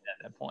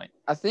that point.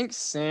 I think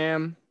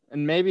Sam,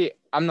 and maybe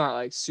I'm not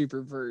like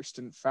super versed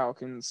in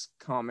Falcon's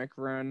comic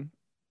run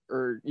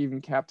or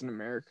even Captain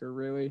America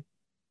really,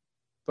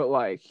 but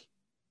like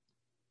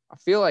I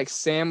feel like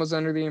Sam was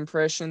under the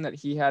impression that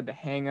he had to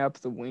hang up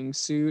the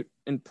wingsuit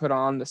and put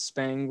on the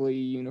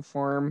spangly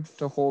uniform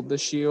to hold the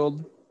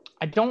shield.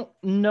 I don't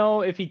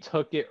know if he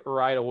took it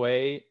right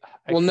away.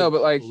 No,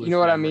 but like, you know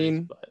what I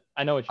mean? But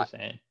I know what you're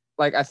saying.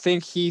 Like, I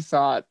think he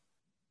thought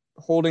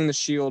holding the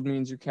shield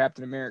means you're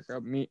Captain America.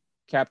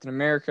 Captain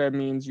America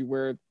means you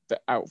wear the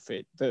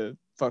outfit, the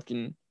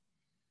fucking.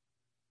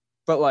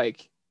 But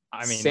like,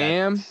 I mean,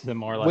 Sam with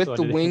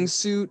the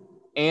wingsuit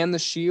and the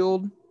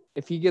shield,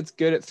 if he gets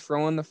good at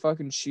throwing the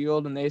fucking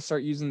shield and they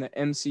start using the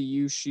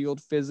MCU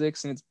shield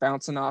physics and it's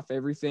bouncing off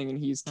everything and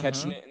he's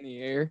catching it in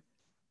the air,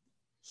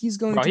 he's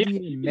going to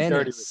be a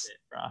menace.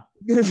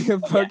 He's going to be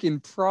a fucking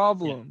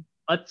problem.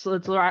 Yeah.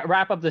 Let's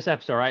wrap up this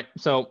episode, right?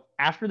 So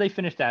after they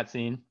finish that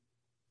scene,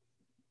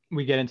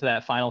 we get into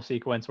that final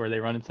sequence where they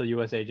run into the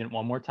U.S. agent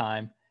one more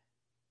time.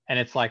 And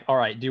it's like, all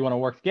right, do you want to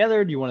work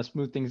together? Do you want to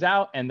smooth things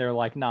out? And they're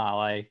like, nah,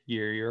 like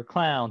you're a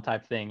clown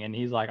type thing. And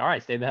he's like, all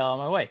right, stay the hell out of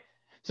my way.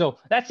 So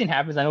that scene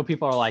happens. I know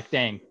people are like,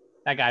 dang,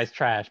 that guy's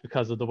trash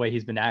because of the way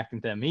he's been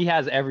acting to him. He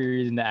has every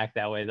reason to act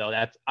that way, though.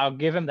 I'll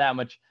give him that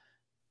much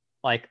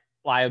like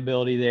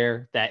liability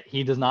there, that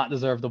he does not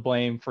deserve the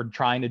blame for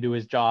trying to do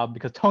his job,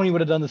 because Tony would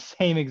have done the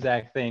same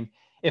exact thing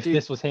if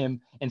this was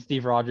him and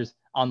Steve Rogers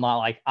on not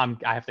like I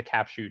have to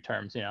cap shoot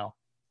terms, you know.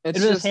 It's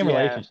just the same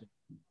relationship.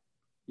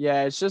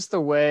 Yeah, it's just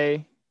the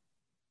way,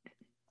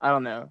 I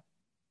don't know.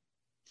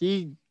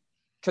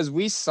 Because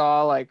we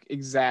saw like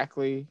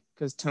exactly,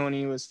 because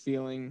Tony was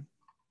feeling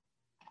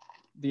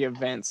the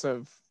events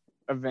of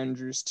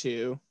Avengers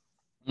 2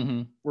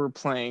 were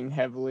playing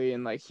heavily,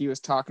 and like he was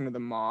talking to the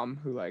mom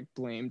who like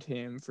blamed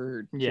him for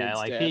her kid's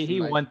like death, he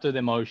went through the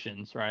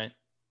emotions, right?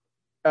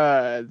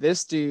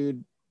 This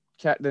dude,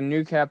 the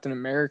new Captain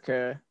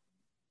America,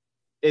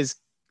 is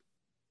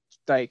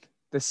like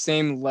the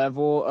same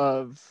level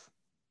of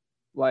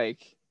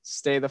like,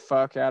 stay the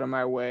fuck out of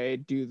my way,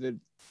 do the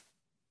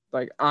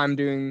like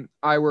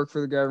I work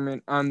for the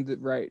government, I'm the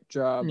right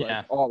job,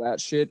 like all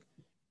that shit.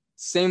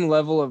 Same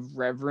level of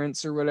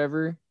reverence or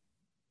whatever,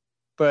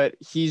 but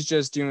he's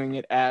just doing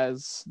it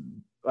as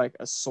like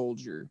a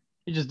soldier.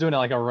 He's just doing it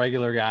like a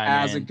regular guy,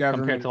 as a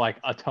government, compared to like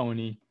a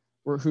Tony.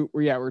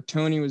 Where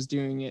Tony was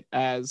doing it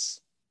as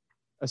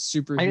a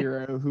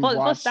superhero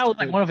plus that was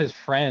like one of his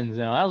friends,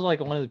 you know. That was like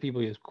one of the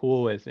people he was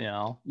cool with, you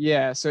know.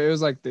 Yeah, so it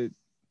was like to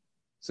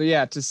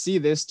see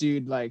this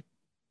dude like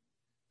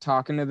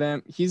talking to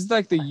them, he's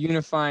like the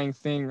unifying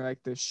thing,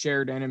 like the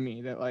shared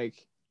enemy that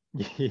like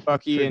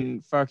Bucky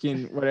and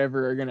fucking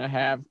whatever are gonna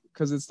have,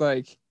 because it's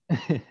like,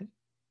 you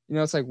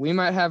know, it's like we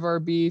might have our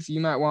beef, you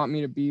might want me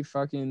to be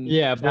fucking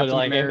but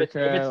like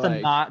America, if it's the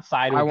not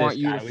side, I want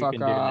you to fuck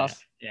off.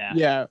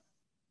 Yeah,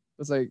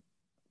 it's like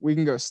we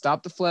can go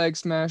stop the Flag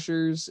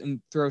Smashers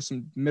and throw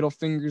some middle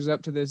fingers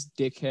up to this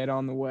dickhead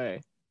on the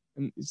way.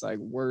 And it's like,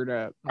 word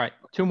up. All right,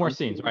 2 more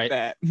scenes, right?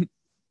 That.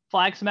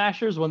 Flag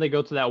Smashers, when they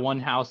go to that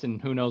one house in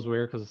who knows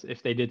where, because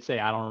if they did say,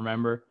 I don't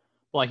remember.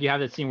 But like, you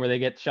have that scene where they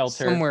get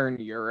shelter. Somewhere in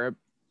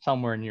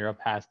Europe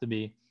has to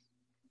be.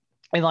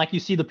 And like, you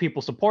see the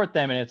people support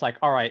them, and it's like,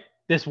 all right,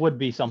 this would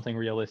be something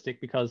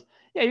realistic, because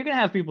you're going to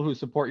have people who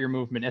support your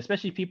movement,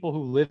 especially people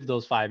who lived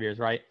those 5 years,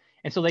 right?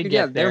 And so they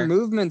get there. Their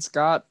movement's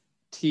got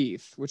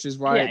teeth, which is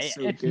why it's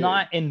so it's good.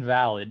 Not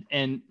invalid.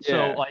 And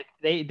so like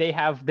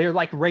they're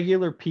like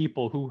regular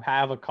people who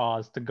have a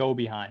cause to go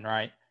behind,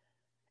 right?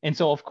 And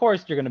so of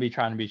course you're going to be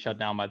trying to be shut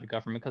down by the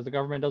government, because the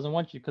government doesn't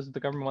want you, because the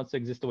government wants to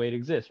exist the way it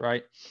exists,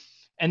 right?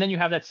 And then you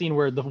have that scene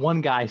where the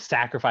one guy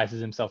sacrifices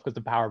himself because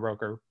the power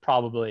broker,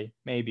 probably,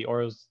 maybe,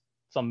 or it was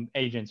some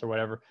agents or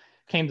whatever,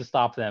 came to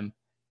stop them.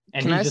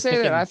 And can I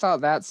say that I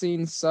thought that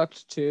scene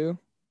sucked too?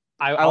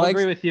 I'll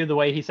agree with you. The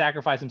way he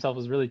sacrificed himself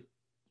was really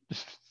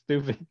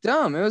stupid.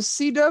 Dumb. It was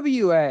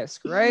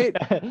CW-esque, right?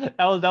 that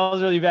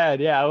was really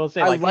bad. Yeah, I will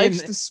say. I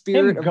liked the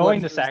spirit of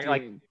going to sacrifice,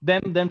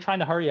 like them trying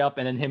to hurry up,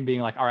 and then him being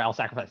like, "All right, I'll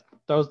sacrifice."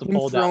 Throws the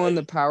pole down. Throwing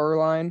the power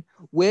line,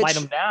 which light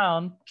him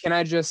down. Can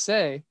I just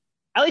say?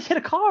 At least hit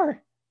a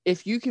car.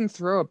 If you can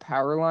throw a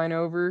power line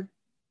over,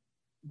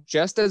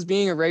 just as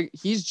being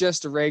he's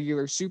just a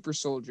regular super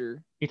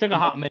soldier. He took a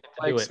hot minute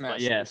to do it, but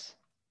yes.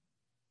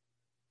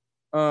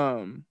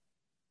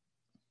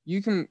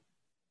 You can.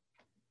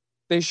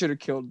 They should have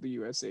killed the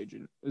U.S.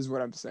 agent, is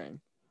what I'm saying.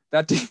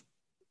 That dude.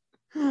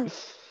 Go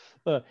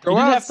outside.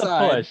 Have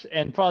to push,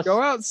 and plus,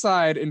 go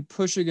outside and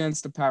push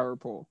against a power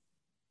pole.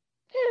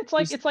 Yeah,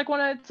 it's like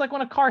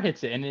when a car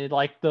hits it, and it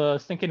like the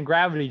stinking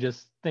gravity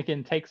just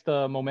takes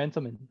the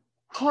momentum. And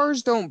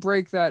cars don't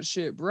break that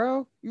shit,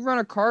 bro. You run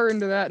a car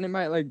into that, and it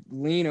might like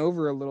lean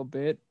over a little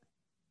bit.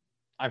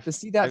 To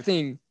see that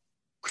thing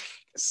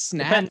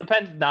snap.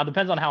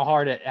 Depends on how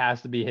hard it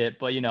has to be hit,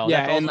 but you know.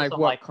 Yeah, and like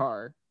what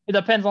car? it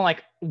depends on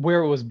like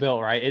where it was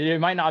built, right? It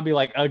might not be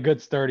like a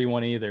good sturdy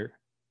one either.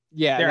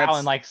 Yeah, they're out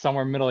in like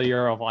somewhere middle of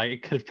Europe. Like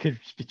it could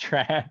just be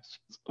trash.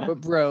 But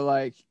bro,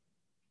 like,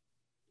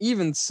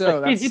 even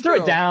so, he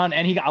threw it down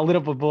and he got lit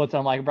up with bullets.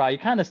 I'm like, bro, you're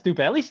kind of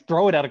stupid. At least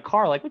throw it at a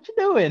car. Like, what you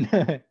doing?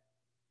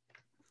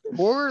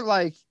 Or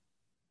like,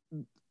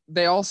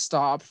 they all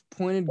stopped,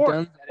 pointed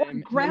guns at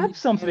him, grabbed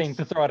something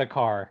to throw at a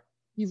car.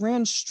 He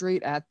ran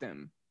straight at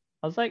them.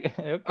 I was like,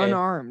 okay.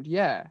 Unarmed,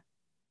 yeah.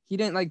 He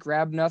didn't like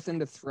grab nothing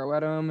to throw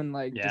at him and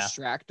like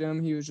distract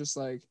him. He was just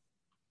like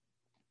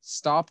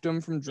stopped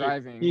him from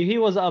driving. He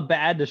was a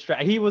bad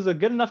distraction. He was a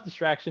good enough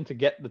distraction to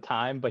get the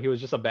time, but he was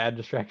just a bad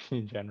distraction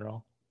in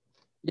general.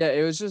 Yeah,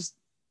 it was just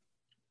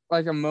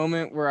like a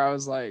moment where I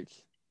was like,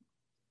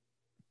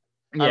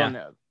 I don't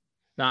know.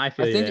 No, I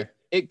think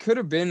it could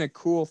have been a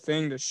cool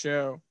thing to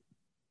show,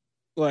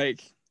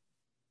 like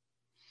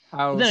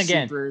how. Then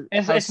again,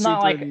 it's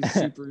not like these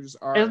supers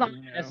are. It's not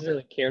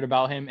necessarily cared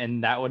about him,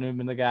 and that wouldn't have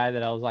been the guy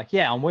that I was like,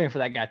 yeah, I'm waiting for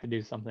that guy to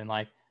do something.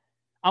 Like,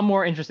 I'm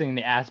more interested in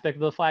the aspect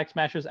of the Flag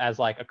Smashers as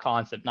like a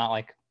concept, not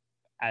like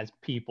as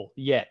people.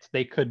 Yet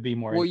they could be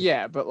more. Well,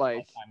 yeah, but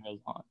like time goes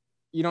on.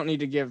 You don't need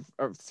to give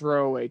a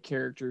throwaway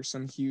character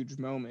some huge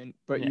moment,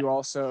 but you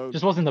also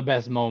just wasn't the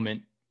best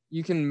moment.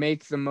 You can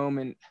make the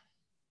moment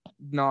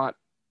not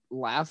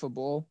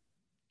laughable.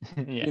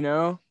 You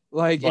know,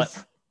 like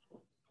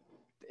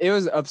it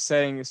was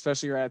upsetting,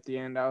 especially right at the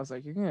end. I was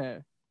like, "You're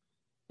gonna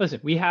listen."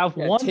 We have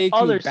one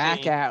other back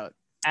scene out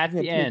at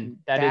the end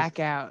that back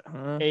is out,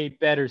 huh? A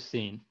better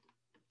scene.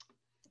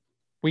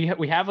 We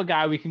have a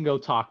guy we can go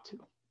talk to.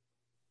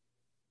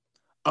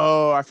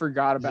 Oh, I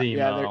forgot about Zemo.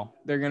 Yeah,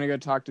 they're gonna go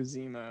talk to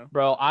Zemo.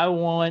 Bro, I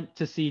want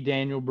to see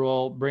Daniel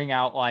Brühl bring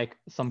out like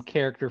some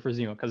character for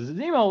Zemo, because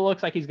Zemo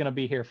looks like he's gonna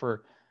be here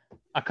for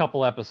a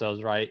couple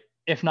episodes, right?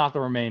 If not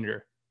the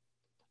remainder.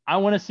 I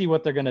want to see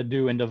what they're gonna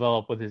do and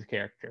develop with his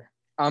character.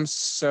 I'm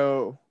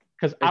so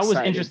because I was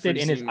interested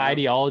in his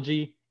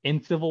ideology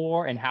in Civil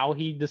War and how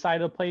he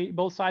decided to play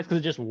both sides,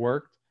 because it just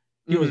worked.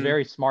 He was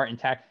very smart and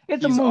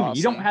It's a movie. Awesome.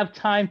 You don't have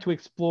time to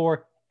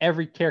explore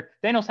every character.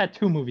 Thanos had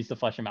 2 movies to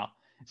flesh him out.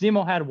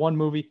 Zemo had 1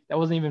 movie that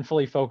wasn't even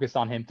fully focused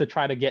on him to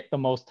try to get the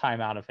most time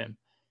out of him.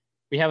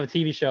 We have a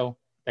TV show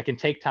that can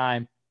take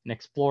time and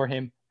explore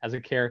him as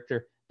a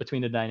character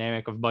between the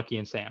dynamic of Bucky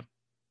and Sam.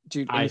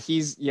 Dude, and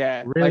he's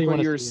really like what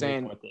you were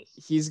saying.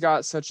 He's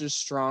got such a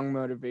strong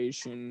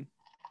motivation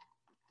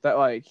that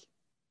like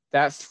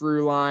that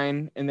through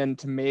line, and then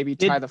to maybe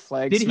tie the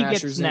Flag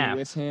Smashers in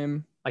with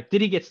him. Like,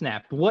 did he get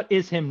snapped? What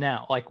is him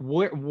now? Like,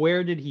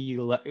 where did he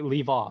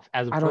leave off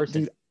as a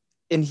person?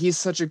 And he's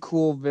such a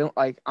cool villain.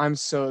 Like, I'm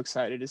so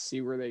excited to see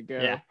where they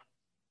go.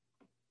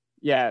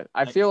 Yeah.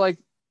 I feel like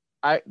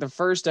the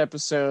first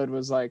episode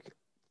was like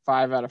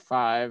 5 out of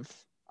 5.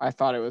 I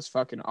thought it was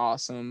fucking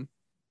awesome.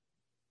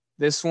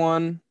 This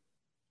one,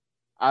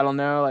 I don't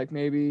know, like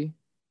maybe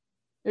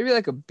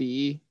like a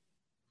B.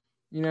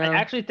 You know, I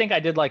actually think I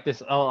did like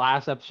this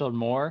last episode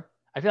more.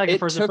 I feel like the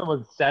first episode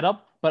was set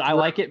up, but I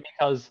like it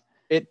because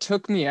it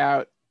took me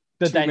out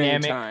the too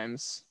dynamic. Many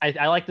times.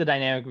 I like the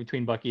dynamic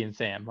between Bucky and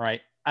Sam,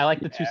 right? I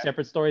like the 2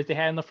 separate stories they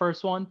had in the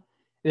first one.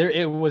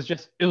 It was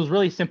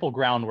really simple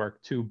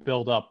groundwork to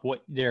build up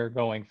what they're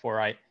going for,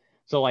 right?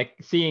 So like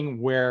seeing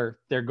where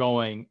they're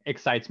going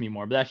excites me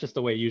more, but that's just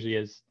the way it usually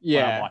is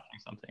when I'm watching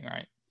something,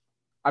 right?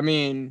 I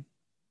mean,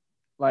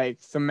 like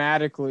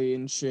thematically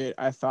and shit,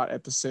 I thought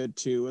episode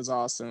 2 was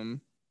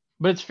awesome.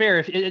 But it's fair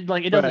if it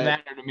doesn't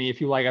matter to me if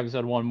you like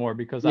episode 1 more,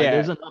 because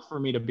there's enough for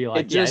me to be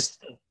like, it's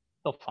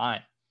still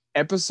fine.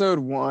 Episode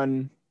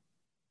 1,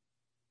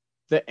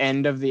 the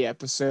end of the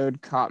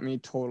episode caught me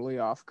totally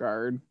off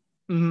guard.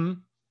 Mm-hmm.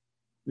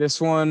 This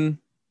one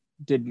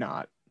did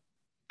not.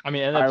 I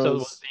mean, that episode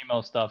was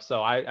Zemo stuff,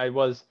 so I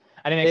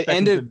didn't expect it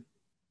ended.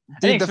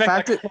 Dude, the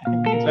fact that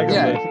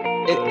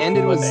it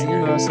ended with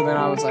Zemo, so then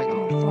I was like,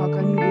 oh fuck,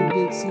 I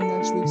need to see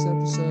next week's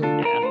episode.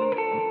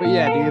 Yeah. But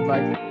yeah, dude,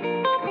 like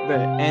the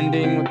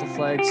ending with the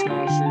Flag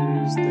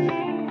Smashers, the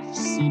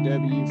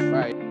CW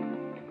fight.